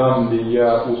 дам ли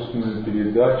я устную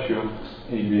передачу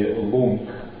или лунг,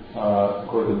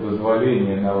 какое-то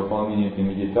дозволение на выполнение этой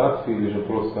медитации, или же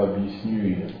просто объясню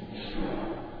ее?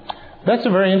 That's a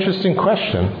very interesting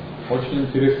question. Очень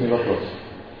интересный вопрос.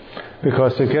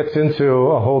 Because it gets into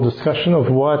a whole discussion of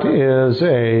what is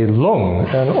a lung,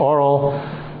 an oral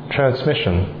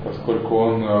transmission. Поскольку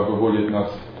он выводит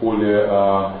нас в поле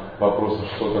вопроса,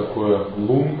 что такое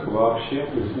лунг вообще,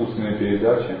 то есть устная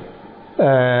передача.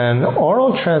 An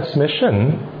oral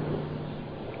transmission,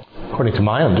 according to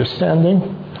my understanding,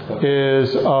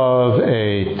 is of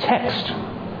a text,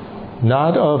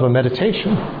 not of a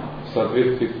meditation. В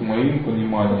соответствии с моим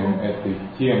пониманием этой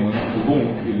темы,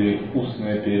 лунг или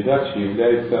устная передача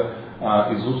является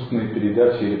из устной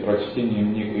передачи или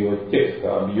прочтением некоего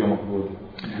текста, объема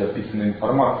записанной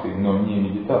информации, но не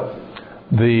медитации.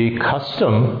 The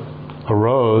custom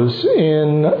arose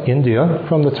in India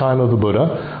from the time of the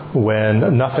Buddha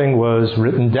when nothing was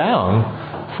written down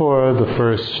for the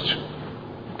first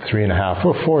 3.5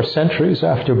 or 4 centuries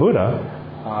after Buddha.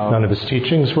 None of his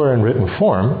teachings were in written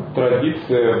form.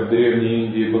 Традиция в Древней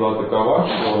Индии была такова,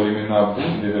 что во времена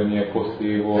Будды, вернее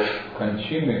после его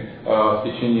кончины, в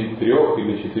течение 3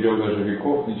 или 4 даже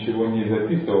веков ничего не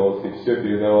записывалось, и все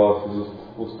передавалось из уст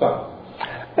в уста.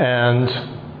 And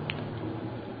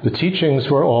the teachings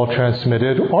were all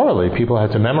transmitted orally. People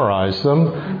had to memorize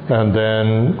them and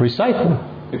then recite them.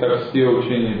 Итак, все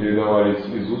учения передавались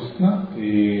из устно,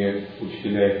 и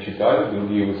учителя их читали,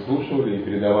 другие выслушивали и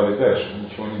передавали дальше.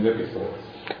 Ничего не записывалось.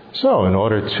 So, in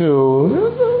order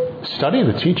to study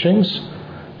the teachings,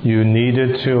 you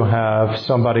needed to have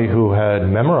somebody who had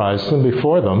memorized them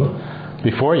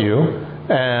before you,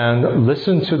 and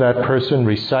listen to that person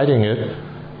reciting it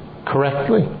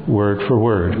correctly, word for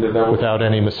word, without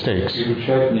any mistakes.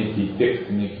 Изучать некие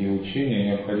тексты, некие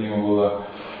учения, необходимо было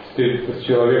встретиться с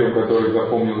человеком, который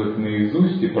запомнил их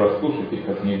наизусть, и прослушать их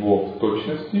от него в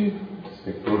точности,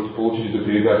 получить эту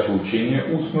передачу учения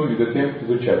устную и затем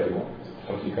изучать его,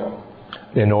 практиковать.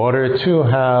 In order to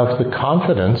have the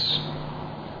confidence,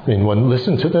 one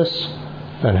listen to this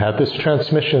and have this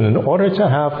transmission, in order to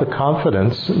have the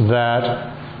confidence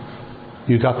that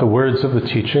you got the words of the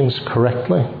teachings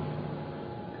correctly.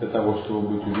 Для того,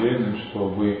 чтобы быть уверенным, что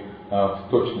вы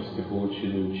в точности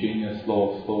получили учение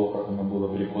слово в слово, как оно было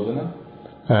преподано.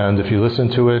 And if you listen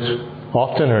to it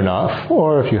often enough,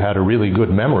 or if you had a really good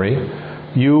memory,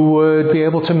 you would be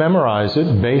able to memorize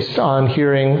it based on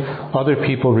hearing other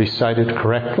people recite it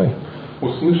correctly.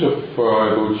 Услышав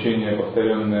это учение,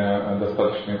 повторенное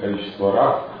достаточное количество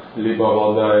раз, либо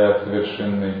обладая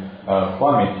совершенной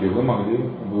памятью, вы могли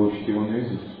выучить его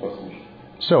наизусть, послушать.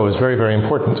 So it was very, very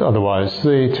important. Otherwise,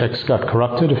 the text got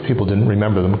corrupted if people didn't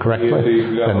remember them correctly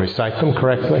and recite them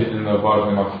correctly. Действительно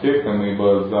важным аспектом,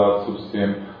 ибо за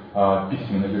отсутствием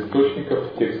письменных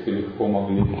источников тексты легко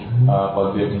могли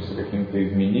подвергнуться каким-то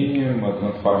изменениям,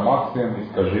 трансформациям,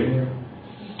 искажениям.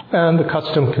 And the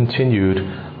custom continued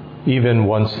even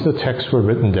once the texts were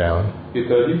written down. И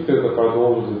традиция эта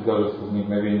продолжилась даже с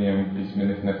возникновением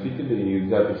письменных носителей и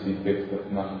записей текстов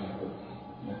на.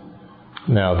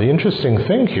 Now, the interesting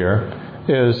thing here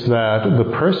is that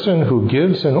the person who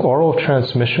gives an oral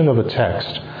transmission of a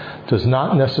text does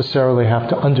not necessarily have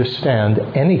to understand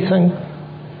anything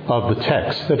of the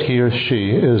text that he or she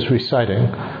is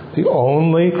reciting. The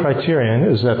only criterion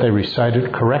is that they recite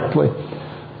it correctly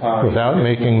without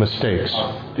making mistakes.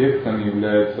 Аспектом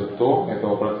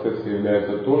этого процесса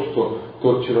является то, что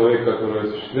тот человек, который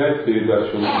осуществляет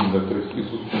передачу лунга, то есть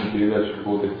из устной передачи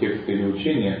какого-то текста или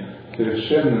учения,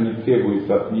 совершенно не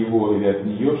требуется от него или от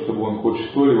нее, чтобы он хоть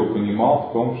что-либо понимал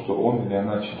в том, что он или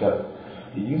она читает.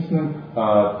 Единственным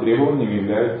требованием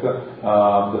является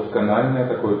доскональное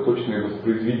такое точное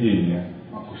воспроизведение,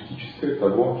 акустическое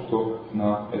того, что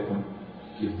на этом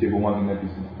листе бумаги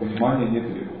написано. Понимание не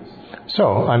требуется.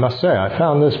 So, I must say, I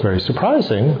found this very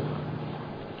surprising.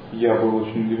 Я был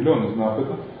очень удивлен, узнав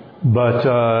это. But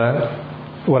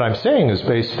what I'm saying is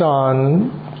based on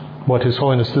what His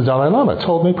Holiness the Dalai Lama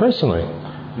told me personally.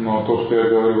 Но то, что я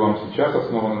говорю вам сейчас,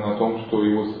 основано на том, что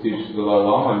его святейший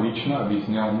Далай-лама лично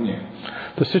объяснял мне.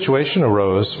 The situation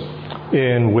arose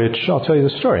in which, I'll tell you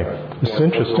the story. It's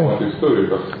interesting.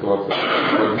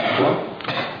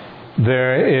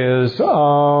 There is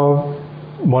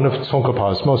one of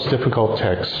Tsongkhapa's most difficult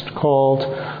texts called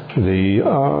the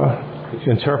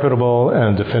Interpretable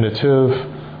and Definitive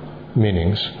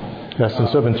Meanings.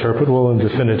 Essence of Interpretable and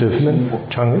Definitive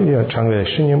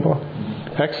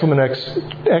Excellent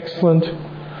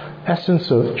essence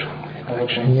of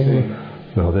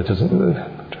no, that doesn't.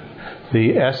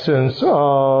 The essence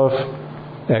of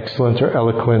excellent or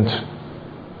eloquent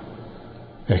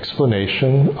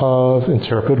explanation of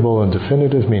interpretable and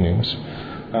definitive meanings.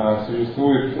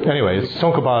 Anyway, it's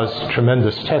Tsongkhapa's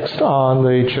tremendous text on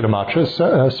the Chittamatra,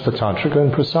 Svatantrika,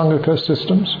 and Prasangika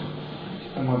systems.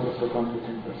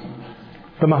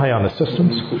 The Mahayana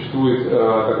systems. Существует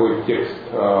такой текст,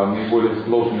 наиболее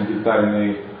сложный,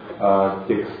 детальный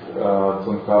текст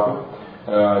Цонкапы,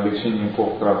 лечением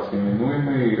вкратце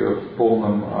именуемый. В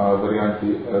полном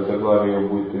варианте заглавие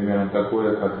будет примерно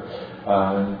такое, как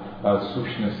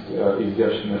сущность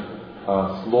изящных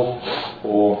слов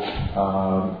о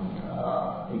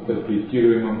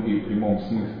интерпретируемом и прямом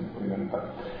смысле, примерно так.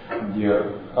 где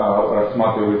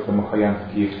рассматриваются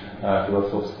махаянские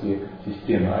философские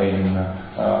системы, а именно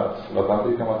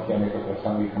Сватантрика Мадхьямика,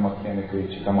 Прасангика Мадхьямика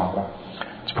и Читаматра.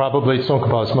 It's probably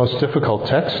Tsongkhapa's most difficult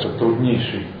text.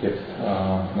 Труднейший текст,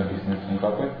 написанный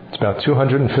Цонгкапой. It's about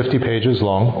 250 pages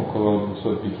long. Около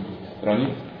 250 страниц.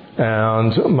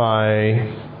 And my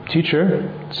teacher,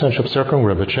 Senshop Serkong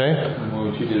Rinpoche,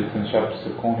 Мой учитель Senshop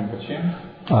Serkong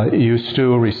Rinpoche used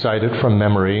to recite it from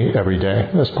memory every day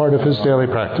as part of his daily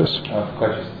practice. В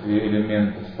качестве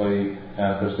элемента своей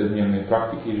каждодневной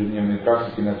практики, ежедневной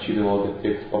практики начитывал этот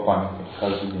текст по памяти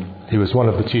каждый день. He was one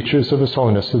of the teachers of His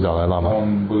Holiness the Dalai Lama.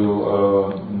 Он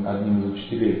был одним из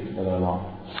учителей Далай-ламы.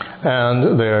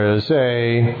 And there is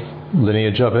a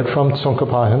lineage of it from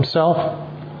Tsongkhapa himself.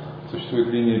 Существует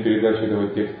линия передачи этого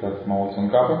текста от самого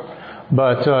Цонгкапы.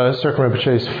 But Serkong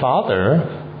Rinpoche's father,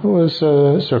 who was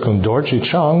Serkong Dorji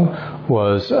Chang,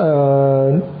 was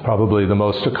probably the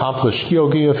most accomplished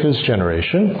yogi of his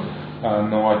generation.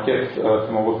 Но отец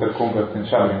самого Серконга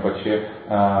Циншап Ринпоче,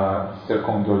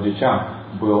 Серконг Dorji Chang,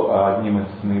 был одним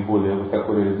из наиболее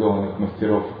высоко реализованных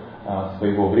мастеров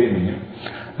своего времени.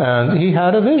 And he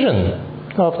had a vision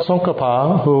of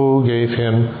Tsongkhapa, who gave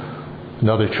him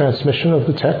another transmission of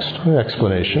the text, an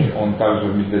explanation. Он также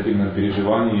в медитативном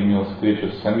переживании имел встречу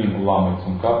с самим ламой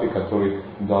Цонгкапой, который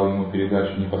дал ему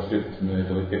передачу непосредственно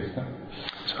этого текста.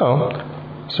 So,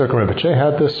 Serkong Rinpoche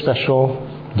had this special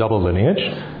double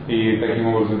lineage. И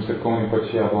таким образом Серконг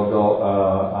Ринпоче обладал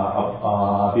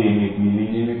обеими этими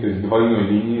линиями, то есть двойной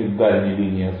линией, дальней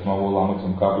линией от самого ламы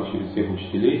Цонгкапы через всех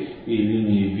учителей и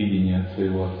линией видения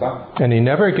своего отца. And he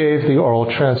never gave the oral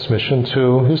transmission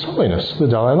to His Holiness, the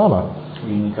Dalai Lama.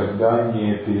 И никогда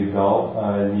не передал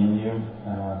линию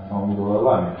самому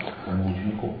Далай-ламе, своему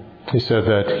ученику. He said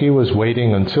that he was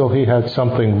waiting until he had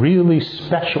something really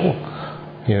special,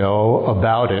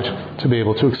 about it, to be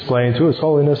able to explain to His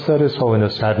Holiness that His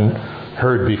Holiness hadn't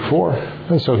heard before.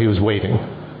 And so he was waiting.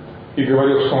 И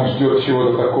говорил, что он ждет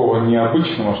чего-то такого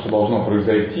необычного, что должно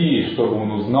произойти, чтобы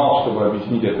он узнал, чтобы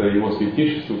объяснить это его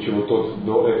святейшеству, чего тот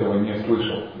до этого не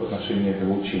слышал в отношении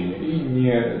этого учения, и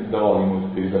не давал ему эту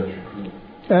передачу.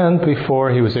 And before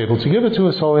he was able to give it to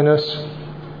His Holiness,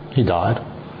 he died.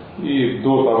 И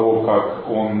до того, как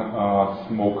он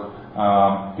смог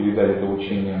передать это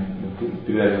учение,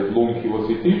 передать этот лунг его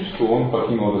святейшеству, он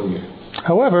покинул этот мир.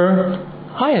 However,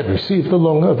 I had received the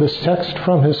lung of this text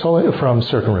from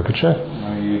Serkong Rinpoche.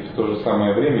 И в то же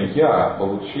самое время я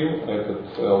получил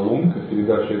этот лунг,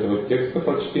 передачу этого текста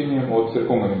прочтением от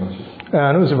Серконга Ринпоче.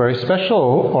 And it was a very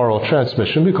special oral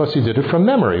transmission because he did it from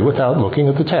memory without looking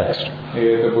at the text. И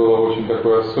это было очень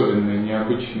такой особенной,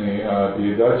 необычной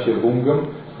передачей лунгом,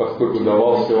 поскольку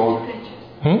давался он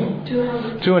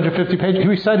 250 pages. He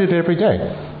recited it every day.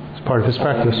 It's part of his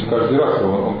practice. Каждый раз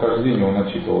он каждый день его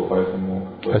начитывал, поэтому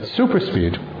At super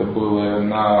speed. это было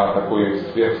на такой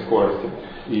сверхскорости.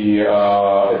 И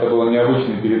это была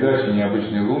необычная передача,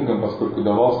 необычный лунгом, поскольку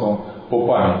давался он по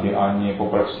памяти, а не по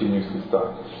прочтению с листа.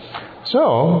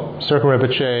 So, Serkong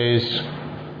Rinpoche's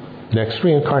next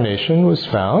reincarnation was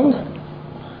found.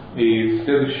 И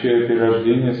следующее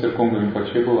перерождение Серконга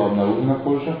Ринпоче было обнаружено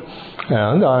позже.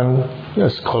 And I'm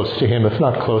as close to him, if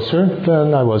not closer,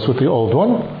 than I was with the old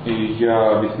one. И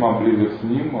я весьма близок с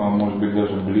ним, может быть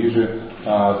даже ближе,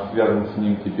 связан с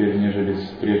ним теперь, нежели с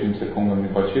прежним Серконгом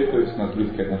Ринпоче, то есть у нас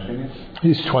близкие отношения.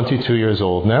 He's 22 years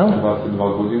old now.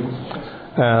 22 года ему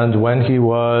сейчас. And when he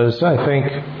was, I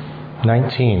think,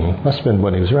 19, must have been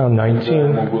when he was around 19,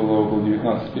 Ему было около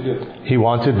 19 лет. he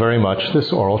wanted very much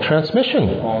this oral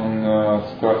transmission. Он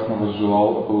страстно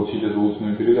возжелал получить эту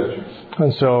устную передачу.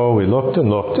 And so we looked,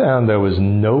 and there was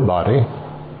nobody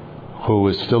who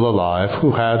was still alive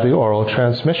who had the oral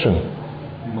transmission.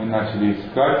 Мы начали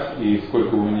искать, и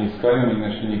сколько бы мы ни искали, мы не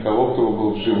нашли никого, кто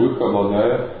был в живых,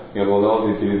 обладал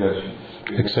этой передачей.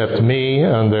 Except me,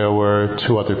 and there were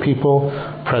two other people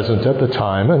present at the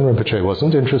time, and Rinpoche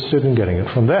wasn't interested in getting it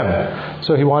from them.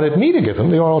 So he wanted me to give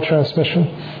him the oral transmission.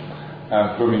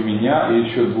 Кроме меня и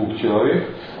еще двух человек,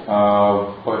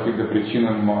 по каким-то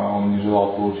причинам он не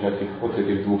желал получать их от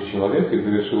этих двух человек, и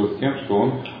завершилось тем, что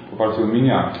он попросил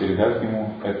меня передать ему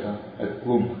этот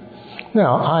лунг.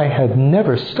 Now, I had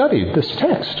never studied this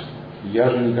text. Я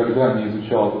же никогда не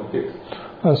изучал этот текст.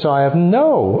 And so I have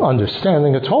no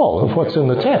understanding at all of what's in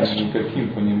the text. Никаким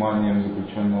пониманием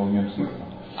заключенного в нем смысла.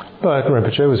 But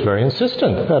Rinpoche was very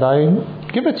insistent that I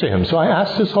give it to him. So I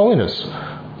asked His Holiness,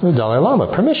 the Dalai Lama,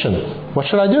 permission. What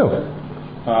should I do?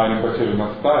 Ринпоче же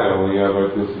настаивал, и я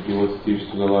обратился к его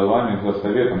святейшеству Далай-ламе за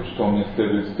советом, что мне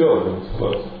следует сделать в этой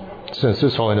ситуации. Since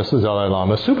His Holiness the Dalai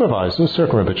Lama supervises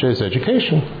Serkong Rinpoche's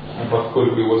education.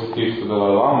 Поскольку его святейшество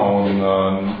Далай-лама,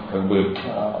 он как бы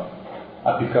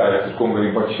опекает Церковь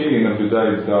Ринпоче и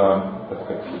наблюдает за, так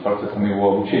сказать, процессом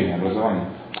его обучения, образования.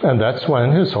 And that's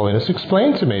when His Holiness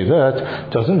explained to me that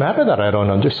it doesn't matter that I don't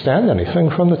understand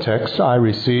anything from the text. I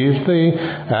received the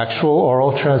actual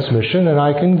oral transmission and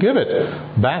I can give it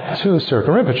back to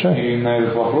Circle Rinpoche. И на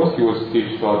этот вопрос его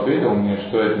святейшество ответил мне,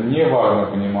 что это не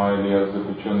важно, понимаю ли я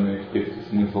заключенный в тексте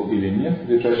смысл или нет,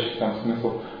 содержащий там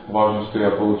смысл. Важно, что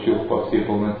я получил по всей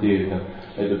полноте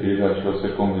эту передачу от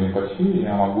Церковь Ринпоче, и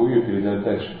я могу ее передать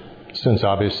дальше. Since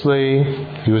obviously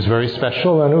he was very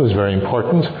special and it was very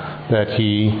important that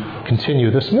he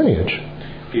continue this lineage.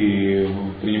 И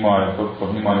принимая во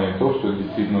внимание то, что это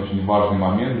действительно очень важный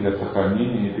момент для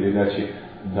сохранения и передачи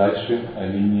дальше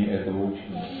линии этого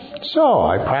учения. So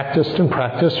I practiced and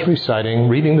practiced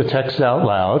reading the text out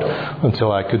loud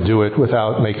until I could do it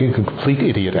without making a complete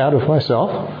idiot out of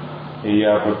myself. И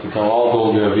я практиковал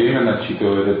долгое время,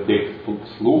 начитывая этот текст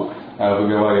вслух,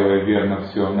 выговаривая верно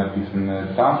все написанное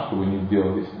там, чтобы не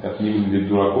сделать себя, не выглядеть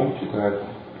дураком, читая.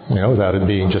 Without it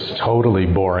being just totally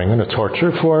boring and a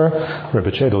torture for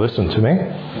Rinpoche to listen to me.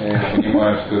 Я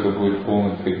понимаю, что это будет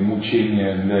полное, так сказать,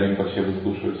 мучение для Ринпоче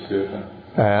выслушивать все это.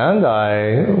 And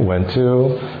I went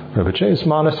to Rinpoche's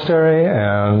monastery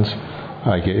and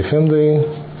I gave him the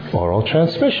oral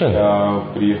transmission.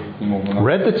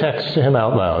 Read the text to him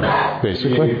out loud,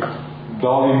 basically.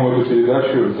 Дал ему эту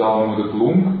передачу, дал ему этот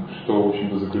лунг, что, в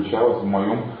общем-то, заключалось в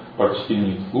моем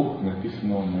прочтении вслух,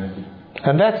 написанного на этой.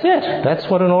 And that's it. That's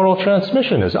what an oral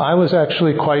transmission is. I was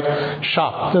actually quite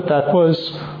shocked that was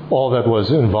all that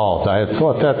was involved. I had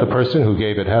thought that the person who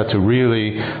gave it had to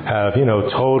really have,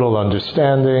 total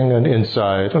understanding and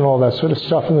insight and all that sort of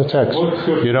stuff in the text.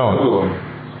 You don't.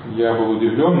 Я был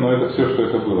удивлен, но это все, что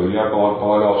это было. Я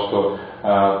полагал, что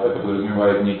это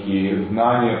подразумевает некие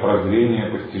знания, прозрения,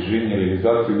 постижения,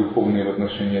 реализации духовные в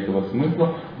отношении этого смысла,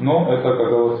 но это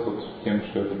оказалось вот тем,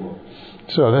 что это было.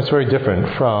 So that's very different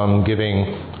from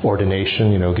giving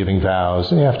ordination, giving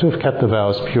vows, and you have to have kept the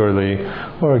vows purely,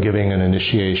 or giving an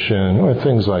initiation, or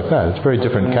things like that. It's a very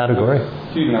different category.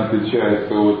 Сильно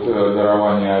отличается от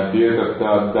дарования обетов,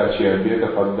 отдачи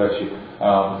обетов, отдачи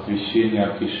посвящения,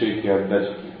 абхишеки,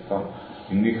 отдачи там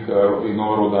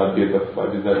иного рода обетов,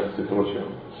 обязательств и прочего.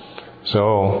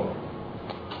 So,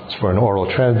 it's for an oral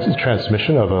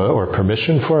transmission of or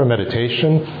permission for a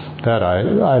meditation. That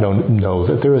I don't know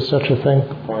that there is such a thing.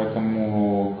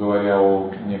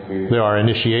 There are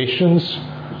initiations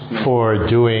for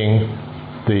doing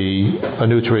the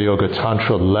Anuttara Yoga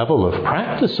Tantra level of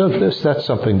practice of this. That's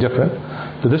something different.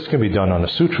 But this can be done on a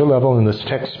sutra level, and this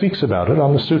text speaks about it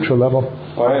on the sutra level.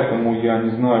 Поэтому я не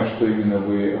знаю, что именно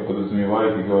вы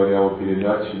подразумеваете, говоря о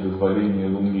передаче, дозволении,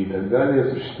 лунги и так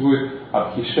далее. Существует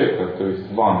абхишека, то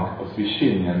есть ванг,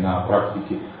 посвящение на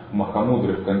практике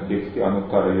махамудре в контексте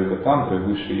ануттара йога-тантры,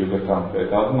 высшей йога-тантры,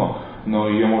 это одно. Но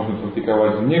ее можно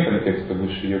практиковать вне контекста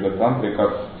высшей йога-тантры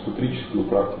как сутрическую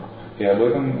практику. И об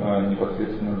этом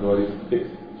непосредственно говорится в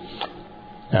тексте.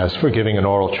 As for giving an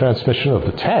oral transmission of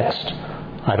the text,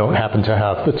 I don't happen to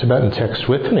have the Tibetan text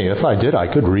with me. If I did, I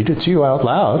could read it to you out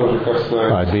loud.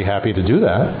 I'd be happy to do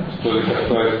that. Что же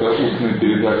касается устной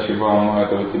передачи вам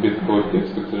этого тибетского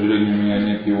текста, к сожалению, у меня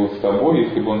нет его с собой.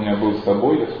 Если бы он у меня был с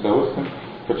собой, я с удовольствием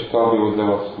прочитал бы его для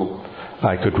вас вслух.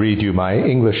 I could read you my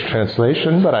English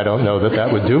translation, but I don't know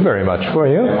that would do very much for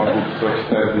you. Я могу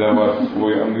прочитать для вас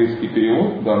свой английский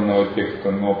перевод данного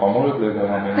текста, но поможет ли это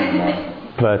вам, я не знаю.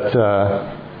 But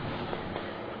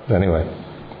anyway,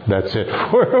 that's it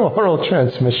for oral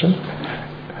transmission.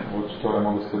 Вот что я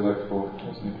могу сказать по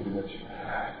устной передаче.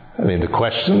 I mean, the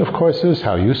question, of course, is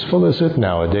how useful is it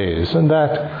nowadays? And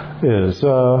that is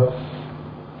a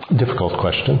difficult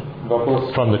question.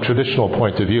 From the traditional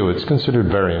point of view, it's considered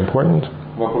very important.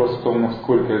 Вопрос в том,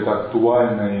 насколько это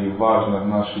актуально и важно в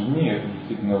наши дни, это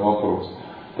действительно вопрос.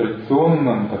 В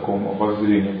традиционном таком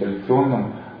воззрении, в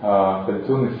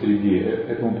традиционной среде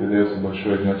этому придается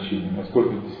большое значение.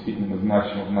 Насколько это действительно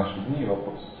значимо в наши дни,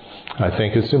 вопрос. I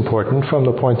think it's important from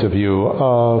the point of view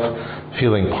of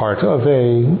feeling part of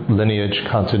a lineage,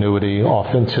 continuity,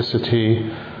 authenticity,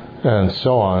 and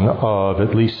so on, of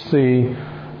at least the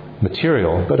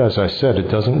material. But as I said, it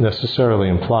doesn't necessarily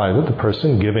imply that the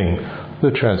person giving the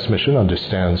transmission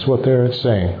understands what they're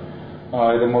saying.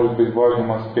 Это может быть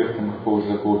важным аспектом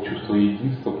какого-то такого чувства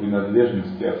единства,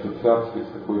 принадлежности, ассоциации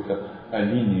с какой-то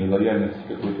линией, лояльности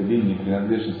какой-то линии,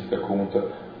 принадлежности к какому-то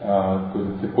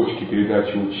какой-то цепочке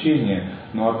передачи учения,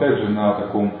 но опять же на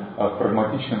таком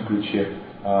прагматичном ключе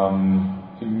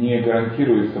не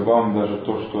гарантируется вам даже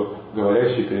то, что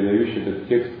говорящий, передающий этот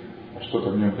текст что-то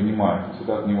в нем понимает,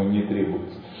 всегда от него не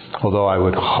требуется. Although I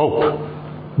would hope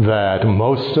that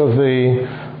most of the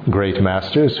great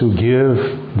masters who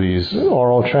give these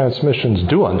oral transmissions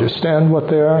do understand what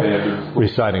they are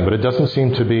reciting, but it doesn't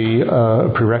seem to be a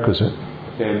prerequisite.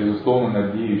 Я, безусловно,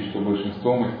 надеюсь, что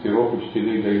большинство мастеров,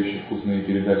 учителей, дающих устные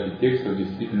передачи текстов,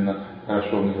 действительно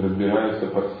хорошо в них разбираются,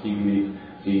 постигли их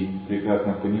и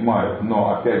прекрасно понимают.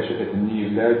 Но, опять же, это не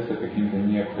является каким-то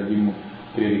необходимым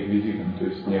пререквизитом, то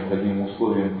есть необходимым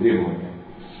условием, требованием.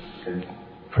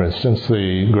 For instance,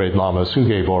 the great lamas who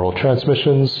gave oral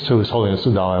transmissions to His Holiness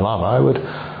the Dalai Lama, I would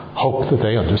hope that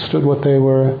they understood what they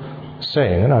were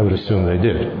saying, and I would assume they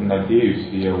did. Надеюсь,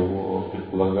 я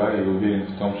предполагаю и уверен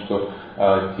в том, что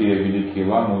те великие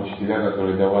ламы, учителя,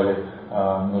 которые давали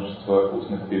множество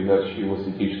устных передач его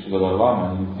святейшеству Далай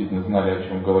Лама, они действительно знали, о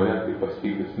чем говорят, и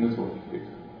постигли смысл этих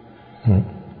текстов.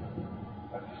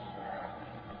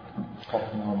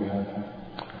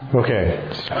 Okay,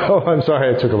 so I'm sorry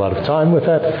I took a lot of time with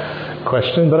that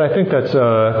question, but I think that's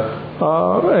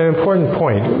an important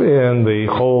point in the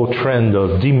whole trend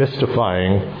of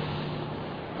demystifying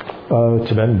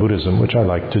Tibetan Buddhism, which I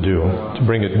like to do, to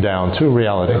bring it down to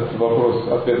reality.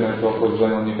 Ответ на этот вопрос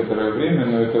занял некоторое время,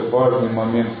 но это важный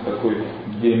момент такой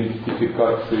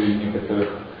демистификации некоторых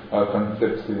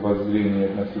концепций воззрения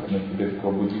относительно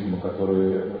тибетского буддизма,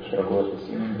 которые широко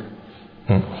распространены.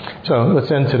 So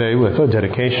let's end today with a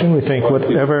dedication. We think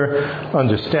whatever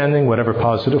understanding, whatever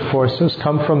positive forces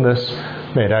come from this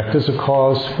may it act as a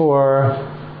cause for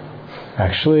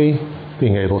actually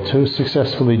being able to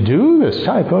successfully do this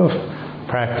type of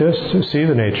practice, to see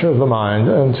the nature of the mind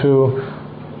and to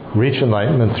reach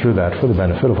enlightenment through that for the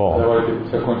benefit of all. Давайте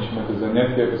закончим это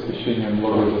занятие посвящением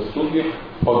благой заслуги,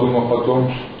 подумав о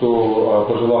том, что,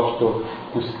 пожелав, что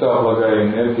пусть та благая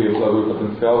энергия, благой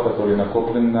потенциал, который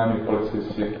накоплен нами в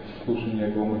процессе слушания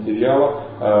этого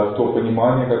материала, то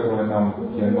понимание, которое нам,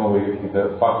 те новые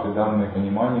какие-то факты, данные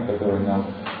понимания, которые нам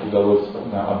удалось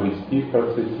обрести в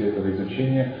процессе этого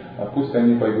изучения, пусть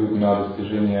они пойдут на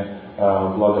достижение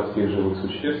блага всех живых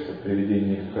существ,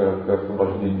 приведение их к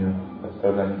освобождению от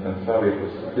страданий сансары и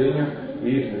просветлению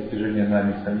и достижение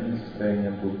нами самим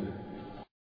состояния Будды.